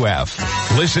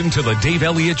 WGUF. Listen to the Dave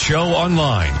Elliott Show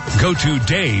online. Go to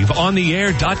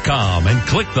DaveOnTheAir.com and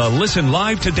click the Listen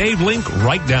Live to Dave link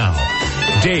right now.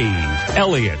 Dave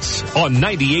Elliott's on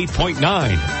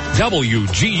 98.9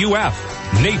 WGUF.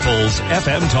 Naples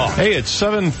FM Talk. Hey, it's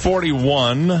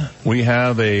 7:41. We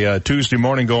have a Tuesday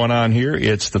morning going on here.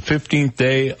 It's the 15th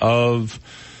day of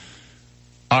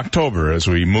October as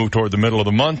we move toward the middle of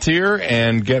the month here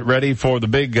and get ready for the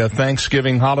big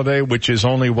Thanksgiving holiday, which is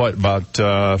only, about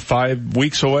 5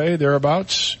 weeks away,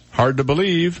 thereabouts? Hard to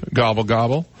believe. Gobble,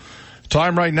 gobble.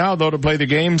 Time right now, though, to play the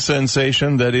game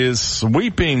sensation that is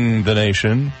sweeping the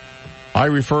nation. I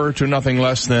refer to nothing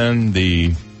less than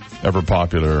the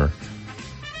ever-popular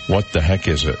What the Heck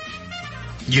Is It?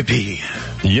 Yippee.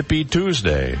 Yippee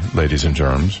Tuesday, ladies and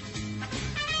germs.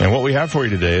 And what we have for you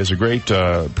today is a great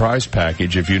prize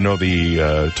package. If you know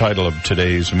the title of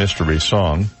today's mystery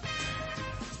song,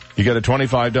 you get a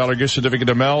 $25 gift certificate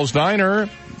to Mel's Diner.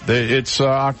 It's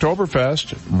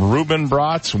Oktoberfest, Reuben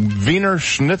Brats, Wiener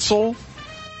Schnitzel,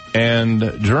 and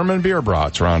German beer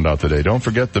brats round out today. Don't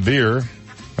forget the beer.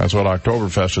 That's what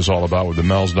Oktoberfest is all about with the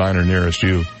Mel's Diner nearest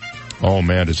you. Oh,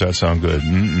 man, does that sound good?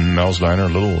 Mel's Diner, a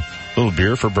little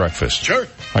beer for breakfast. Sure.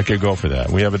 I could go for that.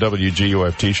 We have a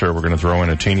WGUF t-shirt. We're going to throw in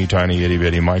a teeny tiny itty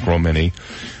bitty micro mini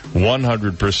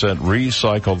 100%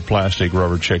 recycled plastic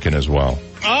rubber chicken as well.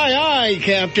 Aye, aye,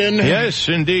 Captain. Yes,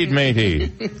 indeed,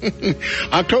 matey.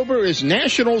 October is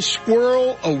National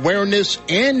Squirrel Awareness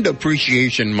and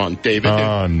Appreciation Month, David.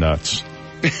 Oh, nuts.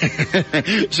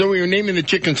 So we are naming the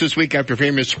chickens this week after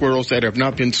famous squirrels that have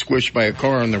not been squished by a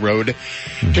car on the road.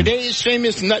 Mm-hmm. Today's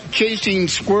famous nut-chasing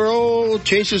squirrel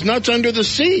chases nuts under the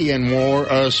sea and wore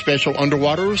a special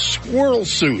underwater squirrel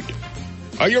suit.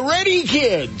 Are you ready,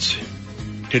 kids?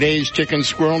 Today's chicken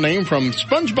squirrel name from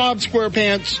SpongeBob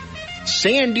SquarePants,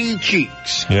 Sandy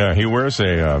Cheeks. Yeah, he wears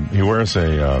a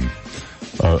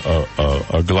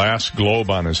glass globe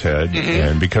on his head,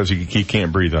 and because he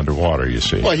can't breathe underwater, you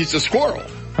see. Well, he's a squirrel.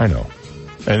 I know.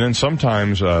 And then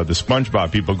sometimes the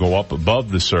SpongeBob people go up above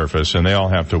the surface, and they all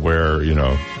have to wear,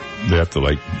 they have to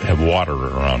have water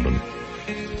around them.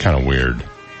 Kind of weird.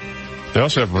 They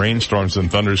also have rainstorms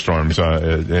and thunderstorms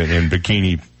in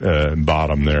Bikini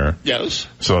Bottom there. Yes.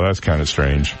 So that's kind of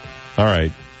strange. All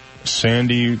right.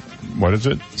 Sandy, what is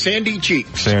it? Sandy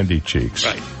Cheeks. Sandy Cheeks.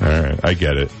 Right. All right. I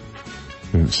get it.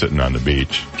 Sitting on the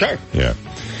beach. Sure. Yeah.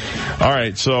 All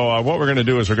right. So what we're going to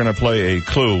do is we're going to play a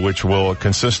clue, which will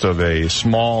consist of a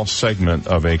small segment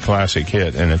of a classic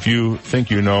hit. And if you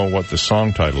think you know what the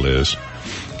song title is,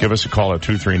 give us a call at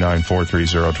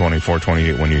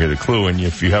 239-430-2428 when you hear the clue. And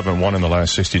if you haven't won in the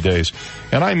last 60 days,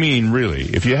 and I mean really,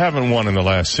 if you haven't won in the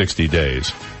last 60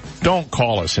 days, don't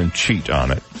call us and cheat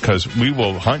on it, because we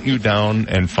will hunt you down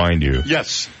and find you.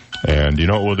 Yes. And you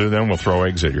know what we'll do then? We'll throw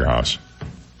eggs at your house.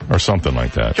 Or something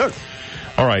like that. Sure.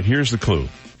 All right, here's the clue.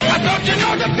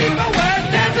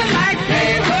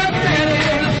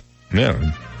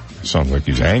 Yeah, sounds like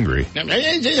he's angry. Yeah,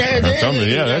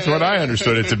 that's what I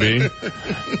understood it to be.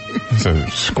 It's a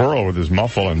squirrel with his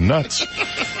mouth full of nuts.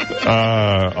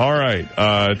 All right,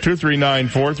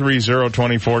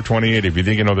 239-430-2428. If you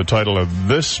think you know the title of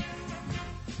this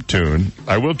tune,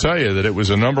 I will tell you that it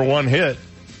was a number one hit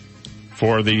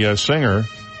for the singer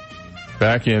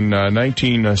back in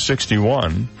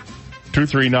 1961.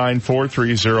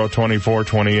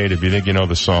 239-430-2428 if you think you know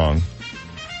the song.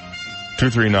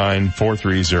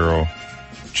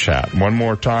 239-430-CHAT. One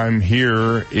more time,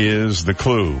 here is the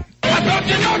clue. All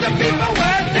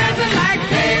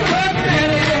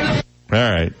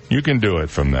right, you can do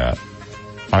it from that.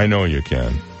 I know you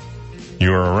can. You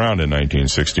were around in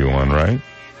 1961, right?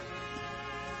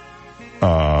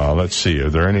 Let's see,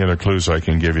 are there any other clues I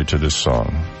can give you to this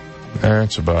song?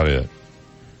 That's about it.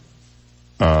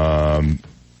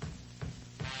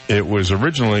 It was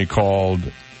originally called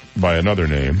by another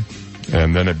name,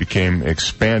 and then it became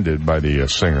expanded by the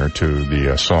singer to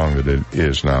the song that it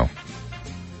is now.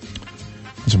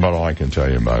 That's about all I can tell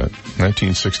you about it.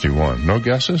 1961. No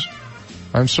guesses?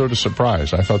 I'm sort of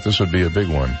surprised. I thought this would be a big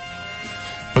one.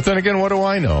 But then again, what do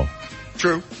I know?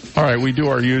 True. All right, we do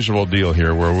our usual deal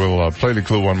here where we'll play the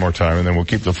clue one more time, and then we'll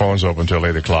keep the phones open until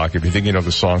 8 o'clock. If you think you know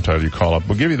the song title, you call up.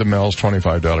 We'll give you the Mel's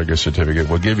 $25 gift certificate.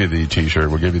 We'll give you the T-shirt.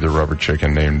 We'll give you the rubber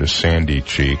chicken named Sandy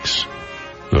Cheeks,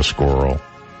 the squirrel.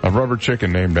 A rubber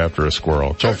chicken named after a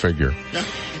squirrel. Go figure. Yeah.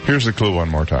 Here's the clue one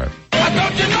more time. All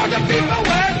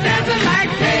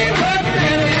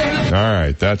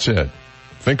right, that's it.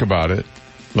 Think about it.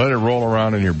 Let it roll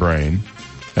around in your brain.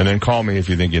 And then call me if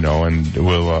you think you know, and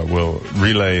we'll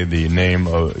relay the name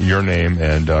of your name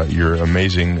and your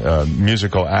amazing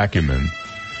musical acumen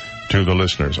to the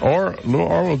listeners. Or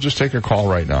we'll just take a call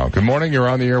right now. Good morning, you're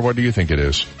on the air. What do you think it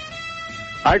is?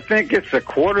 I think it's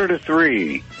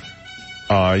 2:45.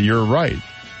 You're right.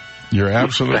 You're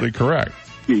absolutely correct.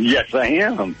 Yes, I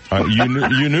am.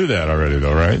 You knew that already,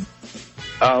 though, right?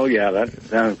 Oh yeah,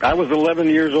 I was 11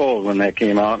 years old when that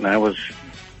came out, and I was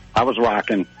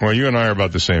rocking. Well, you and I are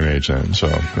about the same age then, so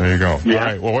there you go. Yeah. All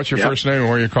right, well, what's your first name and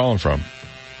where are you calling from?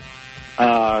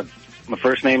 My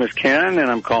first name is Ken, and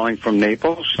I'm calling from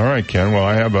Naples. All right, Ken. Well,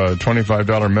 I have a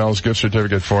 $25 Mel's gift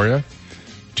certificate for you,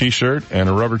 T-shirt, and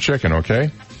a rubber chicken,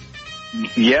 okay?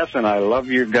 Yes, and I love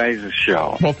your guys'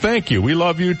 show. Well, thank you. We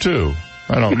love you, too.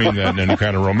 I don't mean that in any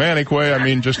kind of romantic way. I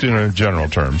mean just in a general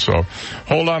term. So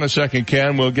hold on a second,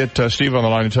 Ken. We'll get Steve on the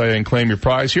line to tell you and claim your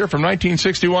prize. Here from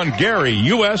 1961, Gary,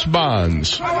 U.S.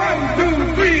 Bonds. 1,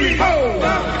 2, 3, 4.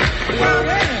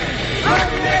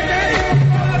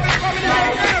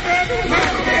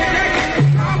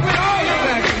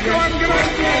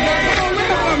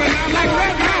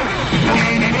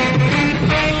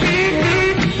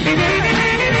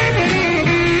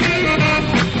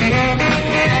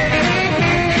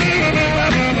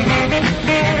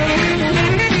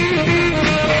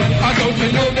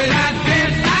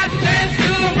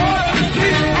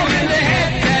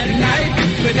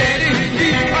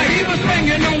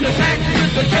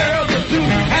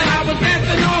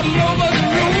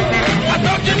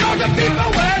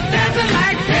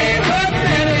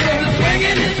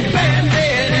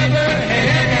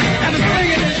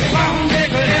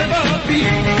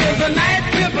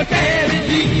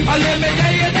 Let me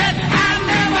tell you that I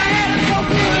never had it so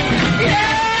good.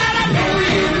 Yeah, I know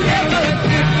you never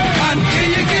did. Until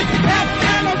you get that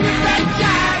down with that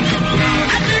jive.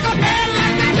 I think a man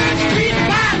like the good street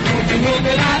fine. Don't you know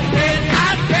that I said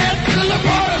till the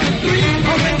 2:45.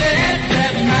 Oh, when they had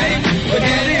that night with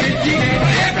Daddy G.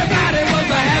 Everybody was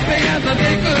as happy as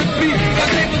they could be.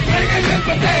 Cause they was singing with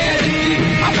my Daddy G.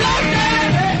 I'm lost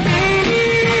Daddy.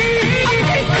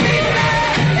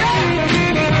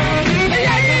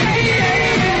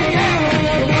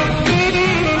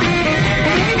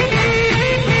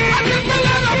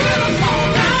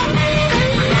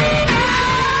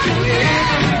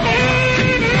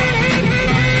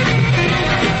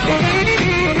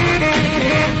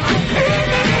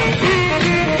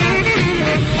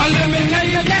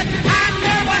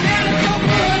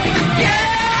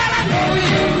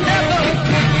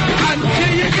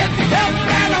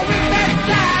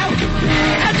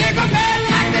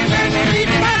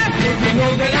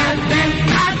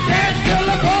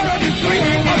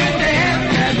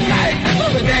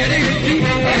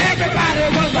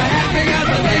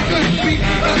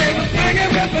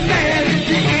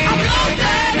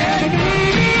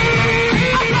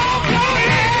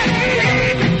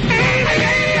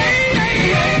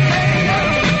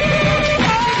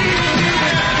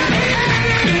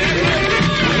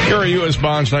 U.S.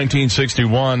 Bonds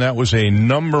 1961, that was a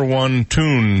number one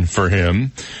tune for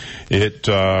him. It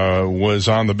was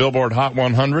on the Billboard Hot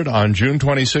 100 on June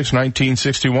 26,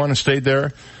 1961, and stayed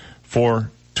there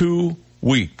for 2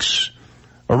 weeks.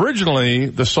 Originally,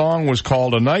 the song was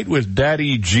called A Night with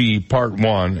Daddy G Part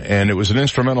 1, and it was an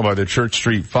instrumental by the Church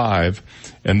Street Five,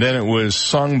 and then it was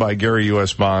sung by Gary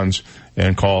U.S. Bonds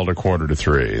and called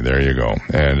 2:45. There you go.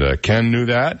 And Ken knew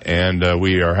that, and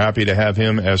we are happy to have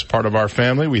him as part of our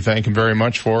family. We thank him very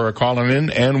much for calling in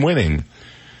and winning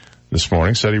this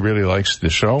morning. Said he really likes the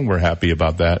show, and we're happy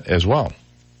about that as well.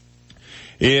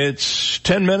 It's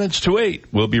 10 minutes to 8.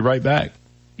 We'll be right back.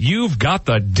 You've got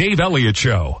the Dave Elliott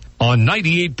Show on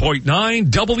 98.9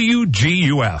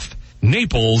 WGUF,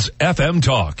 Naples FM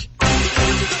Talk.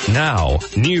 Now,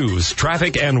 news,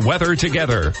 traffic, and weather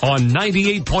together on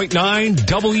 98.9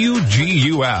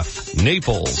 WGUF,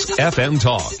 Naples FM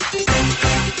Talk.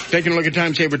 Taking a look at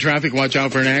time-saver traffic, watch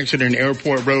out for an accident.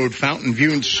 Airport Road, Fountain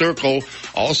View Circle.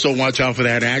 Also watch out for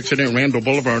that accident. Randall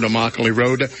Boulevard, Immokalee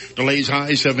Road. Delays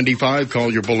high 75,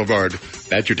 Collier Boulevard.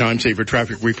 That's your time-saver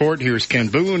traffic report. Here's Ken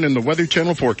Boone in the Weather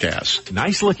Channel forecast.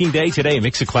 Nice looking day today. A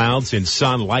mix of clouds and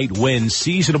sun, light winds,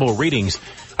 seasonable readings.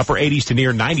 Upper 80s to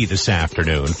near 90 this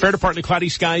afternoon. Fair to partly cloudy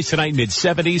skies tonight,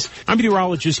 mid-70s. I'm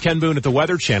meteorologist Ken Boone at the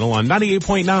Weather Channel on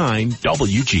 98.9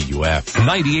 WGUF.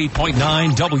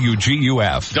 98.9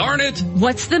 WGUF. Darn it!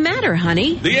 What's the matter,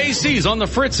 honey? The AC's on the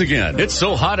fritz again. It's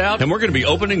so hot out, and we're going to be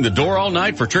opening the door all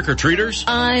night for trick-or-treaters.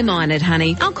 I'm on it,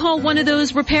 honey. I'll call one of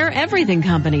those repair everything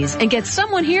companies and get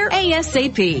someone here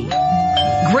ASAP.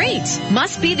 Great!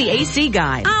 Must be the AC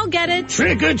guy. I'll get it.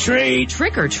 Trick or treat.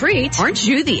 Trick or treat? Aren't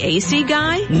you the AC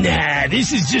guy? Nah,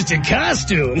 this is just a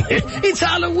costume. It's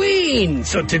Halloween.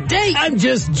 So today I'm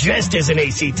just dressed as an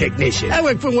AC technician. I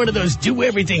work for one of those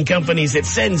do-everything companies that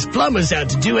sends plumbers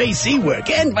out to do AC work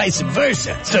and vice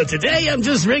versa. So today I'm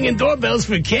just ringing doorbells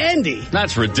for candy.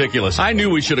 That's ridiculous. I knew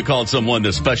we should have called someone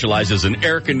that specializes in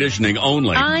air conditioning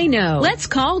only. I know. Let's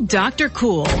call Dr.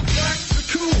 Cool.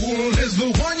 Cool is the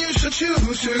one you should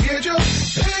choose to get your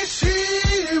AC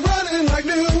running like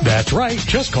new. That's right.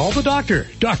 Just call the doctor.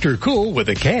 Dr. Cool with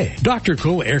a K. Dr.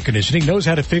 Cool Air Conditioning knows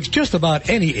how to fix just about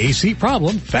any AC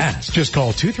problem fast. Just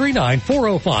call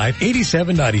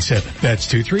 239-405-8797. That's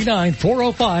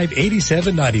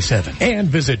 239-405-8797. And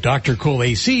visit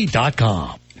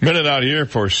drcoolac.com. Minute out here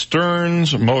for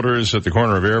Stearns Motors at the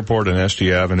corner of Airport and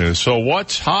ST Avenue. So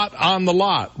what's hot on the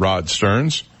lot, Rod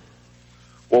Stearns?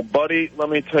 Well, buddy, let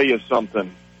me tell you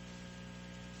something.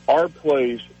 Our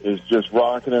place is just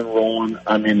rocking and rolling.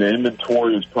 I mean, the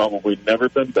inventory has probably never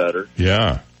been better.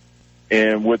 Yeah.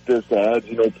 And with this ad,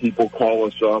 you know, people call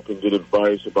us up and get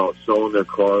advice about selling their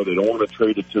car. They don't want to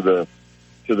trade it to the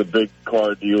big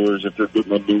car dealers if they're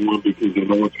getting a new one because they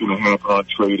know what's going to happen on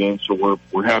trade-in. So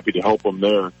we're happy to help them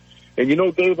there. And you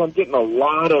know, Dave, I'm getting a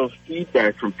lot of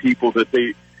feedback from people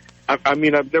that I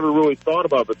mean, I've never really thought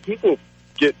about, but people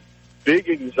get big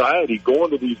anxiety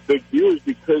going to these big dealers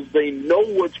because they know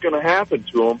what's going to happen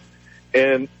to them,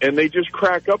 and they just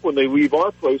crack up when they leave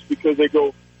our place because they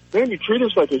go, man, you treat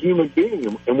us like a human being,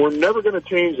 and we're never going to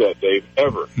change that, Dave,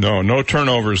 ever. No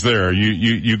turnovers there.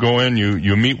 You go in,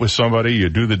 you meet with somebody, you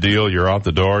do the deal, you're out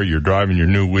the door, you're driving your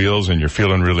new wheels, and you're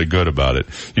feeling really good about it.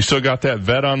 You still got that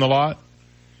vet on the lot?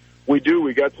 We do.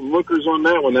 We got some lookers on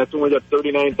that one. That's only got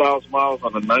 39,000 miles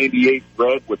on the 98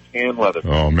 red with tan leather.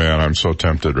 Oh, man, I'm so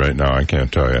tempted right now. I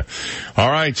can't tell you. All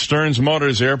right, Stearns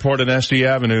Motors, Airport and SD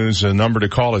Avenues. The number to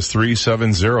call is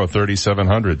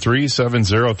 370-3700.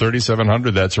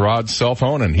 370-3700. That's Rod's cell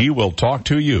phone, and he will talk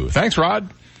to you. Thanks, Rod.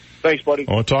 Thanks, buddy.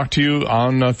 We'll talk to you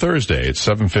on Thursday at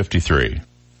 7:53.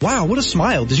 Wow, what a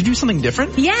smile. Did you do something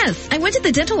different? Yes, I went to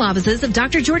the dental offices of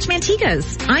Dr. George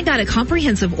Mantikas. I got a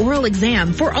comprehensive oral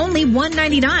exam for only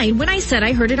 $199 when I said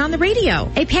I heard it on the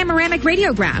radio. A panoramic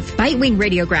radiograph, bite wing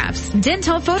radiographs,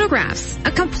 dental photographs,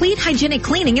 a complete hygienic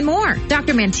cleaning, and more.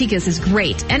 Dr. Mantikas is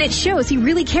great, and it shows he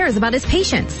really cares about his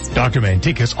patients. Dr.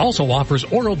 Mantikas also offers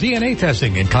oral DNA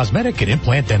testing and cosmetic and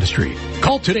implant dentistry.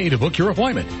 Call today to book your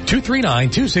appointment.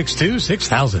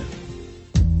 239-262-6000.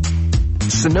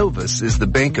 Synovus is the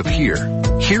bank of here.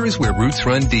 Here is where roots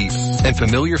run deep and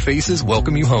familiar faces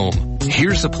welcome you home.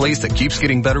 Here's a place that keeps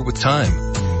getting better with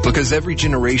time because every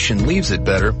generation leaves it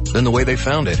better than the way they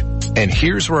found it. And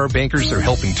here's where our bankers are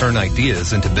helping turn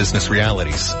ideas into business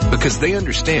realities because they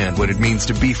understand what it means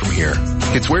to be from here.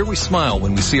 It's where we smile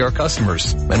when we see our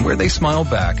customers and where they smile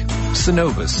back.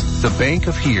 Synovus, the bank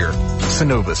of here.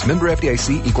 Synovus, member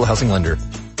FDIC, equal housing lender.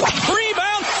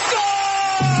 Rebound!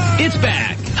 Score! It's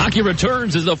back. Hockey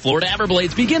returns as the Florida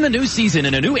Everblades begin the new season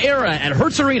in a new era at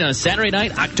Hertz Arena Saturday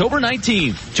night, October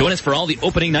 19th. Join us for all the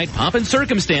opening night pomp and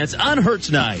circumstance on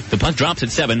Hertz Night. The puck drops at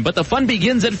 7, but the fun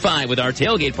begins at 5 with our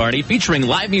tailgate party featuring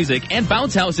live music and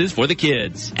bounce houses for the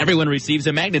kids. Everyone receives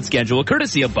a magnet schedule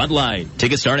courtesy of Bud Light.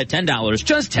 Tickets start at $10,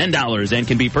 just $10, and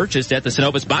can be purchased at the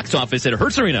Synovus box office at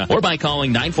Hertz Arena or by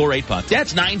calling 948-PUCK.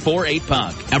 That's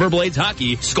 948-PUCK. Everblades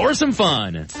Hockey, score some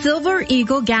fun. Silver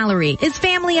Eagle Gallery is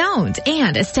family owned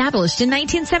and established in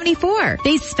 1974.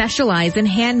 They specialize in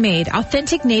handmade,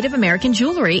 authentic Native American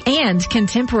jewelry and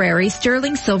contemporary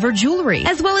sterling silver jewelry,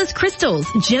 as well as crystals,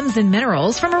 gems, and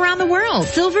minerals from around the world.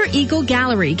 Silver Eagle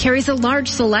Gallery carries a large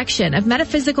selection of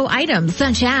metaphysical items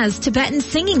such as Tibetan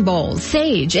singing bowls,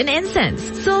 sage, and incense.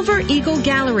 Silver Eagle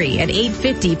Gallery at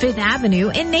 850 Fifth Avenue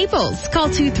in Naples. Call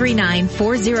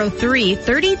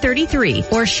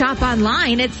 239-403-3033 or shop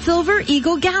online at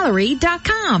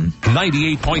silvereaglegallery.com.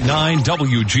 98.9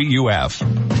 WGUF.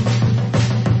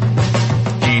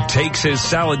 He takes his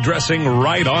salad dressing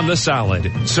right on the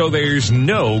salad, so there's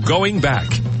no going back.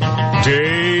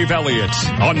 Dave Elliott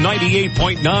on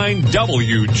 98.9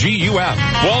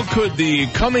 WGUF. Well, could the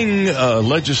coming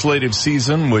legislative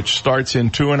season, which starts in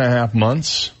 2.5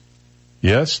 months,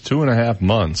 yes, 2.5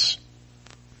 months,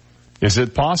 is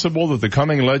it possible that the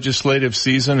coming legislative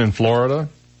season in Florida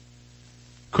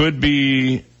could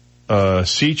be a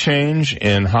sea change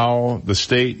in how the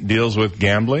state deals with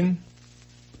gambling?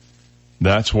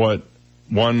 That's what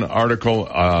one article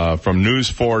from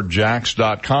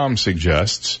news4jax.com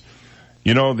suggests.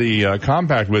 You know, the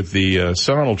compact with the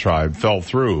Seminole tribe fell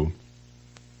through,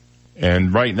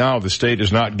 and right now the state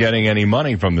is not getting any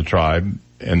money from the tribe,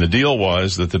 and the deal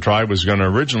was that the tribe was going to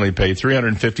originally pay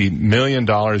 $350 million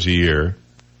a year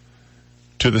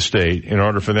to the state in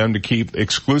order for them to keep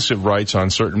exclusive rights on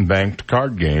certain banked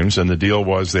card games, and the deal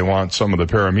was they want some of the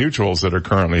pari-mutuels that are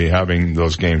currently having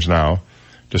those games now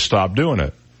to stop doing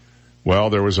it. Well,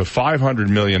 there was a $500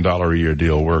 million a year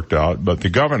deal worked out, but the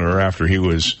governor, after he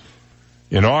was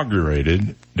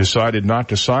inaugurated, decided not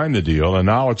to sign the deal, and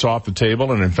now it's off the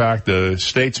table, and in fact, the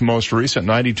state's most recent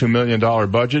 $92 million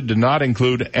budget did not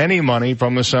include any money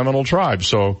from the Seminole tribe.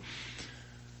 So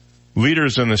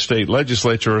leaders in the state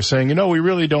legislature are saying, you know, we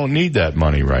really don't need that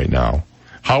money right now.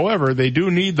 However, they do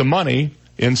need the money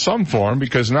in some form,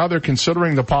 because now they're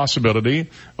considering the possibility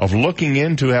of looking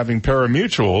into having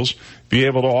pari-mutuels be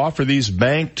able to offer these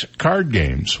banked card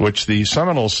games, which the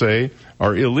Seminoles say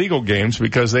are illegal games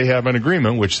because they have an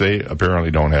agreement, which they apparently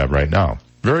don't have right now.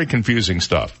 Very confusing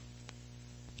stuff.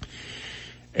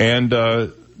 And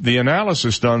the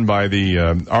analysis done by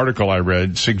the article I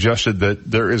read suggested that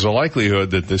there is a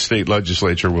likelihood that the state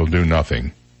legislature will do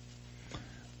nothing.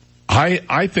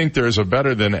 I think there's a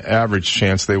better than average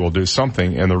chance they will do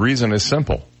something, and the reason is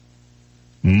simple.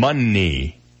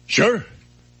 Money. Sure.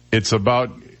 It's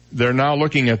about, they're now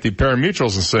looking at the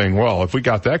pari-mutuels and saying, well, if we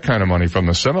got that kind of money from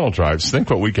the Seminole tribes, think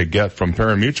what we could get from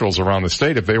pari-mutuels around the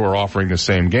state if they were offering the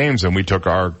same games and we took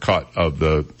our cut of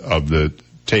the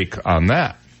take on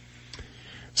that.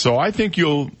 So I think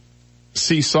you'll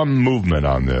see some movement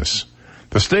on this.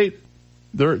 The state,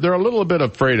 they're a little bit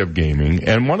afraid of gaming,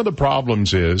 and one of the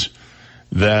problems is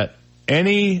that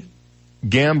any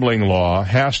gambling law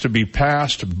has to be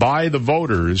passed by the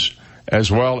voters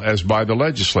as well as by the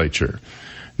legislature.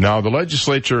 Now, the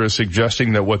legislature is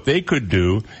suggesting that what they could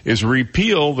do is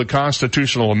repeal the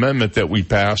constitutional amendment that we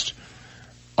passed,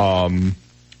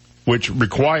 which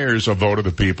requires a vote of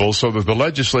the people, so that the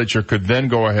legislature could then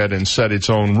go ahead and set its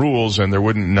own rules, and there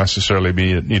wouldn't necessarily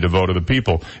need a vote of the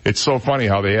people. It's so funny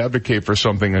how they advocate for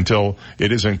something until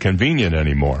it isn't convenient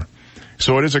anymore.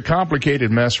 So it is a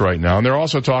complicated mess right now, and they're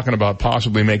also talking about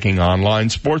possibly making online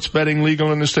sports betting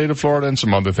legal in the state of Florida and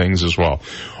some other things as well.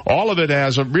 All of it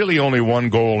has really only one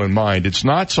goal in mind. It's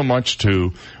not so much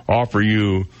to offer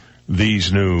you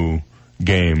these new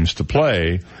games to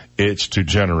play, it's to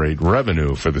generate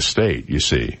revenue for the state, you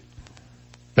see.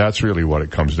 That's really what it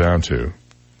comes down to.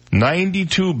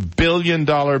 $92 billion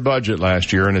budget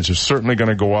last year, and it's certainly going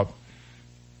to go up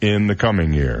in the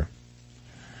coming year.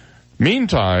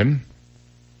 Meantime,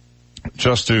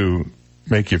 just to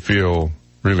make you feel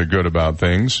really good about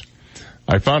things,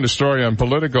 I found a story on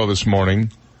Politico this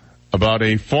morning about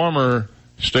a former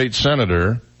state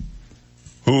senator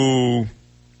who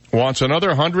wants another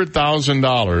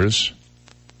 $100,000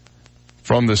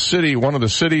 from the city, one of the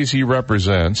cities he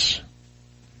represents,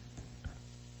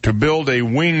 to build a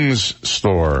wings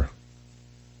store.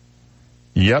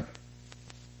 Yep,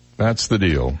 that's the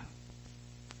deal.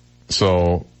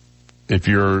 So if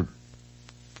you're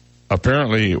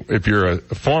a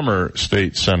former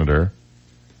state senator,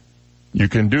 you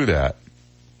can do that.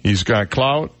 He's got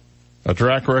clout, a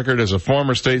track record as a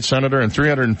former state senator, and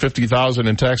 $350,000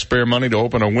 in taxpayer money to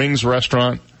open a wings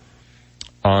restaurant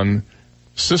on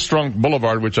Sistrunk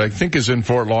Boulevard, which I think is in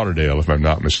Fort Lauderdale, if I'm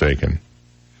not mistaken.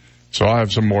 So I'll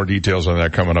have some more details on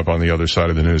that coming up on the other side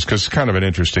of the news, because it's kind of an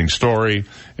interesting story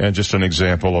and just an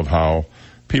example of how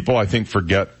people, I think,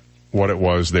 forget what it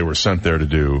was they were sent there to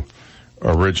do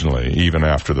originally, even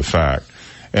after the fact.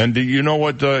 And do you know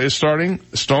what is starting?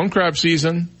 Stone crab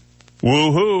season.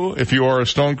 Woohoo! If you are a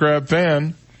stone crab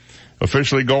fan,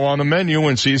 officially go on the menu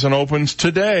when season opens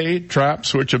today.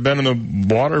 Traps, which have been in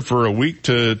the water for a week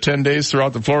to 10 days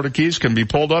throughout the Florida Keys, can be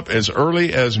pulled up as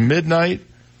early as midnight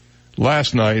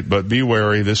last night, but be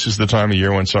wary. This is the time of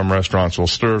year when some restaurants will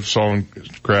serve stone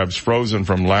crabs frozen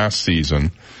from last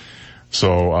season.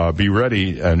 So be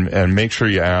ready and make sure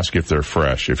you ask if they're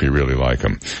fresh, if you really like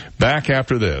them. Back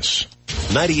after this.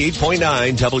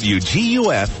 98.9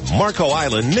 WGUF, Marco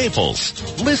Island,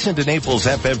 Naples. Listen to Naples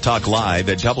FM Talk live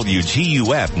at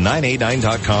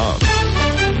WGUF989.com.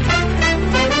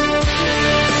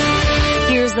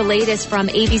 Here's the latest from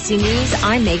ABC News.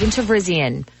 I'm Megan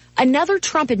Tavrizian. Another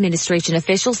Trump administration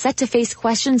official set to face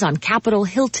questions on Capitol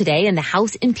Hill today in the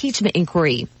House impeachment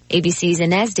inquiry. ABC's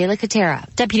Inez de la Catera.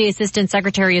 Deputy Assistant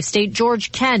Secretary of State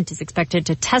George Kent is expected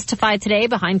to testify today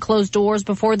behind closed doors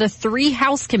before the 3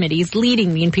 House committees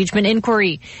leading the impeachment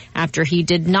inquiry after he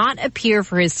did not appear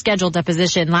for his scheduled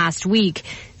deposition last week.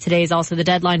 Today is also the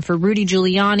deadline for Rudy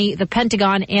Giuliani, the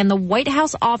Pentagon, and the White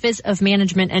House Office of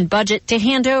Management and Budget to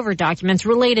hand over documents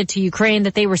related to Ukraine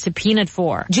that they were subpoenaed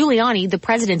for. Giuliani, the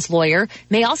president's lawyer,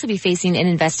 may also be facing an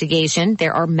investigation.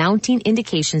 There are mounting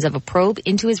indications of a probe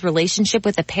into his relationship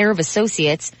with a pair of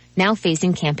associates, now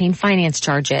facing campaign finance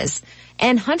charges.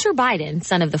 And Hunter Biden,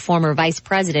 son of the former vice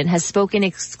president, has spoken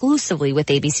exclusively with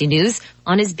ABC News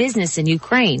on his business in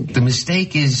Ukraine. The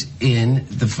mistake is in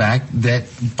the fact that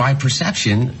by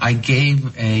perception, I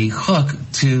gave a hook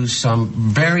to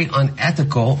some very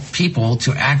unethical people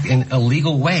to act in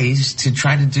illegal ways to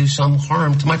try to do some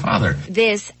harm to my father.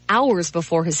 This hours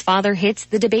before his father hits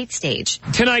the debate stage.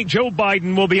 Tonight, Joe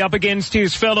Biden will be up against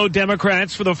his fellow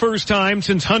Democrats for the first time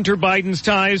since Hunter Biden's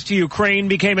ties to Ukraine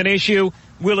became an issue.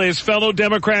 Will his fellow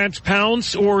Democrats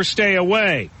pounce or stay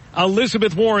away?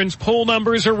 Elizabeth Warren's poll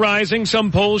numbers are rising,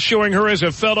 some polls showing her as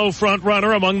a fellow front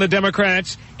runner among the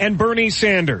Democrats. And Bernie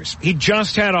Sanders, he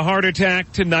just had a heart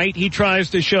attack tonight. He tries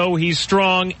to show he's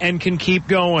strong and can keep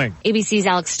going. ABC's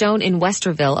Alex Stone in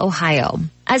Westerville, Ohio.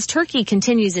 As Turkey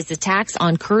continues its attacks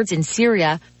on Kurds in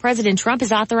Syria, President Trump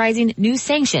is authorizing new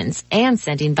sanctions and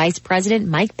sending Vice President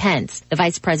Mike Pence. The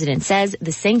vice president says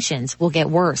the sanctions will get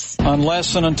worse.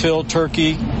 Unless and until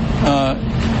Turkey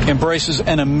embraces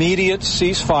an immediate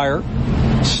ceasefire,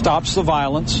 stops the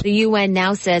violence. The UN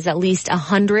now says at least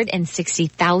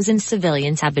 160,000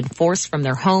 civilians have been forced from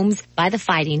their homes by the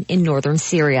fighting in northern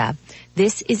Syria.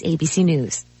 This is ABC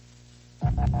News.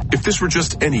 If this were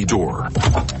just any door,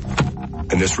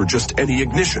 and this were just any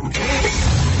ignition,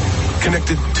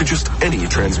 connected to just any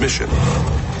transmission,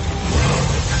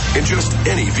 in just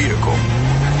any vehicle,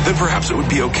 then perhaps it would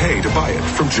be okay to buy it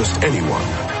from just anyone.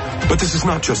 But this is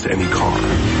not just any car.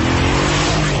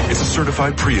 It's a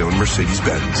certified pre-owned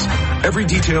Mercedes-Benz. Every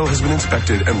detail has been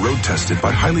inspected and road tested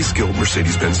by highly skilled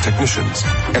Mercedes-Benz technicians.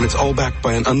 And it's all backed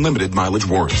by an unlimited mileage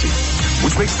warranty,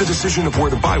 which makes the decision of where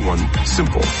to buy one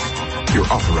simple. Your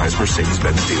authorized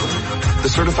Mercedes-Benz dealer. The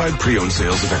certified pre-owned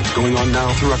sales event going on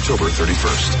now through October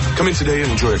 31st. Come in today and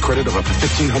enjoy a credit of up to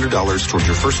 $1,500 towards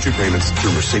your first 2 payments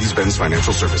through Mercedes-Benz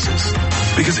Financial Services.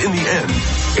 Because in the end,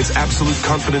 it's absolute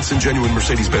confidence in genuine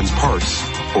Mercedes-Benz parts,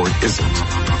 or it isn't.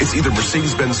 It's either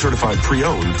Mercedes-Benz certified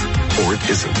pre-owned, or it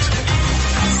isn't.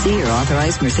 See your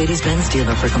authorized Mercedes-Benz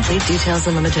dealer for complete details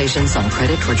and limitations on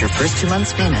credit towards your first 2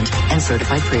 months payment and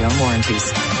certified pre-owned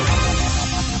warranties.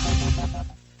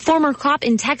 Former cop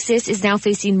in Texas is now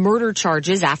facing murder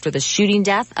charges after the shooting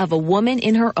death of a woman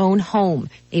in her own home.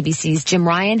 ABC's Jim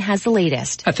Ryan has the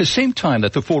latest. At the same time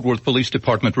that the Fort Worth Police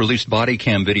Department released body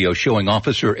cam video showing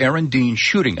Officer Aaron Dean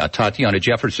shooting at Tatiana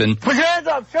Jefferson, put your hands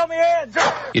up, show me your hands.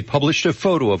 it published a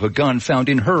photo of a gun found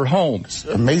in her home. It's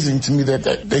amazing to me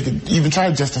that they could even try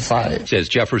to justify it. Says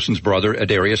Jefferson's brother,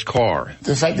 Adarius Carr.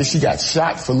 The fact that she got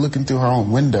shot for looking through her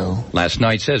own window. Last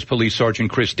night, says Police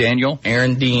Sergeant Chris Daniel,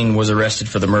 Aaron Dean was arrested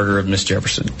for the murder of Miss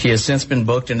Jefferson. He has since been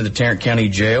booked into the Tarrant County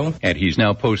Jail. And he's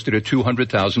now posted a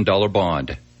 $200,000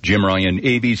 bond. Jim Ryan,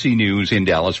 ABC News in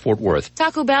Dallas, Fort Worth.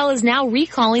 Taco Bell is now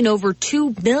recalling over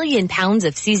 2 million pounds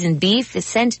of seasoned beef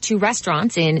sent to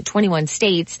restaurants in 21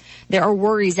 states. There are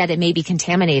worries that it may be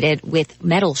contaminated with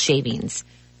metal shavings.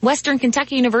 Western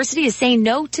Kentucky University is saying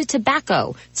no to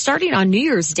tobacco. Starting on New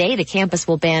Year's Day, the campus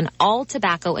will ban all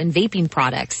tobacco and vaping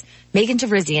products. Megan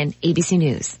Tavrizian, ABC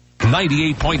News.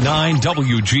 98.9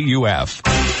 WGUF.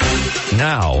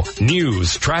 Now,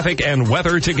 news, traffic, and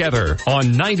weather together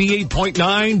on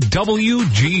 98.9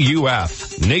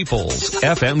 WGUF. Naples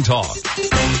FM Talk.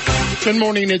 Good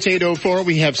morning, it's 8:04.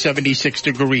 We have 76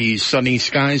 degrees, sunny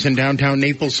skies in downtown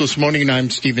Naples this morning.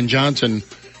 I'm Stephen Johnson.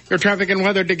 Your traffic and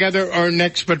weather together are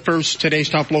next, but first, today's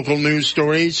top local news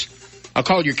stories. A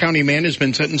Collier County man has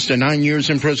been sentenced to 9 years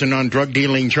in prison on drug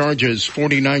dealing charges.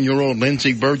 49-year-old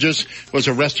Lindsey Burgess was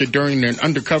arrested during an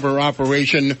undercover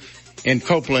operation in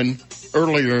Copeland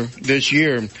earlier this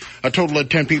year. A total of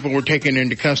 10 people were taken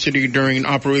into custody during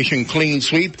Operation Clean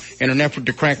Sweep in an effort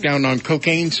to crack down on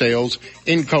cocaine sales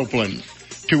in Copeland.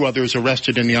 2 others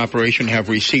arrested in the operation have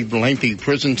received lengthy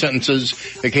prison sentences.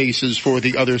 The cases for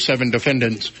the other 7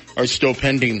 defendants are still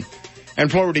pending. And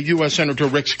Florida U.S. Senator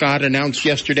Rick Scott announced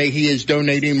yesterday he is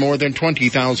donating more than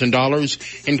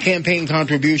 $20,000 in campaign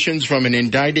contributions from an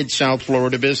indicted South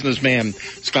Florida businessman.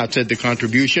 Scott said the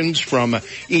contributions from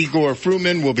Igor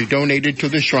Fruman will be donated to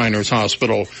the Shriners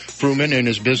Hospital. Fruman and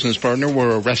his business partner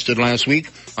were arrested last week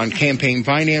on campaign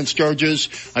finance charges.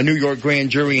 A New York grand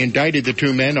jury indicted the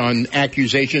 2 men on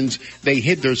accusations they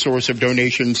hid their source of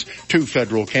donations to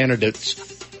federal candidates.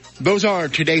 Those are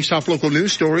today's top local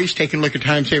news stories. Taking a look at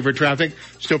time-saver traffic.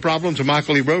 Still problems on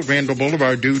Immokalee Road, Randall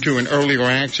Boulevard due to an earlier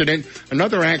accident.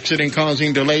 Another accident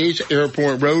causing delays,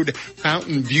 Airport Road,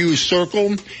 Fountain View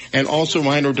Circle, and also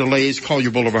minor delays,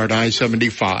 Collier Boulevard,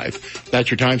 I-75.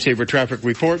 That's your time-saver traffic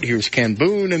report. Here's Ken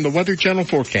Boone in the Weather Channel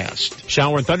forecast.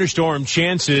 Shower and thunderstorm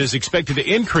chances expected to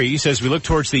increase as we look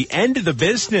towards the end of the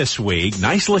business week.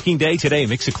 Nice looking day today.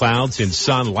 Mix of clouds and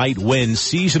sun, light winds,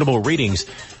 seasonable readings.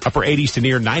 Upper 80s to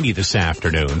near 90 this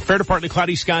afternoon. Fair to partly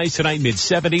cloudy skies tonight,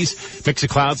 mid-70s. Mix of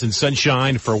clouds and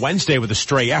sunshine for Wednesday with a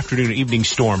stray afternoon and evening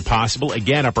storm possible.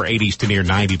 Again, upper 80s to near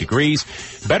 90 degrees.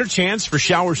 Better chance for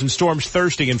showers and storms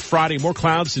Thursday and Friday. More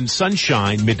clouds and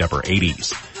sunshine, mid-upper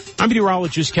 80s. I'm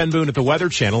meteorologist Ken Boone at the Weather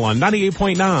Channel on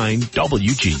 98.9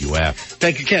 WGUF.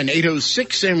 Thank you, Ken.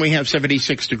 8:06, and we have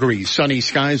 76 degrees. Sunny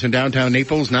skies in downtown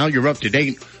Naples. Now you're up to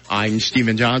date I'm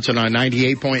Stephen Johnson on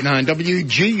 98.9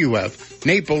 WGUF,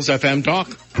 Naples FM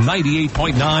Talk.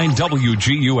 98.9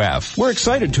 WGUF. We're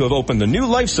excited to have opened the new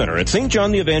Life Center at St.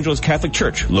 John the Evangelist Catholic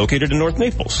Church, located in North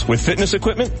Naples. With fitness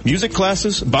equipment, music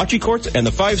classes, bocce courts, and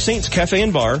the Five Saints Cafe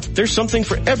and Bar, there's something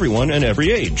for everyone and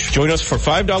every age. Join us for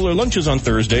 $5 lunches on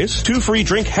Thursdays, 2 free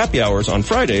drink happy hours on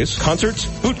Fridays, concerts,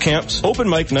 boot camps, open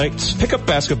mic nights, pickup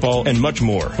basketball, and much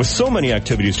more. With so many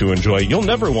activities to enjoy, you'll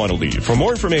never want to leave. For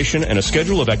more information and a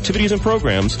schedule of activities and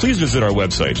programs, please visit our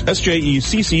website,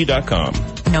 sjecc.com.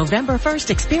 November 1st,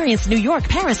 experience New York,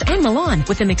 Paris, and Milan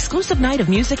with an exclusive night of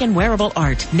music and wearable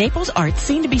art. Naples Art's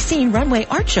Seen to Be Seen Runway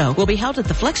Art Show will be held at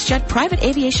the FlexJet Private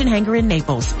Aviation Hangar in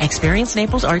Naples. Experience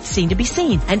Naples Art's Seen to Be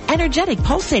Seen, an energetic,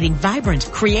 pulsating, vibrant,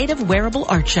 creative wearable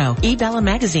art show. eBella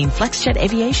Magazine, FlexJet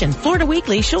Aviation, Florida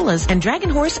Weekly, Shula's, and Dragon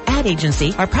Horse Ad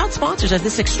Agency are proud sponsors of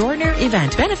this extraordinary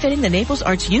event, benefiting the Naples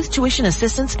Arts Youth Tuition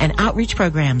Assistance and Outreach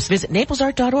Programs. Visit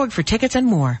naplesart.org for tickets and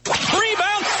more.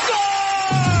 Rebound score!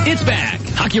 It's back.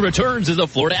 Hockey returns as the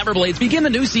Florida Everblades begin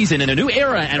the new season in a new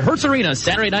era at Hertz Arena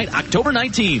Saturday night, October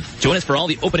 19th. Join us for all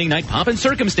the opening night pomp and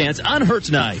circumstance on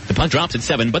Hertz Night. The puck drops at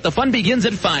 7, but the fun begins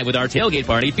at 5 with our tailgate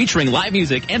party featuring live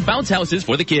music and bounce houses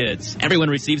for the kids.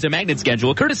 Everyone receives a magnet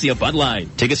schedule courtesy of Bud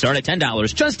Light. Tickets start at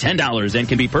 $10, just $10, and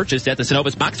can be purchased at the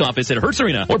Synovus box office at Hertz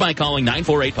Arena or by calling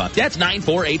 948-PUCK. That's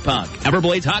 948-PUCK.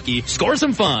 Everblades Hockey, score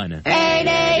some fun.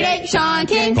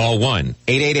 888-SEAN-KING. Call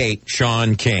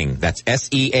 1-888-SEAN-KING. That's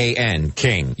S-E-A-N,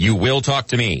 King. You will talk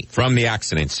to me from the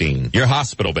accident scene. Your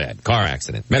hospital bed, car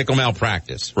accident, medical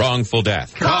malpractice, wrongful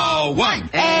death. Call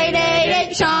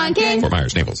 1-888-SEAN-KING. Fort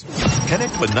Myers, Naples.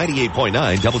 Connect with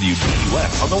 98.9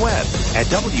 WGUF on the web at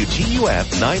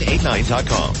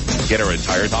WGUF989.com. Get our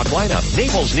entire talk lineup,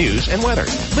 Naples news and weather.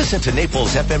 Listen to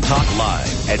Naples FM Talk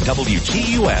live at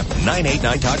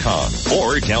WGUF989.com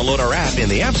or download our app in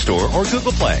the App Store or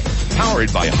Google Play.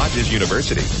 Powered by Hodges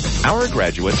University. Our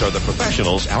graduates are the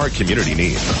professionals our community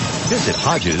needs. Visit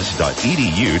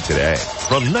Hodges.edu today.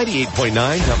 From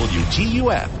 98.9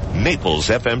 WGUF, Naples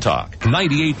FM Talk.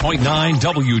 98.9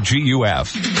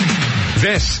 WGUF.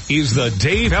 This is the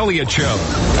Dave Elliott Show.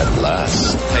 At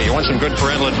last. Hey, you want some good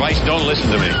parental advice? Don't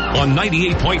listen to me. On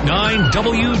 98.9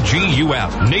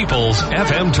 WGUF, Naples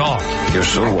FM Talk. You're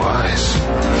so wise.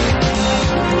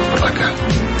 Like a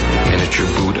miniature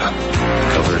Buddha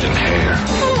covered in hair.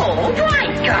 Oh,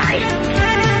 right, guys.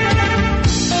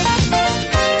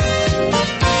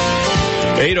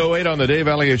 8:08 on the Dave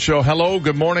Elliott Show. Hello,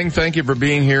 good morning. Thank you for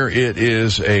being here. It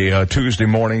is a Tuesday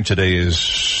morning. Today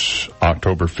is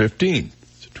October 15th,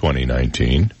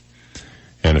 2019.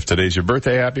 And if today's your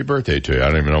birthday, happy birthday to you. I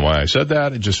don't even know why I said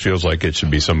that. It just feels like it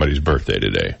should be somebody's birthday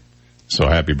today. So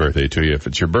happy birthday to you if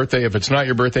it's your birthday. If it's not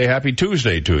your birthday, happy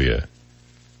Tuesday to you.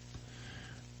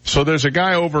 So there's a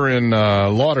guy over in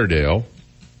Lauderdale.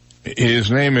 His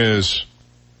name is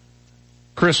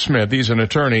Chris Smith. He's an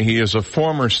attorney. He is a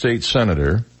former state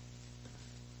senator.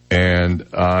 And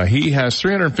he has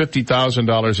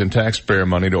 $350,000 in taxpayer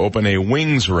money to open a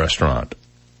wings restaurant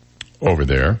over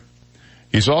there.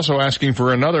 He's also asking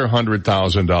for another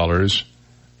 $100,000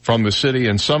 from the city,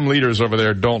 and some leaders over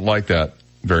there don't like that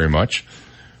very much.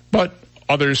 But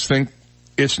others think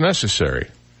it's necessary.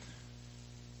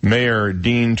 Mayor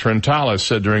Dean Trentalis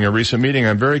said during a recent meeting,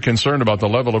 I'm very concerned about the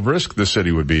level of risk the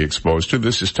city would be exposed to.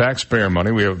 This is taxpayer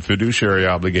money. We have a fiduciary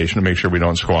obligation to make sure we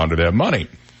don't squander that money.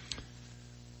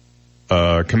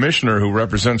 A commissioner who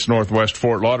represents Northwest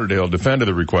Fort Lauderdale defended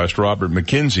the request. Robert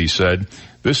McKenzie said,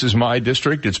 this is my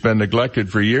district. It's been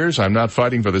neglected for years. I'm not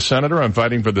fighting for the senator. I'm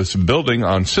fighting for this building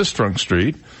on Sistrunk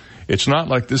Street. It's not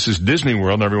like this is Disney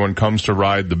World and everyone comes to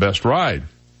ride the best ride.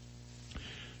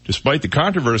 Despite the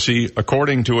controversy,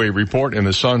 according to a report in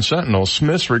the Sun Sentinel,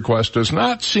 Smith's request does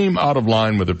not seem out of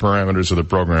line with the parameters of the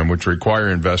program, which require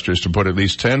investors to put at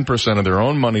least 10% of their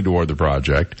own money toward the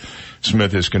project.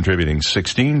 Smith is contributing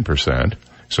 16%,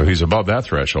 so he's above that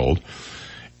threshold.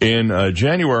 In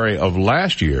January of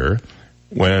last year,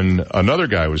 when another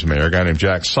guy was mayor, a guy named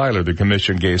Jack Seiler, the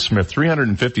commission gave Smith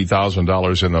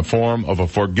 $350,000 in the form of a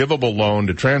forgivable loan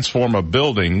to transform a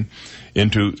building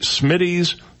into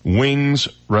Smitty's Wings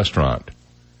Restaurant.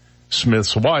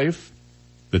 Smith's wife,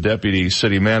 the deputy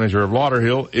city manager of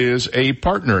Lauderhill, is a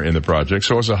partner in the project,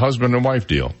 so it's a husband and wife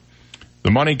deal. The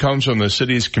money comes from the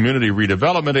city's community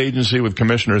redevelopment agency, with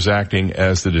commissioners acting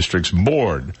as the district's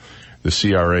board. The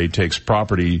CRA takes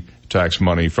property tax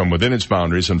money from within its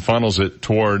boundaries and funnels it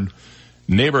toward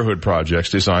neighborhood projects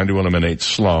designed to eliminate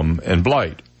slum and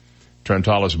blight.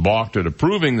 Trentalis balked at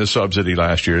approving the subsidy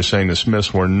last year, saying the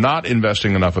Smiths were not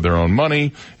investing enough of their own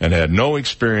money and had no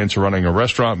experience running a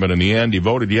restaurant, but in the end he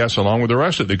voted yes along with the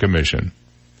rest of the commission.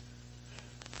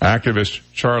 Activist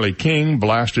Charlie King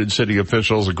blasted city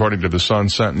officials, according to the Sun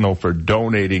Sentinel, for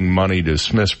donating money to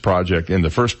Smith's project in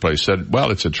the first place. Said, well,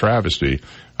 it's a travesty.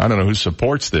 I don't know who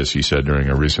supports this, he said during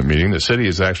a recent meeting. The city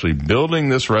is actually building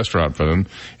this restaurant for them.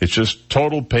 It's just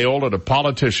total payola to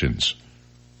politicians.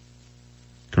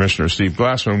 Commissioner Steve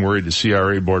Glassman worried the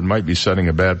CRA board might be setting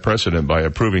a bad precedent by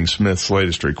approving Smith's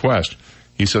latest request.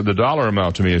 He said, the dollar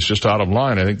amount to me is just out of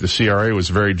line. I think the CRA was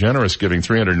very generous giving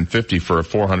 $350 for a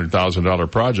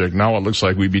 $400,000 project. Now it looks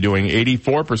like we'd be doing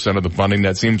 84% of the funding.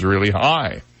 That seems really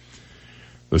high.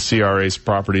 The CRA's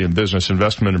Property and Business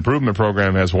Investment Improvement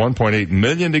Program has $1.8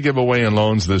 million to give away in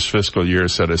loans this fiscal year,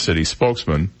 said a city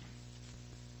spokesman.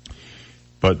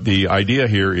 But the idea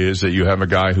here is that you have a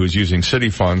guy who's using city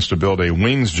funds to build a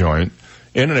wings joint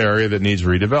in an area that needs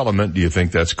redevelopment. Do you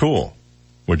think that's cool?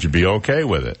 Would you be okay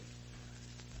with it?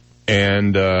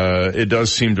 And it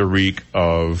does seem to reek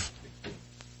of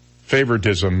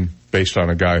favoritism based on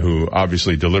a guy who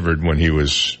obviously delivered when he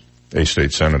was a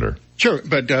state senator. Sure,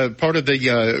 but part of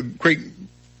the great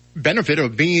benefit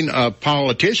of being a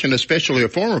politician, especially a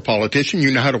former politician,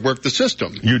 you know how to work the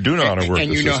system. You do know how to work the system.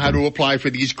 And you know how to apply for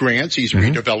these grants, these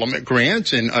redevelopment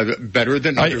grants, and better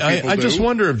than other people I do. just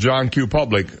wonder if John Q.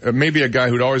 Public, maybe a guy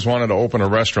who'd always wanted to open a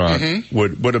restaurant,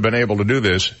 would have been able to do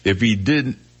this if he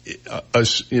didn't,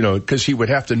 because he would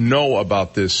have to know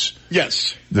about this.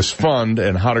 Yes. This fund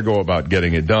and how to go about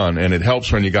getting it done, and it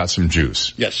helps when you got some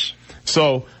juice. Yes.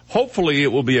 So hopefully it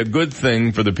will be a good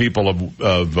thing for the people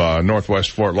of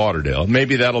Northwest Fort Lauderdale.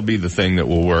 Maybe that'll be the thing that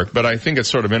will work. But I think it's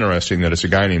sort of interesting that it's a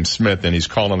guy named Smith and he's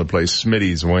calling the place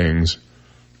Smitty's Wings.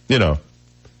 You know.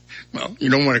 Well, you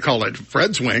don't want to call it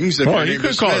Fred's Wings. Well, you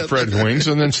could call it Fred's Wings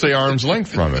and then stay arm's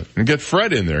length from it and get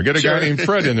Fred in there. Get a guy named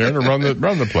Fred in there to run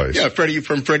the place. Yeah, Freddie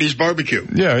from Freddy's Barbecue.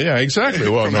 Yeah, exactly.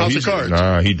 Well, from House of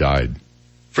Cards. He died.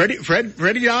 Freddie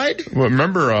died? Well,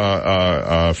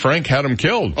 remember, Frank had him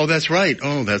killed. Oh, that's right.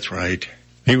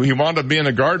 He wound up being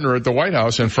a gardener at the White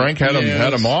House and Frank had him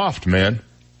offed, man.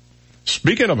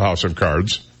 Speaking of House of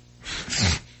Cards.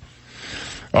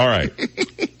 All right.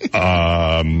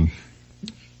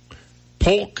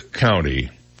 Polk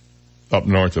County, up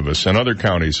north of us, and other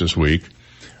counties this week,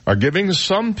 are giving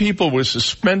some people with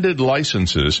suspended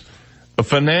licenses a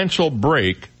financial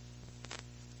break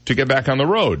to get back on the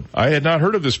road. I had not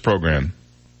heard of this program.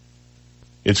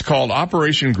 It's called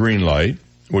Operation Greenlight,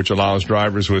 which allows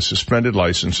drivers with suspended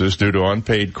licenses due to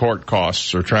unpaid court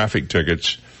costs or traffic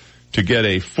tickets to get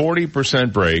a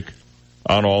 40% break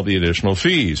on all the additional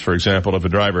fees. For example, if a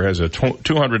driver has a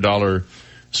 $200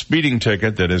 speeding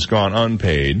ticket that has gone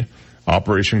unpaid,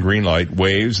 Operation Greenlight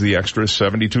waives the extra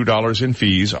 $72 in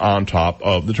fees on top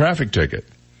of the traffic ticket.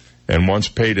 And once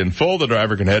paid in full, the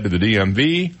driver can head to the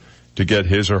DMV to get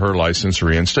his or her license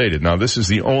reinstated. Now, this is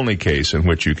the only case in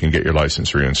which you can get your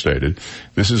license reinstated.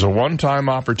 This is a one-time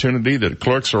opportunity that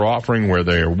clerks are offering where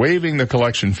they are waiving the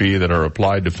collection fee that are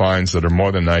applied to fines that are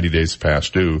more than 90 days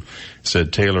past due,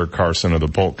 said Taylor Carson of the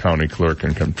Polk County Clerk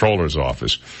and Comptroller's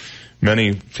Office.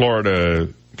 Many Florida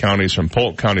counties from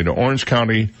Polk County to Orange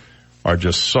County are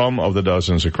just some of the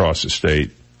dozens across the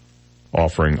state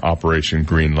offering Operation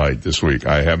Greenlight this week.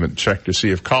 I haven't checked to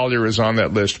see if Collier is on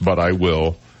that list, but I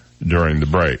will during the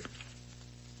break.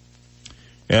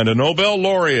 And a Nobel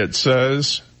laureate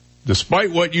says,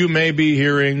 despite what you may be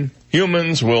hearing,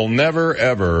 humans will never,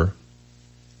 ever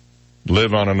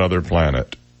live on another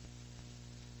planet.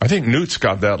 I think Newt's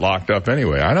got that locked up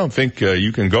anyway. I don't think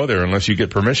you can go there unless you get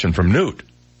permission from Newt.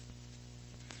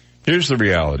 Here's the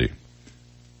reality.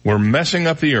 We're messing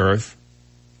up the earth,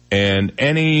 and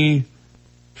any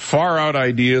far-out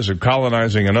ideas of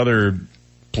colonizing another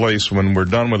place when we're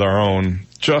done with our own,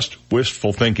 just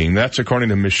wistful thinking. That's according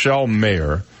to Michelle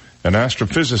Mayer, an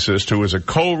astrophysicist who is a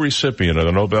co-recipient of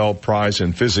the Nobel Prize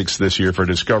in Physics this year for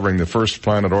discovering the first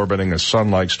planet orbiting a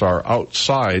sun-like star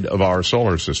outside of our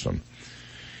solar system.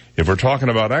 If we're talking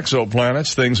about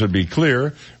exoplanets, things would be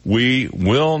clear. We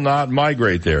will not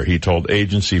migrate there, he told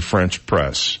Agence French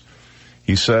Press.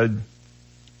 He said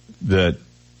that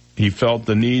he felt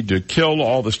the need to kill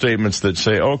all the statements that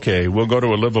say, okay, we'll go to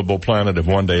a livable planet if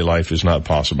one day life is not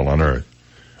possible on Earth.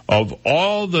 Of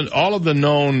all of the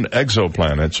known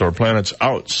exoplanets or planets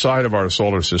outside of our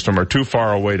solar system are too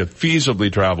far away to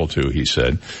feasibly travel to, he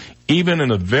said. Even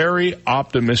in a very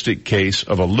optimistic case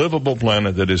of a livable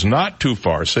planet that is not too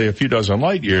far, say a few dozen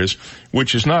light years,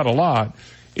 which is not a lot,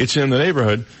 it's in the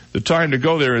neighborhood, the time to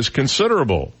go there is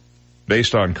considerable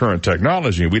based on current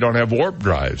technology. We don't have warp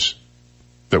drives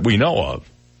that we know of.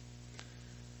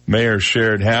 Mayer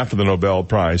shared half of the Nobel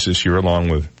Prize this year along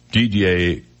with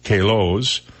Didier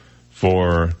Queloz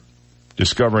for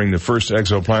discovering the first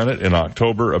exoplanet in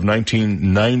October of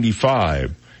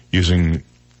 1995. using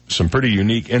some pretty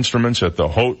unique instruments at the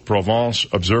Haute-Provence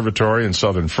Observatory in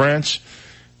southern France.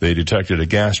 They detected a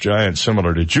gas giant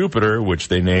similar to Jupiter, which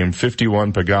they named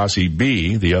 51 Pegasi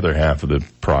b. The other half of the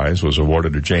prize was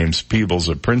awarded to James Peebles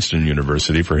of Princeton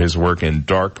University for his work in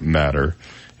dark matter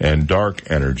and dark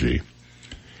energy.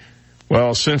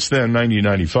 Well, since then,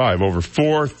 1995, over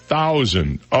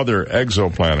 4,000 other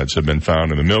exoplanets have been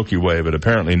found in the Milky Way, but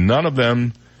apparently none of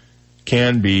them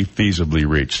can be feasibly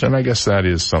reached. And I guess that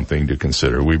is something to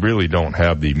consider. We really don't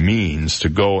have the means to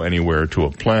go anywhere to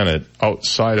a planet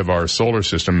outside of our solar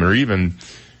system, or even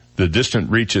the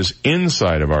distant reaches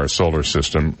inside of our solar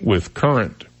system with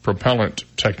current propellant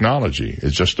technology. It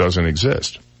just doesn't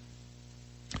exist.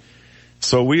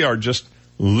 So we are just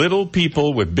little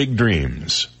people with big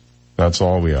dreams. That's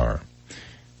all we are.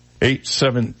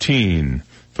 8:17.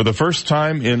 For the first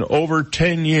time in over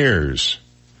 10 years,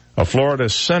 a Florida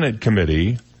Senate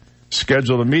committee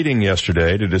scheduled a meeting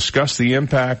yesterday to discuss the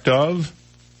impact of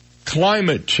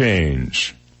climate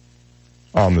change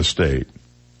on the state.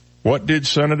 What did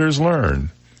senators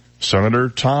learn? Senator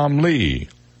Tom Lee,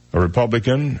 a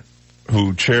Republican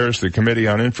who chairs the Committee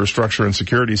on Infrastructure and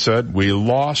Security, said, "We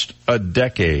lost a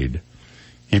decade."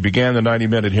 He began the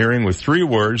 90-minute hearing with 3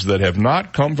 words that have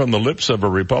not come from the lips of a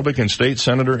Republican state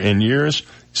senator in years: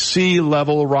 sea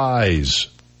level rise.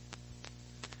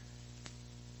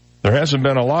 There hasn't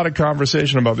been a lot of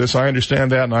conversation about this. I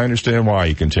understand that, and I understand why,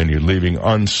 he continued, leaving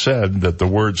unsaid that the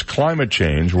words climate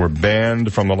change were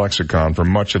banned from the lexicon for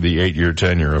much of the 8-year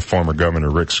tenure of former Governor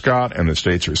Rick Scott, and the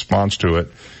state's response to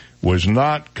it was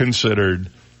not considered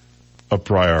a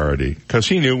priority, because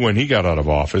he knew when he got out of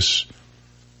office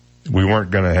we weren't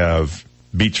going to have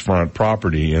beachfront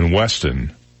property in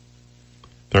Weston.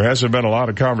 There hasn't been a lot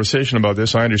of conversation about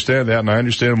this. I understand that, and I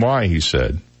understand why, he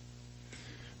said.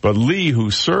 But Lee, who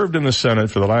served in the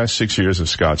Senate for the last 6 years of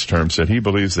Scott's term, said he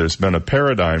believes there's been a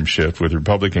paradigm shift with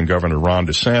Republican Governor Ron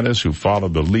DeSantis, who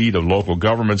followed the lead of local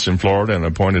governments in Florida and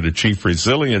appointed a chief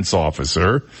resilience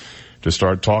officer to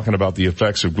start talking about the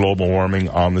effects of global warming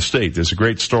on the state. There's a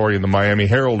great story in the Miami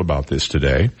Herald about this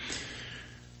today.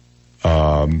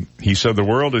 He said the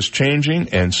world is changing,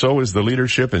 and so is the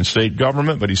leadership in state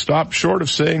government, but he stopped short of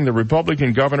saying the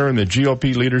Republican governor and the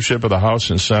GOP leadership of the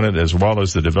House and Senate, as well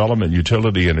as the development,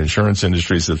 utility, and insurance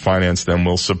industries that finance them,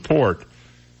 will support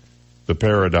the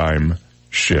paradigm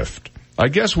shift. I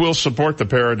guess we'll support the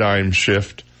paradigm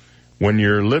shift when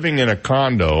you're living in a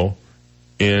condo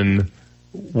in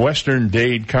western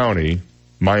Dade County,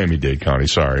 Miami-Dade County,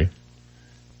 sorry,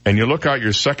 and you look out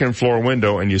your second floor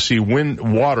window and you see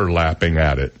water lapping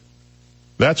at it.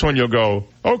 That's when you'll go,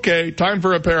 okay, time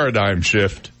for a paradigm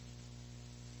shift.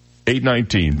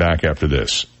 8:19, back after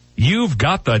this. You've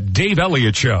got the Dave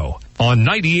Elliott Show on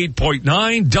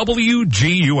 98.9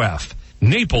 WGUF,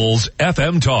 Naples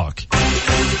FM Talk.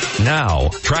 Now,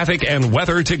 traffic and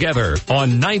weather together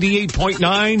on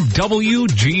 98.9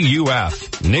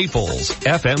 WGUF, Naples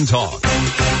FM Talk.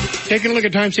 Taking a look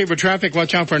at time saver traffic.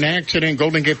 Watch out for an accident.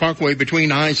 Golden Gate Parkway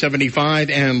between I-75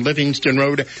 and Livingston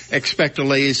Road. Expect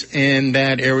delays in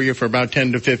that area for about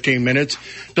 10 to 15 minutes.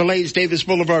 Delays Davis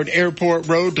Boulevard, Airport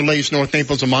Road. Delays North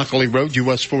Naples and Immokalee Road,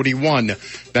 US 41.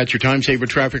 That's your time saver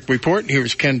traffic report.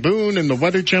 Here's Ken Boone in the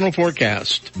Weather Channel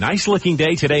forecast. Nice looking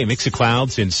day today. Mix of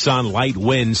clouds and sun, light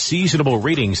winds, seasonable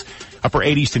readings. Upper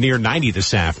 80s to near 90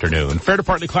 this afternoon. Fair to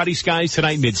partly cloudy skies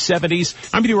tonight, mid-70s.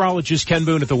 I'm meteorologist Ken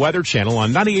Boone at the Weather Channel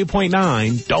on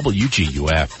 98.9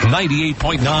 WGUF.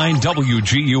 98.9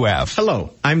 WGUF. Hello,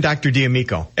 I'm Dr.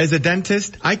 D'Amico. As a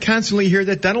dentist, I constantly hear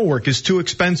that dental work is too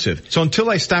expensive. So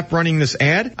until I stop running this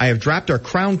ad, I have dropped our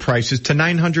crown prices to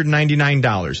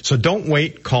 $999. So don't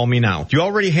wait, call me now. Do you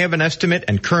already have an estimate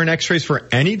and current x-rays for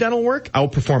any dental work? I will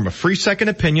perform a free second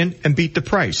opinion and beat the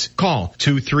price. Call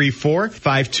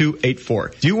 234-5288.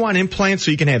 Do you want implants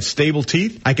so you can have stable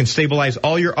teeth? I can stabilize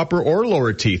all your upper or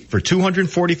lower teeth for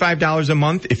 $245 a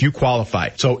month if you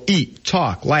qualify. So eat,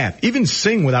 talk, laugh, even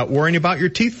sing without worrying about your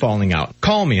teeth falling out.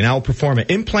 Call me and I will perform an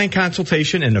implant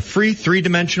consultation and a free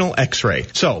 3-dimensional x-ray.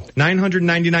 So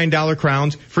 $999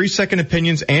 crowns, free second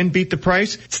opinions, and beat the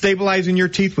price. Stabilizing your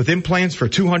teeth with implants for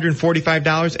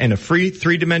 $245 and a free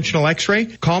 3-dimensional x-ray.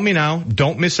 Call me now.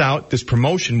 Don't miss out. This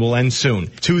promotion will end soon.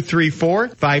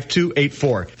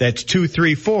 234-5284. That's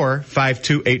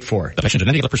 234-5284. The patient and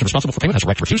any other person responsible for payment has a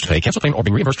right to refuse to pay, cancel payment, or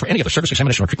be reimbursed for any other service,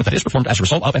 examination, or treatment that is performed as a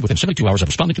result of and within 72 hours of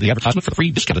responding to the advertisement for the free,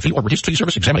 discounted fee, or reduced fee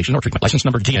service, examination, or treatment. License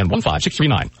number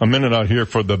DN15639. A minute out here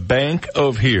for the Bank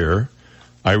of Here.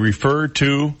 I refer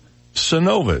to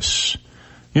Synovus.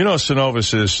 You know,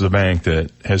 Synovus is the bank that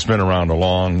has been around a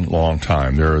long, long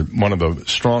time. They're one of the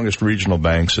strongest regional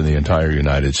banks in the entire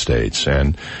United States,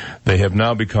 and they have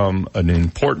now become an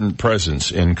important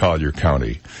presence in Collier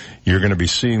County. You're going to be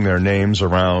seeing their names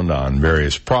around on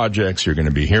various projects. You're going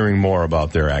to be hearing more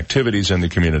about their activities in the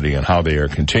community and how they are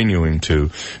continuing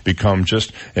to become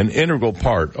just an integral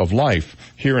part of life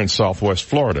here in Southwest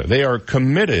Florida. They are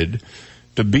committed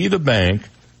to be the bank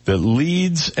that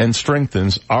leads and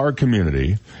strengthens our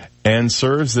community and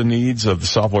serves the needs of the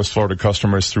Southwest Florida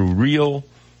customers through real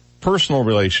personal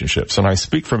relationships. And I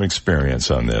speak from experience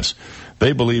on this.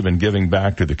 They believe in giving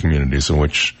back to the communities in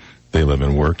which they live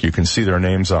and work. You can see their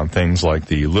names on things like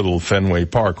the Little Fenway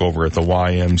Park over at the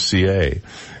YMCA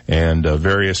and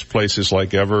various places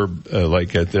like at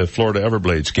the Florida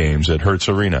Everblades games at Hertz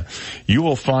Arena. You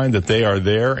will find that they are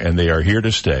there and they are here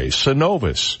to stay.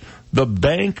 Synovus, the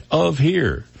bank of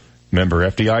here. Member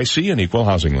FDIC, an equal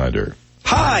housing lender.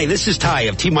 Hi, this is Ty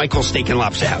of T. Michael's Steak and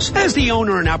Lobster House. As the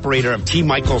owner and operator of T.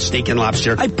 Michael's Steak and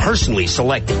Lobster, I personally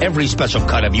select every special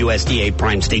cut of USDA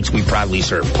prime steaks we proudly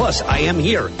serve. Plus, I am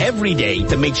here every day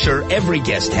to make sure every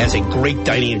guest has a great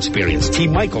dining experience. T.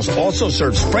 Michael's also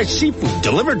serves fresh seafood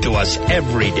delivered to us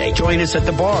every day. Join us at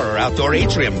the bar or outdoor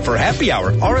atrium for happy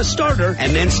hour or a starter,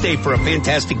 and then stay for a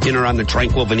fantastic dinner on the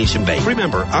tranquil Venetian Bay.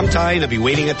 Remember, I'm Ty, and I'll be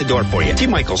waiting at the door for you. T.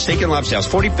 Michael's Steak and Lobster House,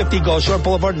 4050 Gulf Shore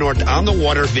Boulevard North, on the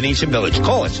water, Venetian Village.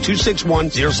 Call us,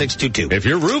 261-0622. If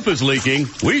your roof is leaking,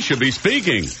 we should be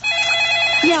speaking.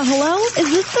 Yeah, hello? Is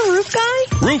this the roof guy?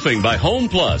 Roofing by Home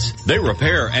Plus. They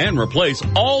repair and replace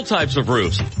all types of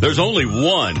roofs. There's only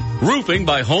one. Roofing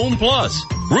by Home Plus.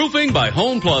 Roofing by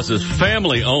Home Plus is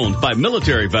family owned by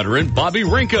military veteran Bobby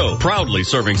Rinko, proudly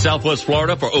serving Southwest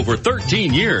Florida for over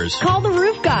 13 years. Call the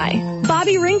roof guy,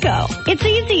 Bobby Rinko. It's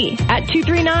easy at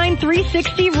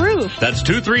 239-360-ROOF. That's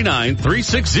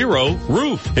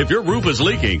 239-360-ROOF. If your roof is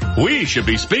leaking, we should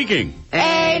be speaking.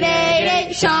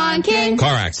 888 Sean King.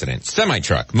 Car accident,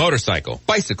 semi-truck, motorcycle,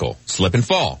 bicycle, slip and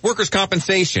fall, workers'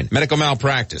 compensation, medical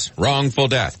malpractice, wrongful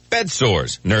death, bed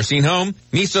sores, nursing home,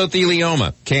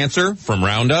 mesothelioma, cancer from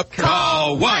Roundup.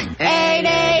 Call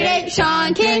 1-888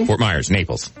 Sean King. Fort Myers,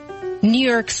 Naples. New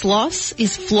York's loss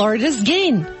is Florida's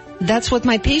gain. That's what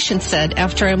my patient said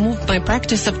after I moved my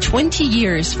practice of 20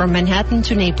 years from Manhattan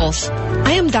to Naples.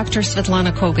 I am Dr.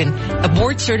 Svetlana Kogan, a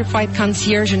board-certified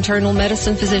concierge internal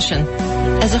medicine physician.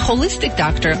 As a holistic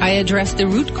doctor, I address the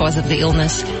root cause of the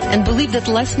illness and believe that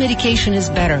less medication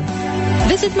is better.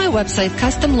 Visit my website,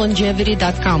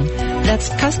 customlongevity.com. That's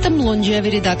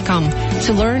customlongevity.com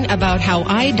to learn about how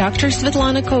I, Dr.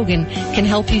 Svetlana Kogan, can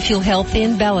help you feel healthy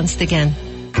and balanced again.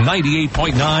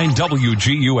 98.9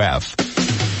 WGUF.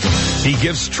 He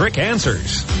gives trick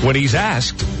answers when he's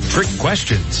asked trick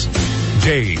questions.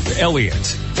 Dave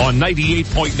Elliott on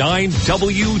 98.9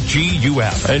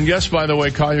 WGUF. And yes, by the way,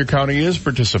 Collier County is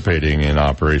participating in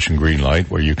Operation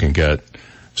Greenlight, where you can get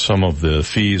some of the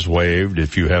fees waived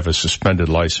if you have a suspended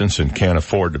license and can't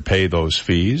afford to pay those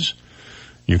fees.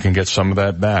 You can get some of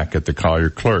that back at the Collier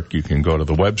Clerk. You can go to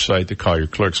the website, the Collier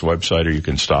Clerk's website, or you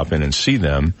can stop in and see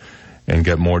them and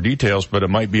get more details, but it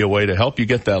might be a way to help you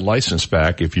get that license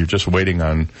back if you're just waiting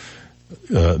on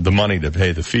the money to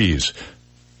pay the fees.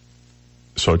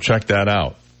 So check that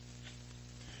out.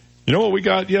 You know what we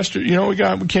got yesterday? We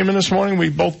came in this morning, we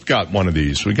both got one of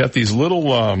these. We got these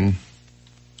little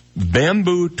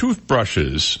bamboo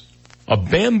toothbrushes. A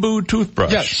bamboo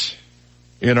toothbrush. Yes.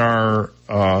 In our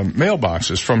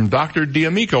mailboxes from Dr.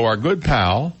 D'Amico, our good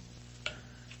pal.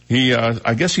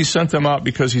 I guess he sent them out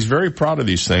because he's very proud of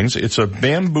these things. It's a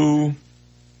bamboo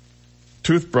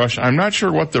toothbrush. I'm not sure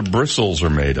what the bristles are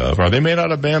made of. Are they made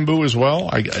out of bamboo as well?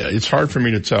 It's hard for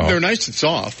me to tell. They're nice and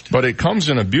soft. But it comes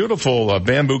in a beautiful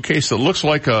bamboo case that looks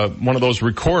like one of those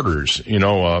recorders,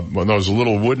 one of those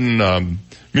little wooden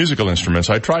musical instruments.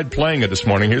 I tried playing it this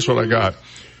morning. Here's what I got.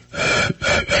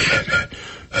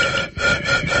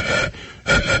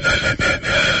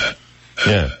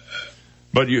 Yeah.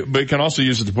 But you can also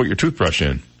use it to put your toothbrush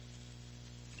in.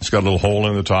 It's got a little hole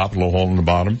in the top, a little hole in the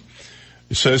bottom.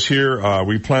 It says here,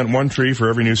 we plant one tree for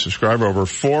every new subscriber. Over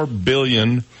 4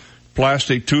 billion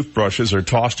plastic toothbrushes are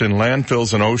tossed in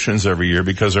landfills and oceans every year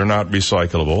because they're not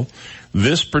recyclable.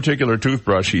 This particular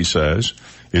toothbrush, he says,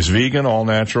 is vegan, all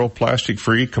natural,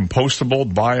 plastic-free, compostable,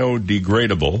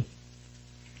 biodegradable.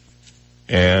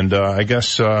 And I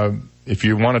guess if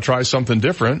you want to try something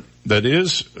different that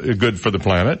is good for the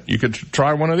planet, you could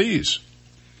try one of these.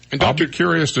 And I'll be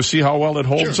curious to see how well it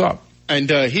holds up. And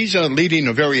he's leading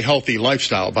a very healthy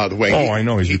lifestyle, by the way. Oh, I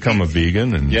know. He's become a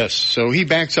vegan. And yes, so he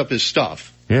backs up his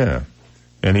stuff. Yeah.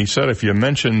 And he said if you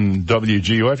mention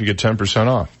WGUF, you get 10%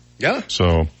 off. Yeah.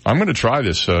 So I'm going to try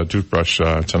this toothbrush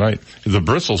tonight. The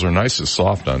bristles are nice and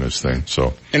soft on this thing.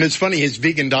 So. And it's funny, his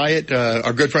vegan diet,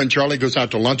 our good friend Charlie goes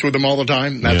out to lunch with him all the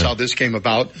time. That's how this came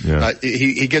about. Yeah.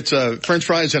 He gets French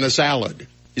fries and a salad.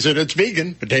 He said, it's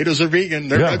vegan. Potatoes are vegan.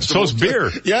 They're vegetables. So's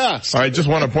beer. Yeah. I just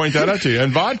want to point that out to you.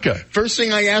 And vodka. First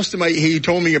thing I asked him, he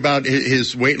told me about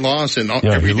his weight loss and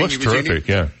everything. He looks terrific,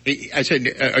 I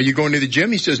said, are you going to the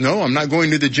gym? He says, no, I'm not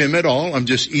going to the gym at all. I'm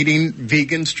just eating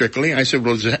vegan strictly. I said,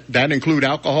 well, does that include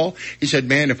alcohol? He said,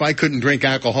 man, if I couldn't drink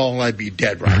alcohol, I'd be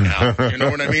dead right now. You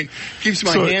know what I mean? Keeps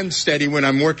my hands steady when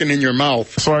I'm working in your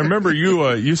mouth. So I remember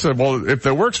you said, well, if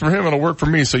that works for him, it'll work for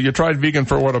me. So you tried vegan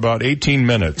for about 18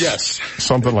 minutes? Yes.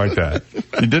 Something like that.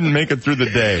 You didn't make it through the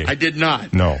day. I did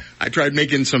not. No. I tried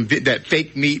making that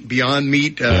fake meat, Beyond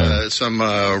Meat, some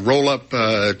roll-up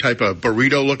type of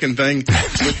burrito-looking thing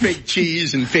with fake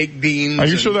cheese and fake beans. Are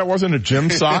you sure that wasn't a gym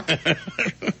sock?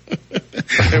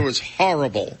 It was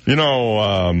horrible. You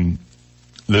know,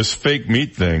 this fake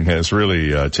meat thing has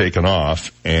really taken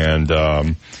off,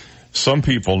 and some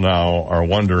people now are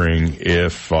wondering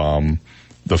if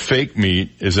the fake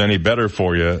meat is any better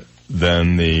for you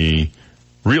than the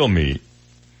real meat.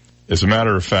 As a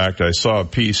matter of fact, I saw a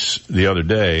piece the other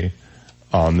day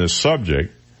on this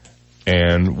subject,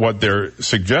 and what they're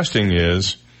suggesting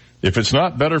is if it's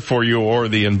not better for you or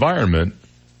the environment,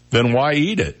 then why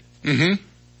eat it? Mm-hmm.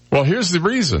 Well, here's the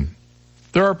reason.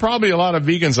 There are probably a lot of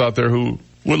vegans out there who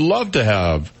would love to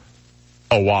have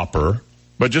a Whopper,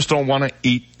 but just don't want to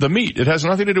eat the meat. It has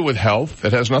nothing to do with health.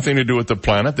 It has nothing to do with the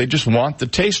planet. They just want the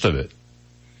taste of it.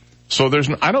 So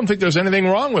I don't think there's anything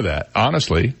wrong with that,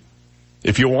 honestly.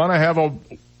 If you want to have an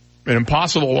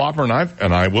Impossible Whopper,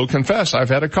 and I will confess, I've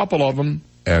had a couple of them,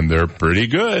 and they're pretty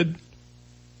good,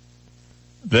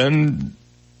 then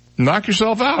knock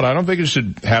yourself out. I don't think it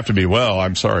should have to be,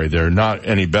 I'm sorry, they're not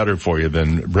any better for you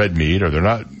than red meat, or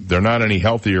they're not any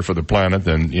healthier for the planet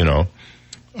than,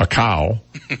 a cow.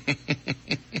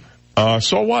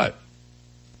 So what?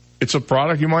 It's a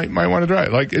product you might want to try.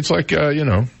 It's like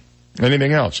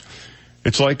anything else.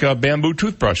 It's like bamboo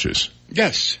toothbrushes.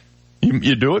 Yes.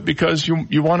 You do it because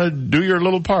you want to do your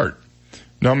little part.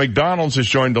 Now, McDonald's has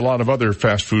joined a lot of other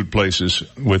fast food places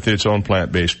with its own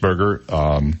plant-based burger.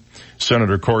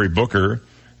 Senator Cory Booker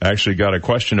actually got a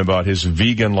question about his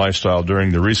vegan lifestyle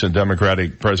during the recent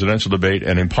Democratic presidential debate,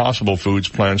 and Impossible Foods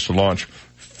plans to launch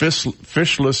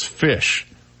fishless fish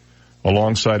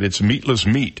alongside its meatless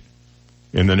meat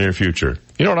in the near future.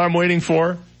 You know what I'm waiting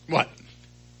for? What?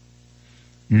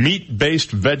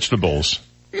 Meat-based vegetables.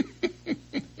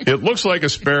 It looks like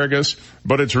asparagus,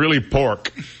 but it's really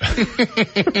pork.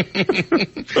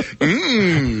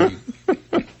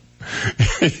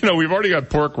 We've already got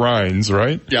pork rinds,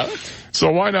 right? Yeah.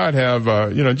 So why not have,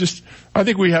 I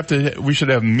think we should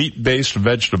have meat-based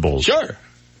vegetables. Sure.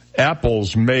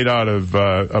 Apples made out of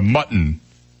mutton.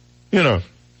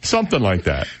 Something like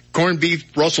that. Corned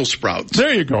beef, Brussels sprouts.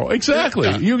 There you go. Exactly.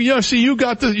 Yeah. You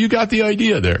got the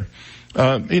idea there.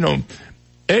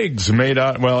 Eggs made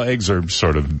out, eggs are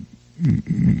sort of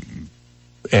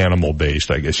animal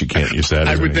based. I guess you can't use that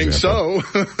as I would think example.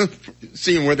 so.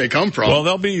 Seeing where they come from.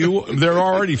 Well, there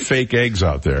are already fake eggs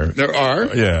out there. There are?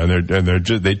 Yeah,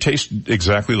 they taste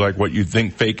exactly like what you'd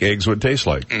think fake eggs would taste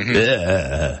like.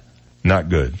 Mm-hmm. Not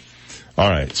good. All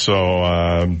right. So,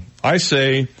 I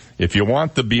say if you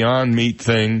want the Beyond Meat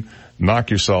thing,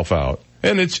 knock yourself out.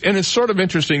 And it's sort of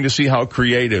interesting to see how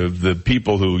creative the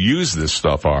people who use this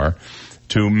stuff are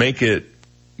to make it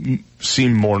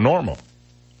seem more normal.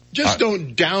 Just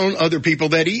don't down other people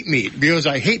that eat meat, because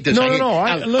I hate this.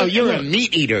 No. You're a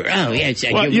meat eater. Oh, yes.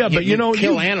 But you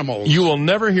kill animals. You will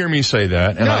never hear me say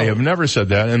that, and I have never said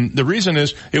that. And the reason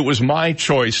is, it was my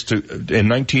choice in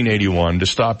 1981 to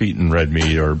stop eating red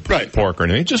meat or pork or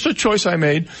anything. Just a choice I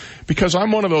made, because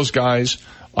I'm one of those guys,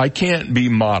 I can't be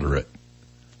moderate.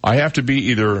 I have to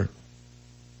be either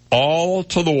all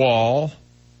to the wall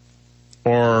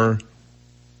or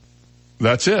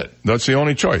that's it. That's the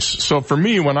only choice. So for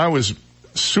me, when I was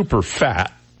super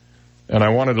fat and I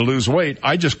wanted to lose weight,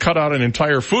 I just cut out an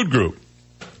entire food group,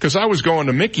 because I was going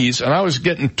to Mickey's and I was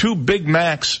getting 2 Big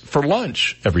Macs for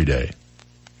lunch every day.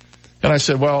 And I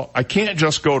said, I can't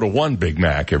just go to 1 Big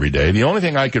Mac every day. The only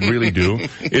thing I could really do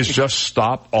is just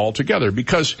stop altogether,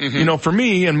 because, for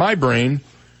me, in my brain,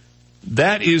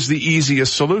 that is the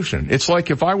easiest solution. It's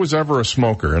like if I was ever a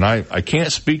smoker, and I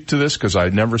can't speak to this because I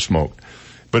never smoked,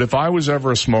 but if I was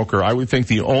ever a smoker, I would think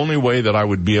the only way that I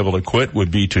would be able to quit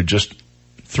would be to just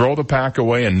throw the pack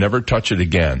away and never touch it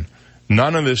again.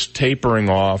 None of this tapering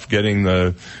off, getting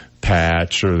the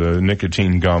patch or the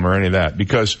nicotine gum or any of that,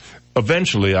 because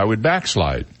eventually I would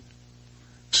backslide.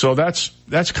 So that's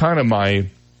kind of my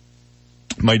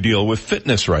my deal with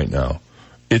fitness right now.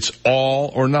 It's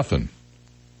all or nothing.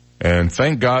 And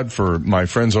thank God for my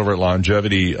friends over at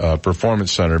Longevity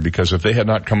Performance Center, because if they had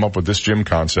not come up with this gym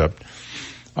concept,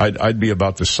 I'd be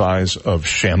about the size of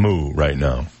Shamu right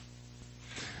now.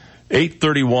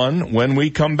 8:31, when we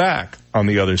come back on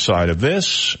the other side of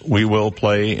this, we will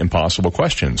play Impossible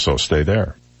Questions, so stay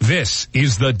there. This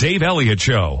is the Dave Elliott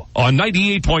Show on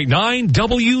 98.9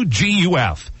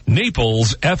 WGUF,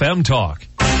 Naples FM Talk.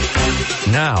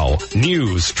 Now,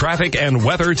 news, traffic, and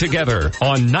weather together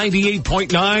on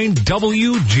 98.9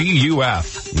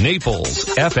 WGUF, Naples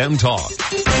FM Talk.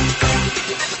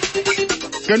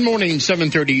 Good morning,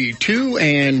 7:32,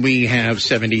 and we have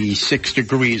 76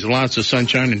 degrees. Lots of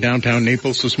sunshine in downtown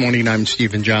Naples this morning. I'm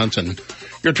Stephen Johnson.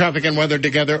 Your traffic and weather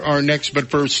together are next, but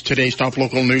first, today's top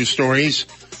local news stories.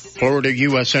 Florida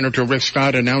U.S. Senator Rick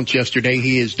Scott announced yesterday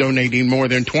he is donating more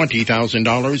than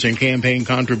 $20,000 in campaign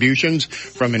contributions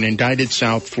from an indicted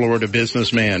South Florida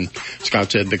businessman.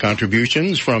 Scott said the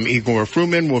contributions from Igor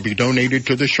Fruman will be donated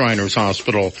to the Shriners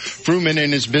Hospital. Fruman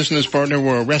and his business partner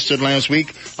were arrested last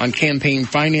week on campaign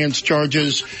finance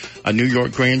charges. A New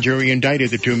York grand jury indicted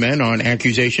the two men on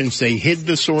accusations they hid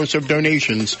the source of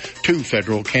donations to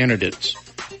federal candidates.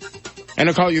 And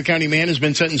a Collier County man has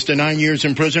been sentenced to 9 years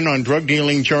in prison on drug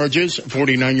dealing charges.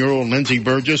 49-year-old Lindsey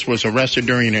Burgess was arrested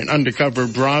during an undercover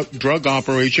drug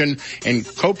operation in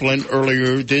Copeland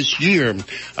earlier this year.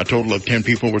 A total of 10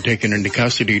 people were taken into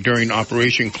custody during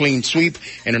Operation Clean Sweep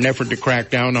in an effort to crack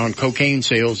down on cocaine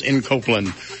sales in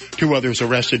Copeland. 2 others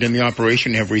arrested in the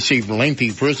operation have received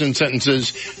lengthy prison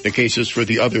sentences. The cases for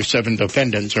the other 7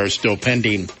 defendants are still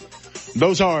pending.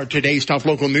 Those are today's top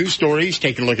local news stories.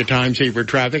 Taking a look at time-saver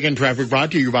traffic, and traffic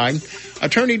brought to you by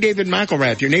Attorney David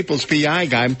McElrath, your Naples PI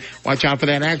guy. Watch out for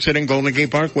that accident, Golden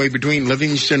Gate Parkway between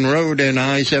Livingston Road and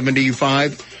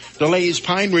I-75. Delays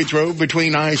Pine Ridge Road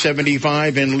between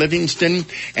I-75 and Livingston,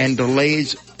 and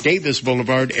delays Davis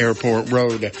Boulevard, Airport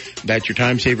Road. That's your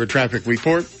time-saver traffic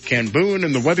report. Ken Boone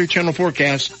and the Weather Channel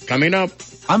forecast coming up.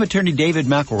 I'm Attorney David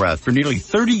McElrath. For nearly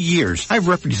 30 years, I've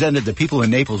represented the people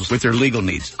in Naples with their legal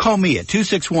needs. Call me at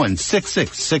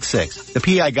 261-6666. The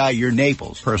PI Guy, your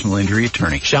Naples personal injury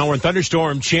attorney. Shower and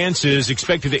thunderstorm chances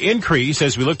expected to increase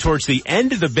as we look towards the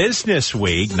end of the business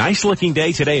week. Nice looking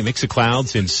day today. Mix of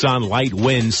clouds and sun, light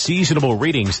winds, seasonable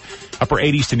readings. Upper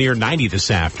 80s to near 90 this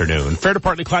afternoon. Fair to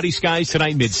partly cloudy skies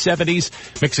tonight, mid-70s.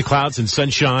 Mix of clouds and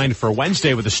sunshine for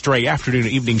Wednesday with a stray afternoon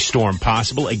evening storm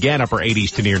possible. Again, upper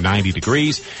 80s to near 90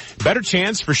 degrees. Better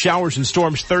chance for showers and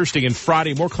storms Thursday and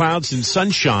Friday. More clouds and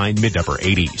sunshine, mid-upper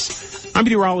 80s. I'm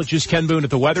meteorologist Ken Boone at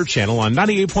the Weather Channel on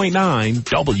 98.9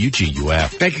 WGUF.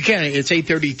 Thank you, Ken. It's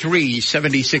 8:33,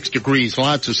 76 degrees.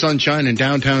 Lots of sunshine in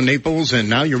downtown Naples, and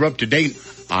now you're up to date.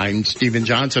 I'm Stephen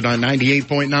Johnson on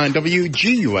 98.9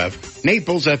 WGUF,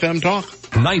 Naples FM Talk.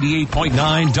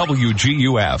 98.9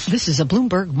 WGUF. This is a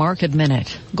Bloomberg Market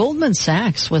Minute. Goldman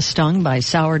Sachs was stung by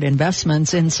soured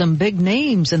investments in some big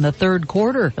names in the third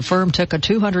quarter. The firm took a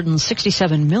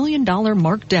 $267 million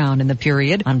markdown in the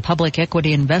period on public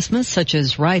equity investments such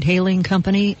as ride-hailing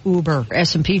company Uber.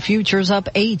 S&P futures up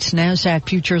 8, NASDAQ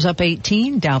futures up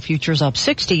 18, Dow futures up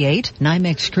 68,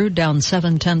 NYMEX crude down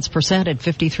 0.7% at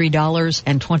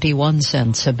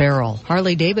 $53.21 a barrel.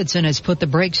 Harley-Davidson has put the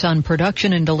brakes on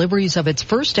production and deliveries of its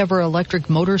first ever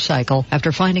electric motorcycle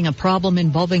after finding a problem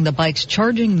involving the bike's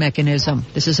charging mechanism.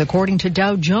 This is according to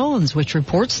Dow Jones, which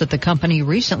reports that the company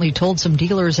recently told some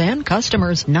dealers and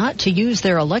customers not to use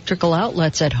their electrical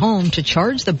outlets at home to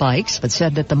charge the bikes, but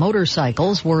said that the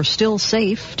motorcycles were still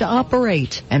safe to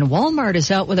operate. And Walmart is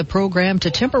out with a program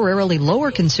to temporarily lower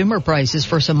consumer prices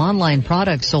for some online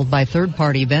products sold by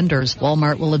third-party vendors.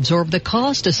 Walmart will absorb the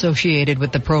cost associated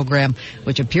with the program,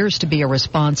 which appears to be a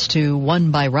response to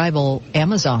one by rival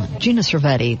Amazon. Gina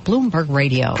Cervetti, Bloomberg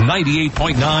Radio.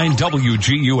 98.9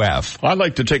 WGUF. I'd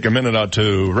like to take a minute out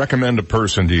to recommend a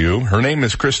person to you. Her name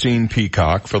is Christine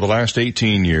Peacock. For the last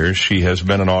 18 years, she has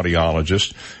been an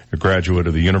audiologist, a graduate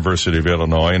of the University of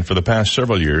Illinois, and for the past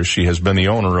several years, she has been the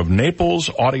owner of Naples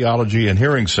Audiology and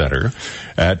Hearing Center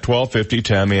at 1250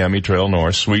 Tamiami Trail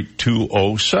North, Suite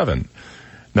 207.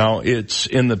 Now, it's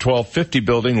in the 1250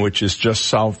 building, which is just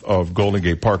south of Golden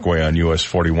Gate Parkway on US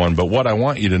 41. But what I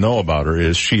want you to know about her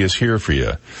is she is here for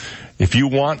you. If you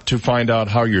want to find out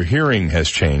how your hearing has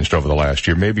changed over the last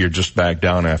year, maybe you're just back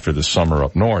down after the summer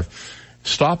up north,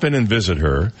 stop in and visit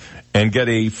her and get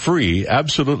a free,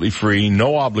 absolutely free,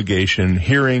 no obligation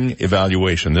hearing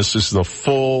evaluation. This is the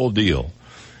full deal.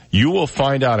 You will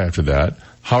find out after that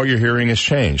how your hearing has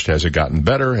changed. Has it gotten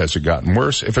better? Has it gotten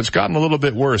worse? If it's gotten a little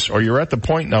bit worse, or you're at the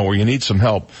point now where you need some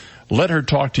help, let her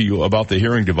talk to you about the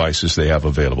hearing devices they have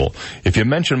available. If you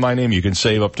mention my name, you can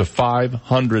save up to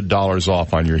 $500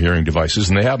 off on your hearing devices,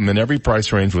 and they have them in every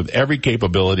price range with every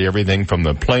capability, everything from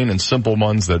the plain and simple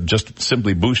ones that just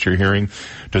simply boost your hearing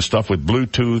to stuff with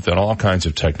Bluetooth and all kinds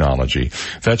of technology.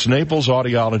 That's Naples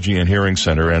Audiology and Hearing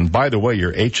Center, and by the way,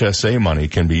 your HSA money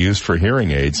can be used for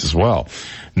hearing aids as well.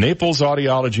 Naples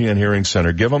Audiology and Hearing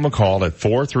Center. Give them a call at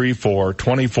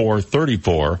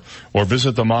 434-2434 or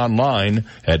visit them online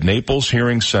at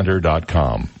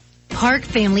napleshearingcenter.com. Park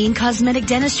Family and Cosmetic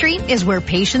Dentistry is where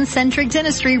patient-centric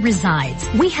dentistry resides.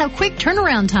 We have quick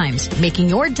turnaround times, making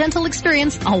your dental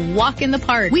experience a walk in the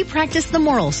park. We practice the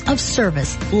morals of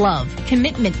service, love,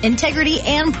 commitment, integrity,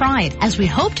 and pride as we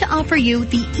hope to offer you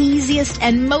the easiest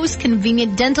and most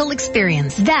convenient dental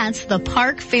experience. That's the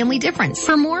Park Family difference.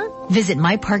 For more, visit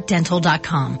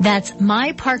myparkdental.com. That's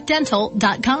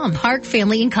myparkdental.com. Park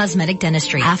Family and Cosmetic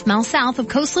Dentistry, half-mile south of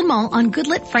Coastland Mall on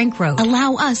Goodlet Frank Road.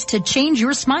 Allow us to change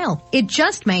your smile. It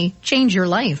just may change your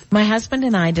life. My husband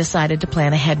and I decided to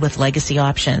plan ahead with Legacy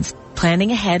Options.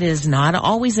 Planning ahead is not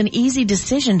always an easy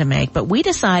decision to make, but we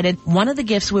decided one of the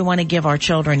gifts we want to give our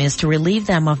children is to relieve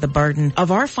them of the burden of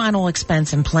our final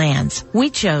expense and plans. We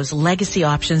chose Legacy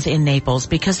Options in Naples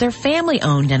because they're family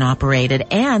owned and operated,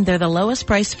 and they're the lowest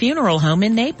priced funeral home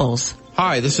in Naples.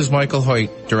 Hi, this is Michael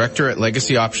Hoyt, Director at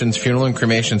Legacy Options Funeral and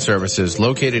Cremation Services,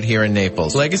 located here in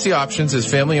Naples. Legacy Options is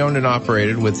family-owned and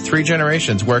operated with 3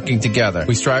 generations working together.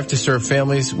 We strive to serve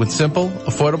families with simple,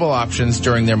 affordable options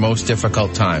during their most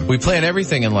difficult time. We plan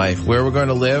everything in life, where we're going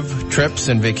to live, trips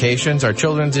and vacations, our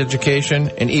children's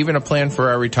education, and even a plan for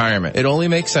our retirement. It only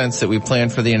makes sense that we plan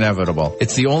for the inevitable.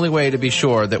 It's the only way to be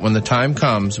sure that when the time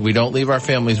comes, we don't leave our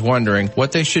families wondering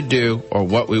what they should do or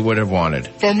what we would have wanted.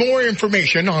 For more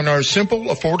information on our simple,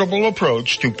 affordable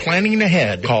approach to planning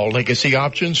ahead, call Legacy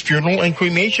Options Funeral and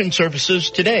Cremation Services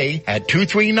today at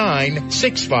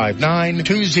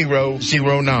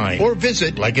 239-659-2009 or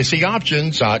visit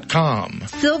legacyoptions.com.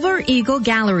 Silver Eagle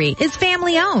Gallery is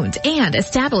family owned and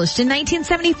established in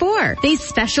 1974. They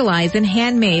specialize in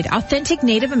handmade, authentic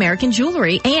Native American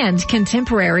jewelry and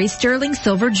contemporary sterling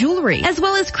silver jewelry, as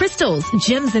well as crystals,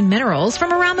 gems, and minerals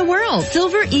from around the world.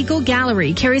 Silver Eagle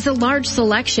Gallery carries a large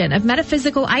selection of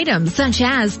metaphysical items such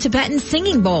as Tibetan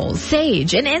singing bowls,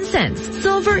 sage, and incense.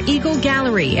 Silver Eagle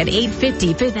Gallery at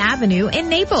 850 Fifth Avenue in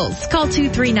Naples. Call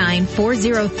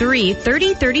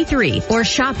 239-403-3033 or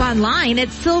shop online at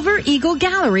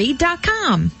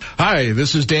silvereaglegallery.com. Hi,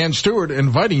 this is Dan Stewart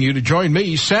inviting you to join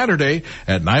me Saturday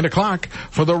at 9 o'clock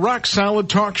for the Rock Solid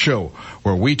Talk Show,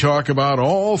 where we talk about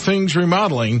all things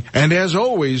remodeling. And as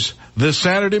always, this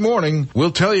Saturday morning,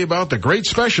 we'll tell you about the great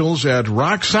specials at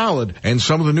Rock Solid and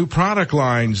some of the new product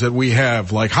lines that we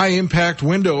have, like high-impact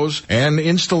windows and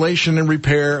installation and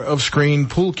repair of screen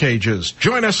pool cages.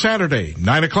 Join us Saturday,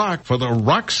 9 o'clock, for the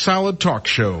Rock Solid Talk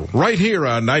Show, right here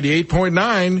on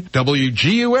 98.9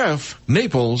 WGUF,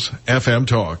 Naples FM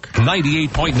Talk.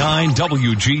 98.9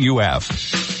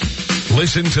 WGUF.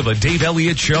 Listen to the Dave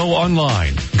Elliott Show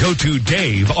online. Go to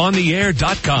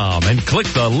DaveOnTheAir.com and click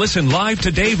the Listen Live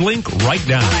to Dave link right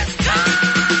now.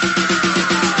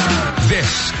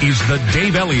 This is the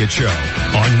Dave Elliott Show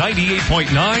on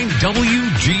 98.9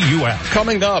 WGUF.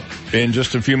 Coming up in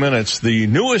just a few minutes, the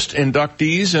newest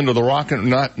inductees into the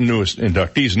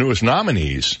newest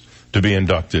nominees to be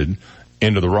inducted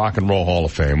into the Rock and Roll Hall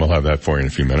of Fame. We'll have that for you in a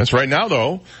few minutes. Right now,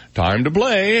 though, time to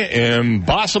play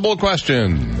Impossible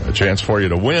Question. A chance for you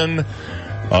to win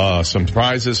some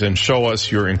prizes and show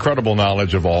us your incredible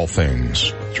knowledge of all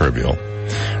things trivial.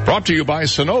 Brought to you by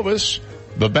Synovus,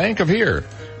 the Bank of Here.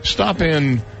 Stop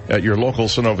in at your local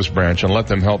Synovus branch and let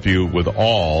them help you with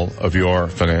all of your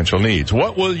financial needs.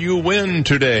 What will you win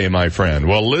today, my friend?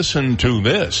 Well, listen to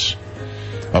this.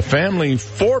 A family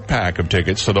 4-pack of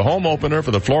tickets to the home opener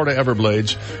for the Florida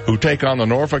Everblades, who take on the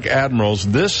Norfolk Admirals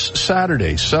this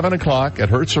Saturday, 7 o'clock at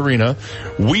Hertz Arena.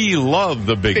 We love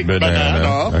the Big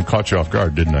Banana. I caught you off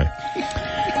guard, didn't I?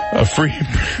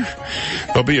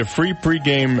 There'll be a free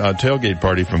pregame tailgate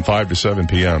party from 5 to 7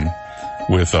 p.m.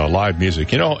 with live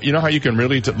music. You know how you can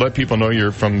really let people know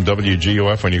you're from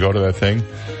WGOF when you go to that thing?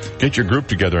 Get your group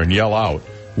together and yell out,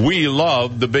 "We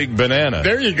love the Big Banana."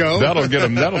 There you go. That'll get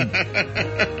them.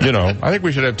 I think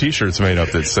we should have T-shirts made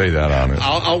up that say that on it.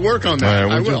 I'll work on that.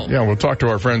 I will. We'll talk to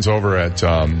our friends over at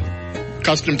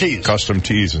Custom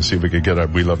Tees and see if we could get a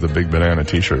 "We Love the Big Banana"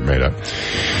 T-shirt made up.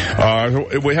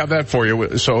 We have that for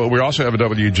you. So we also have a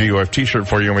WGOF T-shirt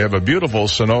for you, and we have a beautiful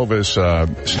Synovus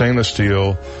stainless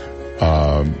steel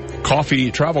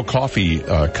travel coffee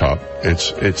cup.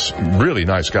 It's really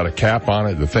nice. Got a cap on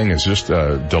it. The thing is just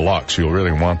deluxe. You'll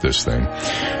really want this thing.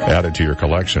 Add it to your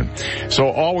collection. So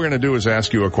all we're going to do is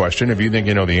ask you a question. If you think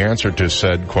you know the answer to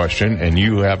said question and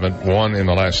you haven't won in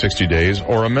the last 60 days,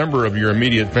 or a member of your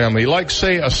immediate family, like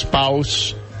say a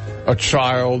spouse, a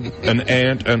child, an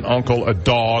aunt, an uncle, a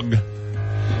dog.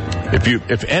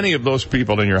 If any of those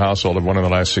people in your household have won in the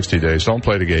last 60 days, don't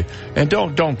play the game, and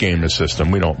don't game the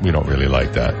system. We don't really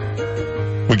like that.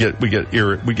 We get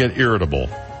irritable,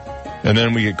 and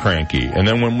then we get cranky, and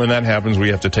then when that happens, we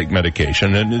have to take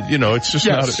medication, and it's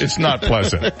just it's not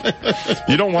pleasant.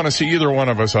 You don't want to see either one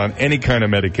of us on any kind of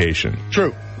medication.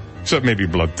 True. Except maybe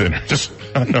blood thinners.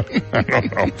 I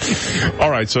don't know. All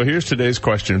right, so here's today's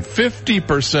question.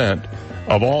 50%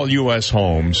 of all U.S.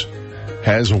 homes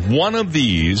has one of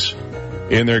these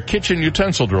in their kitchen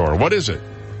utensil drawer. What is it?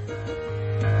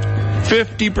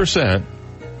 50%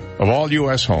 of all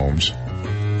U.S. homes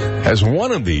has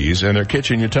one of these in their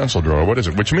kitchen utensil drawer. What is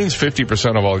it? Which means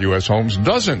 50% of all U.S. homes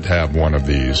doesn't have one of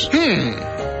these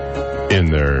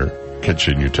in their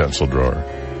kitchen utensil drawer.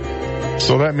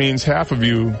 So that means half of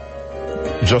you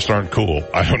just aren't cool.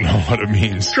 I don't know what it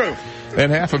means. True.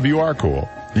 And half of you are cool.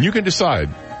 And you can decide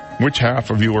which half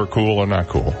of you are cool or not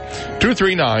cool.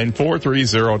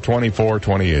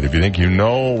 239-430-2428. If you think you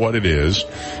know what it is,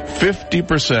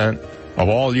 50% of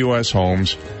all U.S.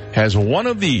 homes has one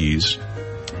of these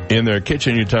in their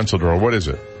kitchen utensil drawer. What is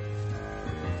it?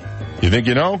 You think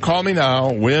you know? Call me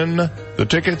now. Win the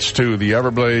tickets to the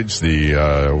Everblades, the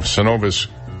Synovus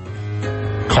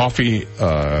coffee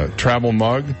travel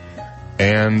mug,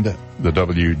 and the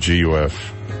WGUF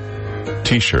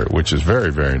T-shirt, which is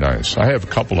very, very nice. I have a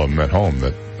couple of them at home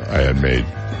that I had made.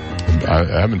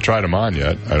 I haven't tried them on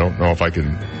yet. I don't know if I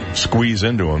can squeeze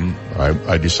into them.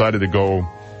 I decided to go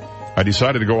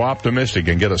optimistic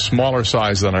and get a smaller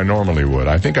size than I normally would.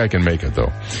 I think I can make it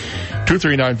though.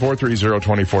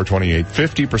 239-430-2428.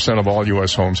 50% of all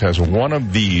U.S. homes has one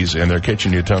of these in their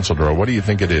kitchen utensil drawer. What do you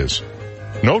think it is?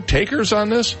 No takers on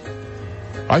this?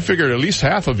 I figured at least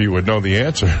half of you would know the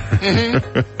answer.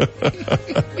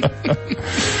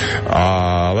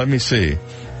 Let me see.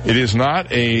 It is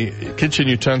not a kitchen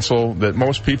utensil that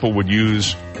most people would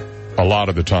use a lot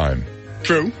of the time.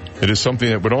 True. It is something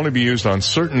that would only be used on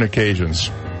certain occasions.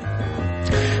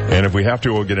 And if we have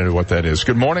to, we'll get into what that is.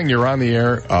 Good morning. You're on the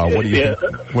air. What do you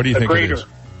think it is?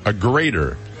 A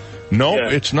grater. No,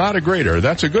 it's not a grater.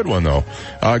 That's a good one, though.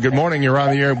 Good morning. You're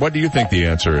on the air. What do you think the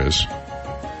answer is?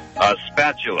 A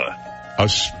spatula. A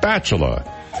spatula.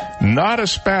 Not a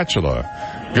spatula.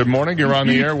 Good morning. You're on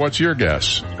the air. What's your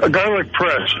guess? A garlic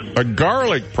press. A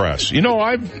garlic press. You know,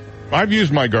 I've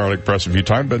used my garlic press a few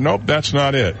times, but nope, that's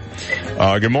not it.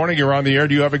 Good morning. You're on the air.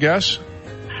 Do you have a guess?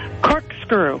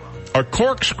 Corkscrew. A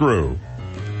corkscrew.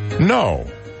 No.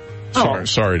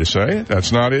 Sorry to say.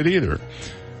 That's not it either.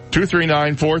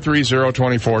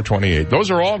 239-430-2428.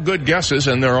 Those are all good guesses,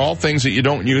 and they're all things that you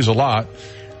don't use a lot.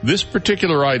 This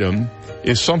particular item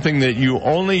is something that you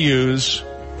only use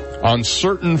on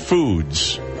certain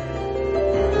foods.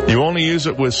 You only use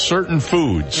it with certain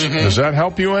foods. Mm-hmm. Does that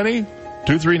help you any?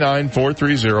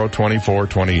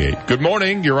 239-430-2428. Good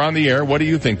morning. You're on the air. What do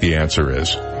you think the answer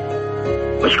is?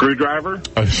 A screwdriver?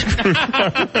 A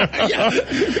screwdriver.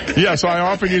 Yes, I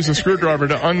often use a screwdriver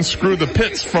to unscrew the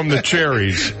pits from the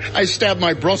cherries. I stab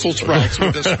my Brussels sprouts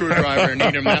with a screwdriver and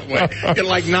eat them that way. Get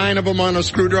like 9 of them on a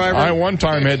screwdriver. I one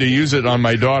time had to use it on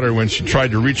my daughter when she tried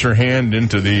to reach her hand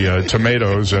into the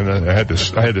tomatoes, and I had to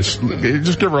just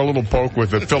give her a little poke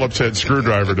with a Phillips head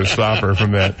screwdriver to stop her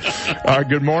from that.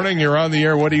 Good morning. You're on the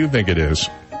air. What do you think it is?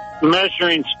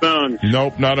 Measuring spoon.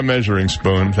 Nope, not a measuring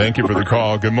spoon. Thank you for the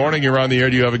call. Good morning. You're on the air.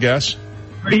 Do you have a guess?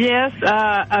 Yes,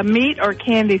 a meat or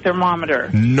candy thermometer.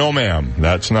 No, ma'am.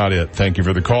 That's not it. Thank you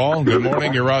for the call. Good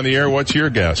morning. You're on the air. What's your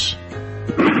guess?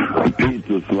 A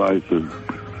pizza slicer.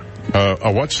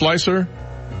 A what slicer?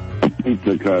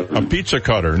 Pizza cutter. A pizza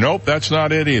cutter. Nope, that's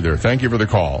not it either. Thank you for the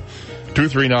call.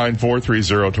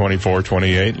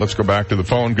 239-430-2428. Let's go back to the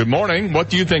phone. Good morning. What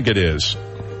do you think it is?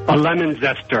 A lemon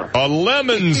zester. A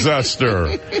lemon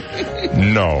zester.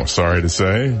 No, sorry to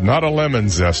say. Not a lemon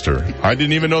zester. I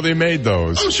didn't even know they made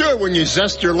those. I'm sure when you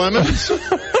zest your lemons.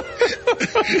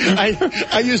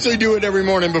 I usually do it every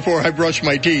morning before I brush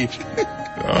my teeth.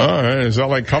 All right. Is that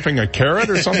like cuffing a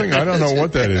carrot or something? I don't know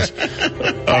what that is.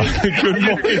 Good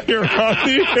morning. You're on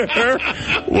the air.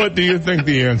 What do you think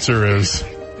the answer is?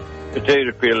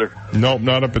 Potato peeler. Nope,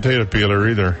 not a potato peeler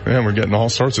either. Man, we're getting all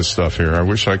sorts of stuff here. I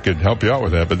wish I could help you out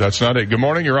with that, but that's not it. Good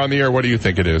morning. You're on the air. What do you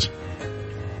think it is?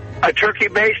 A turkey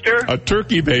baster. A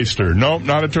turkey baster. Nope,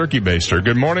 not a turkey baster.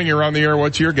 Good morning. You're on the air.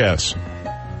 What's your guess?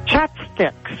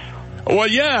 Chopsticks. Well,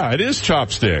 yeah, it is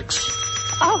chopsticks.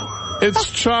 Oh.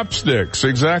 It's chopsticks.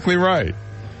 Exactly right.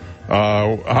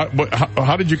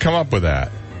 How did you come up with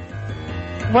that?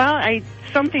 Well, I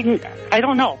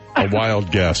don't know. A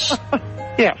wild guess.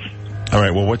 Yes. All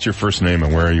right, well, what's your first name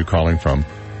and where are you calling from?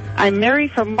 I'm Mary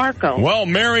from Marco. Well,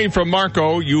 Mary from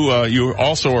Marco, you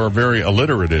also are very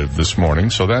alliterative this morning,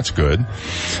 so that's good.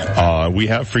 We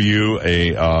have for you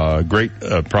a great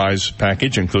prize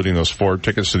package, including those 4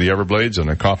 tickets to the Everblades and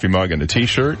a coffee mug and a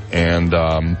T-shirt. And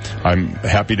I'm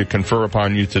happy to confer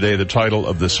upon you today the title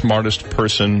of the smartest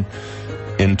person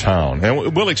in town.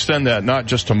 And we'll extend that not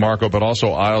just to Marco, but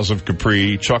also Isles of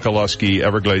Capri, Chokoloskee,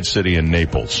 Everglades City, and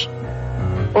Naples.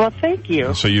 Well, thank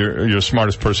you. So you're the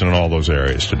smartest person in all those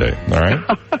areas today. All right?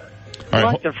 All right.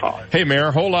 Wonderful. Hey,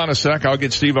 Mayor, hold on a sec. I'll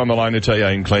get Steve on the line to tell you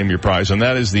I can claim your prize. And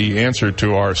that is the answer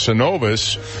to our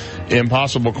Synovus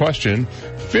impossible question.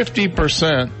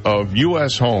 50% of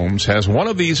U.S. homes has one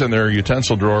of these in their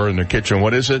utensil drawer in their kitchen.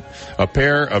 What is it? A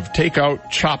pair of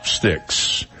takeout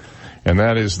chopsticks. And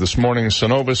that is this morning's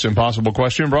Synovus impossible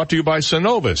question, brought to you by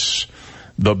Synovus,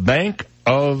 the Bank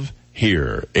of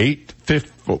Here.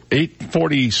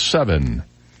 8:47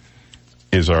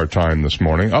 is our time this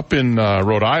morning. Up in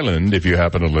Rhode Island, if you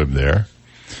happen to live there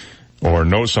or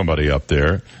know somebody up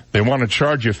there, they want to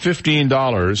charge you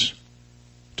 $15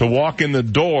 to walk in the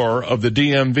door of the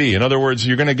DMV. In other words,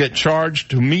 you're going to get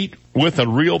charged to meet with a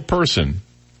real person.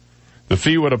 The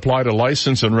fee would apply to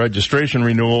license and registration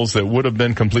renewals that would have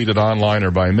been completed online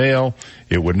or by mail.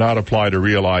 It would not apply to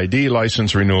real ID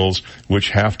license renewals, which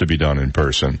have to be done in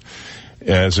person,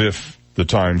 as if the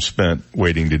time spent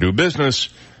waiting to do business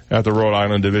at the Rhode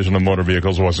Island Division of Motor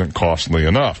Vehicles wasn't costly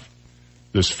enough.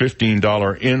 This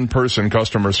 $15 in-person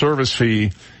customer service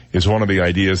fee is one of the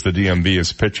ideas the DMV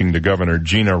is pitching to Governor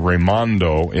Gina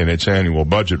Raimondo in its annual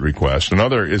budget request.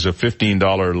 Another is a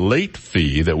 $15 late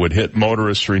fee that would hit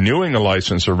motorists renewing a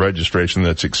license or registration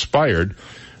that's expired.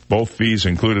 Both fees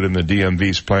included in the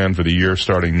DMV's plan for the year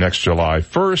starting next July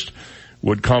 1st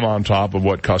would come on top of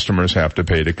what customers have to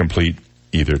pay to complete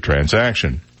either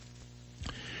transaction.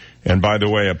 And by the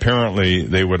way, apparently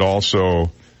they would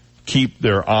also keep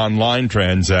their online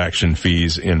transaction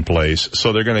fees in place,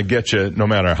 so they're going to get you no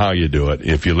matter how you do it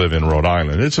if you live in Rhode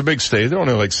Island. It's a big state. There are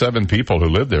only like 7 people who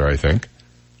live there, I think.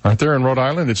 Aren't there in Rhode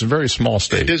Island? It's a very small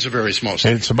state. It is a very small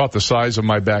state. It's about the size of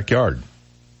my backyard.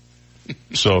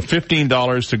 So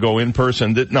 $15 to go in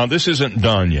person. Now, this isn't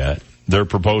done yet. They're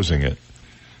proposing it.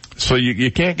 So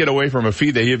you can't get away from a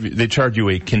fee. They charge you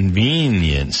a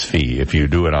convenience fee if you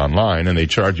do it online, and they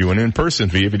charge you an in-person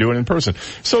fee if you do it in person.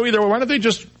 So either why don't they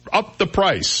just up the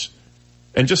price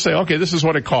and just say, okay, this is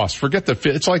what it costs. Forget the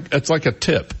fee. It's like a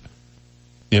tip,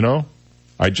 you know?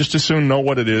 I just as soon know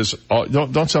what it is. Oh,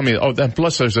 don't tell me, then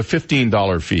plus there's a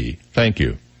 $15 fee. Thank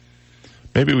you.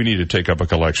 Maybe we need to take up a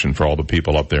collection for all the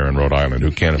people up there in Rhode Island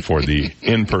who can't afford the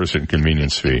in-person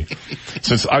convenience fee.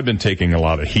 Since I've been taking a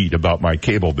lot of heat about my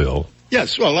cable bill.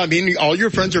 Yes, well, I mean, all your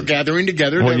friends are gathering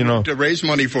together to raise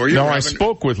money for you. No, I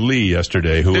spoke with Lee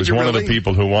yesterday, who was one of the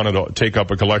people who wanted to take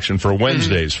up a collection for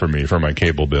Wednesdays for me, for my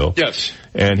cable bill. Yes.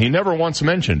 And he never once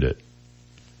mentioned it.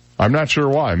 I'm not sure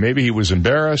why. Maybe he was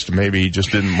embarrassed. Maybe he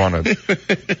just didn't want to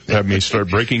have me start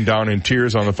breaking down in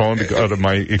tears on the phone out of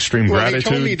my extreme gratitude. He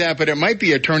told me that, but it might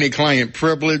be attorney-client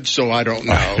privilege, so I don't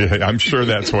know. I'm sure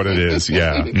that's what it is,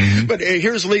 yeah. Mm-hmm. But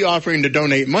here's Lee offering to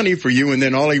donate money for you, and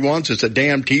then all he wants is a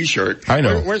damn T-shirt. I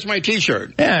know. Where's my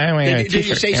T-shirt? Yeah, did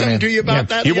he say something to you about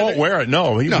that? He won't wear it.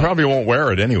 No, he probably won't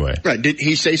wear it anyway. Right. Did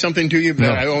he say something to you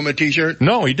that I owe him a T-shirt?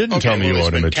 No, he didn't tell me you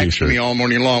owed him a T-shirt. He's been texting me all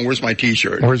morning long. Where's my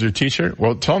T-shirt? Where's your T-shirt?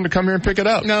 Well, tell him to come here and pick it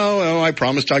up. No, I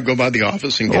promised I'd go by the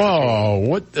office and get it. Oh,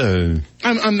 what the...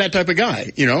 I'm that type of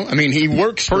guy, you know? I mean, he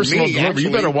works personal for me. Delivery.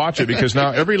 You better watch it, because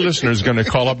now every listener is going to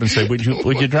call up and say, would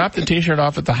you drop the T-shirt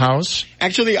off at the house?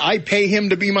 Actually, I pay him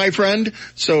to be my friend,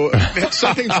 so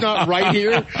something's not right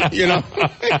here, you know?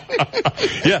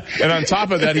 Yeah, and on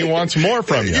top of that, he wants more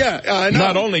from you. Yeah,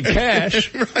 not only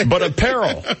cash, right, but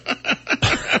apparel.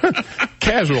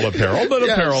 Casual apparel, but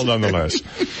apparel nonetheless.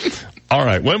 All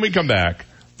right, when we come back,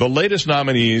 the latest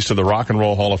nominees to the Rock and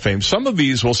Roll Hall of Fame. Some of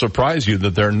these will surprise you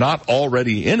that they're not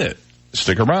already in it.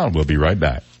 Stick around. We'll be right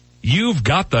back. You've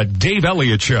got the Dave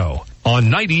Elliott Show on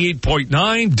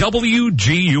 98.9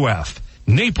 WGUF,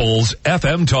 Naples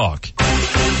FM Talk.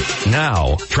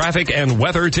 Now, traffic and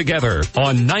weather together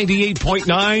on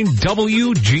 98.9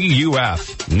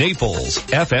 WGUF, Naples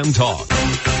FM Talk.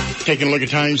 Taking a look at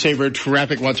time saver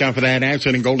traffic. Watch out for that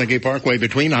accident. Golden Gate Parkway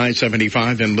between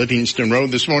I-75 and Livingston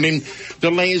Road this morning.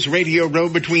 Delays Radio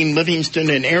Road between Livingston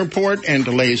and Airport, and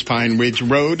delays Pine Ridge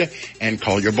Road and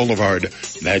Collier Boulevard.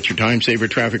 That's your time saver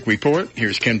traffic report.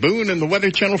 Here's Ken Boone and the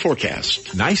Weather Channel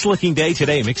forecast. Nice looking day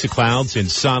today. Mix of clouds and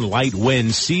sun, light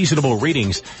winds, seasonable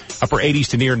readings. Upper 80s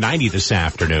to near 90 this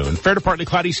afternoon. Fair to partly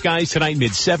cloudy skies tonight,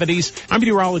 mid-70s. I'm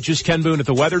meteorologist Ken Boone at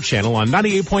the Weather Channel on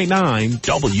 98.9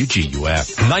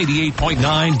 WGUF.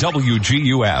 98.9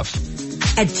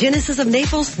 WGUF. At Genesis of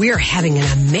Naples, we are having an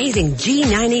amazing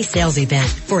G90 sales event.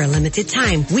 For a limited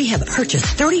time, we have purchased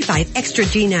 35 extra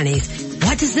G90s.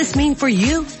 What does this mean for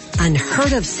you?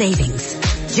 Unheard of savings.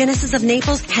 Genesis of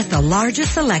Naples has the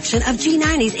largest selection of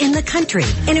G90s in the country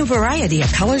in a variety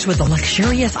of colors with the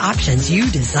luxurious options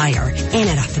you desire and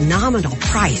at a phenomenal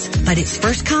price. But it's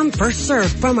first come, first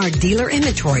served from our dealer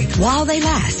inventory while they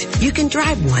last. You can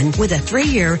drive one with a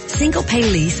 3-year single pay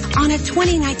lease on a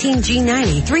 2019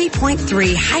 G90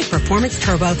 3.3 high performance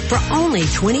turbo for only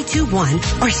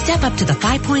 $22,100 or step up to the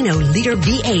 5.0 liter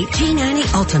V8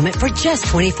 G90 Ultimate for just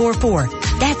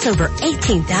 $24,400. That's over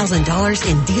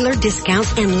 $18,000 in dealer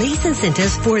discounts and lease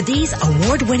incentives for these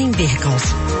award-winning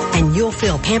vehicles. And you'll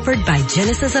feel pampered by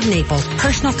Genesis of Naples,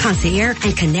 personal concierge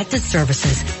and connected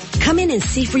services. Come in and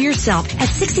see for yourself at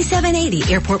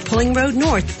 6780 Airport Pulling Road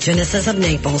North, Genesis of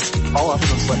Naples. All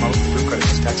offers on select models with credit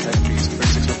plus tax and fees.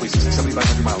 36 month leases,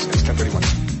 7,500 miles, next 1031.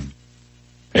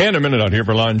 And a minute out here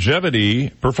for Longevity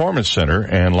Performance Center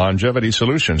and Longevity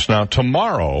Solutions. Now,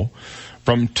 tomorrow,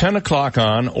 from 10 o'clock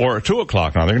on or 2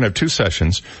 o'clock on, they're going to have 2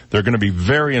 sessions. They're going to be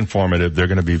very informative. They're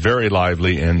going to be very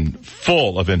lively and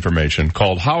full of information,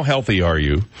 called How Healthy Are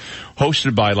You?,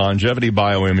 hosted by Longevity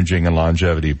Bioimaging and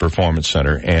Longevity Performance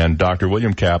Center, and Dr.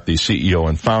 William Kapp, the CEO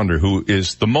and founder, who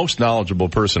is the most knowledgeable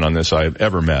person on this I've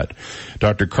ever met.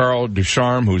 Dr. Carl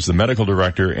Ducharme, who's the medical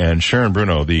director, and Sharon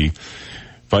Bruno, the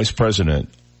vice president,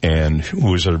 and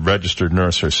who is a registered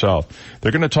nurse herself.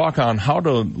 They're going to talk on how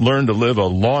to learn to live a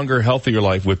longer, healthier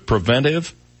life with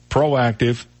preventive,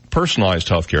 proactive, personalized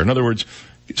health care. In other words,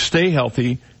 stay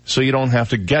healthy so you don't have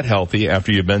to get healthy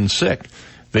after you've been sick.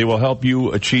 They will help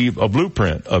you achieve a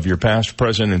blueprint of your past,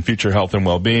 present, and future health and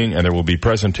well-being, and there will be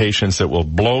presentations that will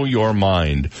blow your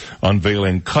mind,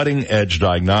 unveiling cutting-edge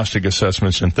diagnostic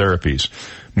assessments and therapies,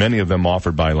 many of them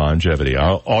offered by Longevity.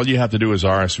 All you have to do is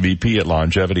RSVP at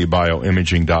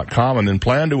longevitybioimaging.com and then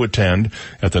plan to attend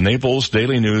at the Naples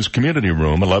Daily News Community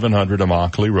Room, 1100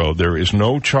 Immokalee Road. There is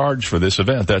no charge for this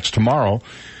event. That's tomorrow,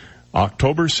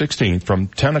 October 16th, from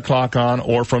 10 o'clock on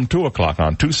or from 2 o'clock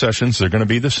on. 2 sessions. They're going to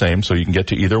be the same, so you can get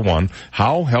to either one.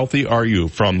 How healthy are you?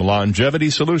 From Longevity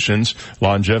Solutions,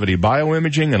 Longevity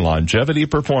Bioimaging, and Longevity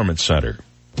Performance Center.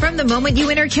 From the moment you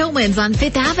enter Kilwins on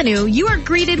 5th Avenue, you are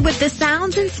greeted with the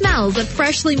sounds and smells of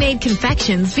freshly made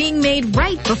confections being made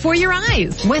right before your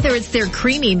eyes. Whether it's their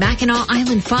creamy Mackinac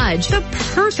Island fudge, the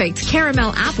perfect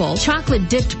caramel apple,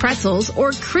 chocolate-dipped pretzels,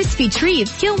 or crispy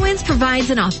treats, Kilwins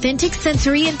provides an authentic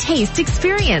sensory and taste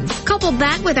experience. Couple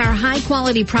that with our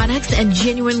high-quality products and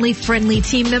genuinely friendly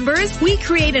team members, we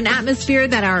create an atmosphere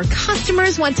that our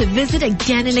customers want to visit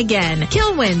again and again.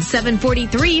 Kilwins,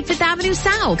 743 5th Avenue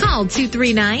South. Call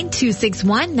 239-261-9898.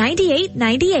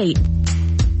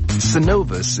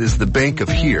 Synovus is the bank of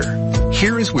here.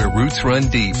 Here is where roots run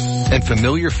deep and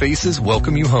familiar faces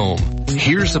welcome you home.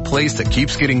 Here's a place that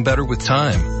keeps getting better with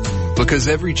time, because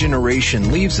every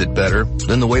generation leaves it better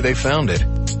than the way they found it.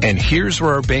 And here's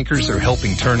where our bankers are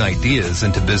helping turn ideas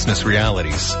into business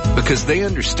realities, because they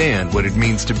understand what it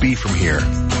means to be from here.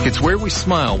 It's where we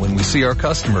smile when we see our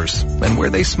customers and where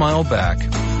they smile back.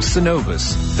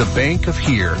 Synovus, the bank of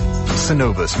here.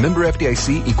 Synovus, member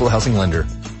FDIC, equal housing lender.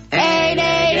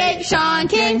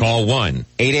 888-SEAN-KING. Call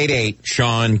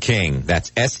 1-888-SEAN-KING.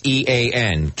 That's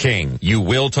SEAN King. You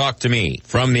will talk to me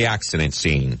from the accident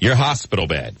scene. Your hospital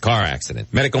bed, car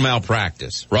accident, medical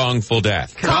malpractice, wrongful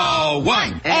death. Call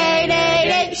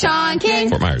 1-888-SEAN-KING.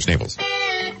 Fort Myers, Naples.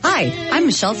 Hi, I'm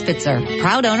Michelle Spitzer,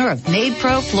 proud owner of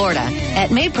MaidPro Florida. At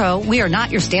MaidPro, we are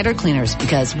not your standard cleaners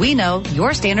because we know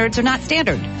your standards are not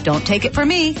standard. Don't take it from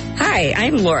me. Hi,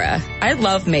 I'm Laura. I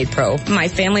love MaidPro. My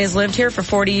family has lived here for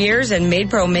 40 years and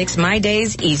MaidPro makes my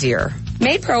days easier.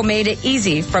 MaidPro made it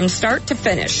easy from start to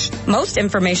finish. Most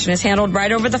information is handled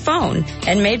right over the phone,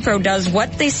 and MaidPro does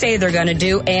what they say they're going to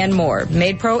do and more.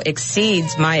 MaidPro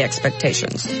exceeds my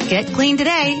expectations. Get clean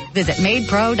today. Visit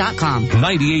MaidPro.com.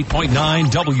 98.9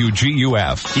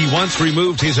 WGUF. He once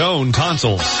removed his own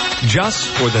tonsils just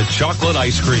for the chocolate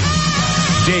ice cream.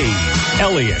 Dave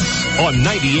Elliott on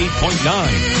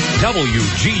 98.9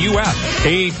 WGUF.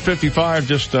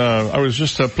 8:55. I was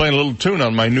just playing a little tune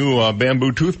on my new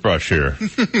bamboo toothbrush here.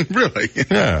 Really?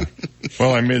 Yeah.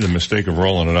 Well, I made the mistake of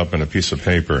rolling it up in a piece of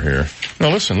paper here. Now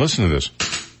listen to this.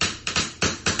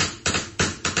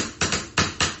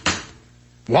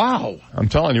 Wow. I'm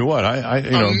telling you what,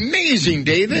 amazing,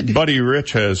 David. Buddy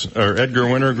Rich or Edgar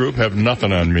Winter Group have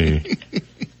nothing on me.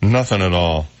 Nothing at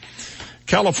all.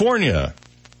 California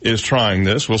is trying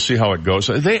this. We'll see how it goes.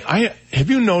 Have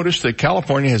you noticed that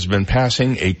California has been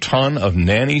passing a ton of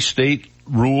nanny state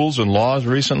rules and laws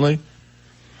recently?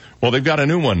 Well, they've got a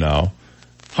new one now.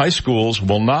 High schools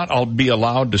will not be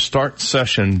allowed to start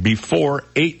session before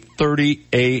 8:30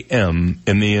 a.m.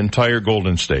 in the entire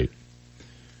Golden State.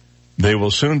 They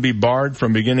will soon be barred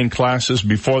from beginning classes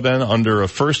before then under a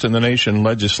first-in-the-nation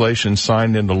legislation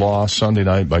signed into law Sunday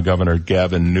night by Governor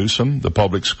Gavin Newsom. The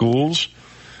public schools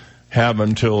have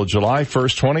until July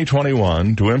 1st,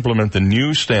 2021 to implement the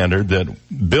new standard that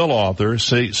bill author,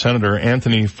 Senator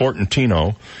Anthony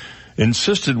Fortantino,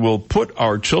 insisted will put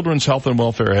our children's health and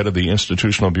welfare ahead of the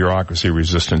institutional bureaucracy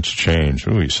resistant to change.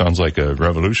 Ooh, he sounds like a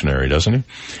revolutionary, doesn't he?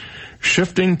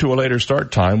 Shifting to a later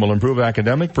start time will improve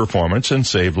academic performance and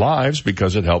save lives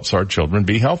because it helps our children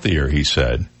be healthier, he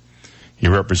said. He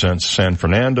represents San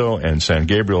Fernando and San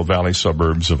Gabriel Valley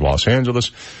suburbs of Los Angeles.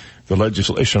 The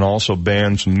legislation also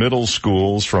bans middle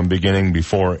schools from beginning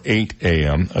before 8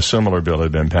 a.m. A similar bill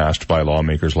had been passed by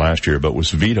lawmakers last year but was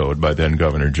vetoed by then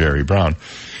Governor Jerry Brown.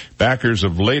 Backers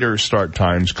of later start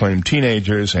times claim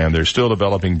teenagers and their still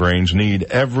developing brains need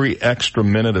every extra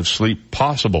minute of sleep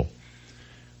possible.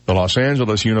 The Los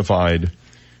Angeles Unified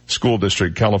School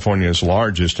District, California's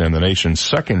largest and the nation's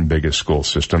second biggest school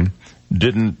system,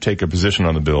 didn't take a position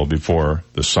on the bill before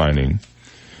the signing.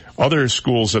 Other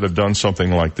schools that have done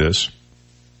something like this,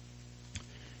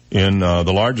 in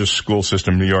the largest school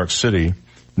system, New York City,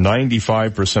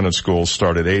 95% of schools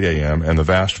start at 8 a.m. and the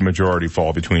vast majority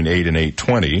fall between 8 and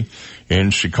 8:20.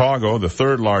 In Chicago, the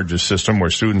third largest system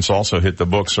where students also hit the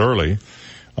books early,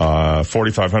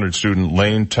 4,500 student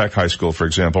Lane Tech High School, for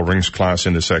example, brings class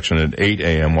into section at 8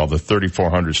 a.m. while the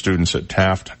 3,400 students at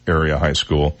Taft Area High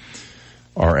School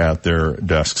are at their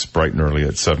desks bright and early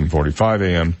at 7:45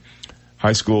 a.m.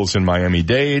 High schools in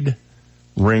Miami-Dade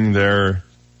ring their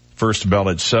first bell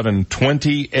at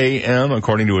 7:20 a.m.,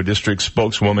 according to a district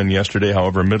spokeswoman yesterday.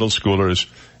 However, middle schoolers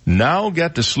now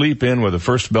get to sleep in with the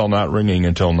first bell not ringing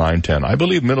until 9:10. I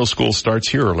believe middle school starts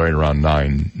here right around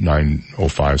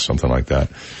 9:05, something like that.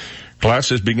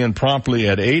 Classes begin promptly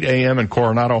at 8 a.m. in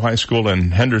Coronado High School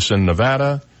in Henderson,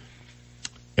 Nevada.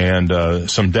 And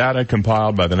some data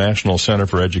compiled by the National Center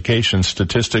for Education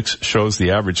Statistics shows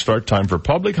the average start time for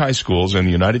public high schools in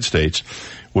the United States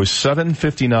was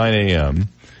 7:59 a.m.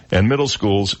 and middle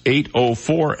schools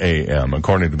 8:04 a.m.,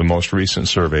 according to the most recent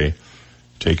survey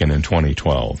taken in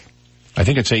 2012. I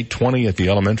think it's 8:20 at the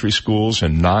elementary schools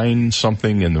and 9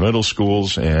 something in the middle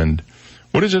schools. And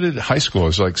what is it at high school?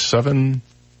 It's like 7,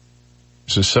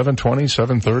 is it 7:20,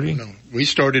 7:30? No, we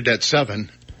started at 7.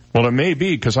 Well, it may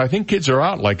be because I think kids are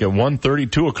out like at 1:30,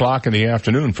 2 o'clock in the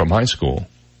afternoon from high school.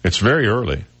 It's very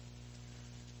early.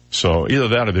 So either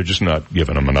that or they're just not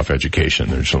giving them enough education.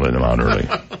 They're just letting them out early.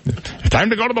 Time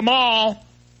to go to the mall.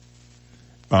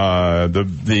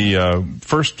 The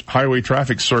first highway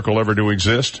traffic circle ever to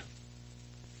exist,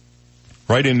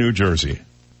 right in New Jersey.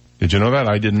 Did you know that?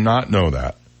 I did not know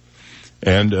that.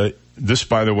 And this,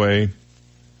 by the way,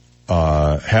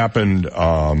 happened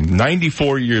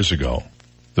 94 years ago,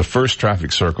 the first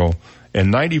traffic circle. And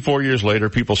 94 years later,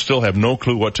 people still have no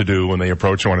clue what to do when they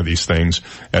approach one of these things,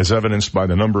 as evidenced by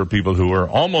the number of people who are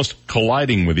almost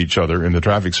colliding with each other in the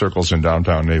traffic circles in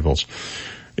downtown Naples.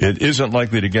 It isn't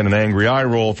likely to get an angry eye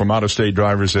roll from out-of-state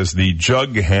drivers as the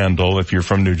jug handle. If you're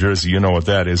from New Jersey, you know what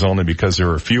that is, only because there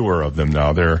are fewer of them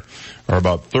now. There are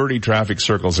about 30 traffic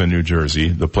circles in New Jersey,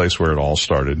 the place where it all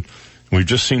started. We've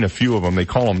just seen a few of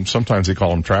them. Sometimes they call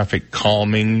them traffic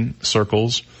calming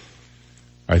circles.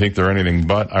 I think they're anything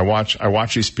but. I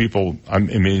watch these people,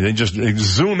 they just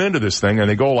zoom into this thing and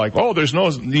they go like, oh, there's no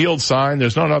yield sign,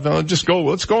 there's no nothing, let's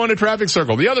go in a traffic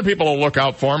circle. The other people will look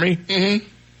out for me. Mm-hmm.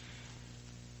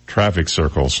 Traffic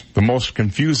circles, the most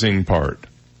confusing part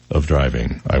of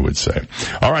driving, I would say.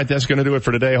 All right, that's going to do it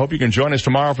for today. I hope you can join us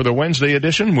tomorrow for the Wednesday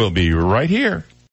edition. We'll be right here.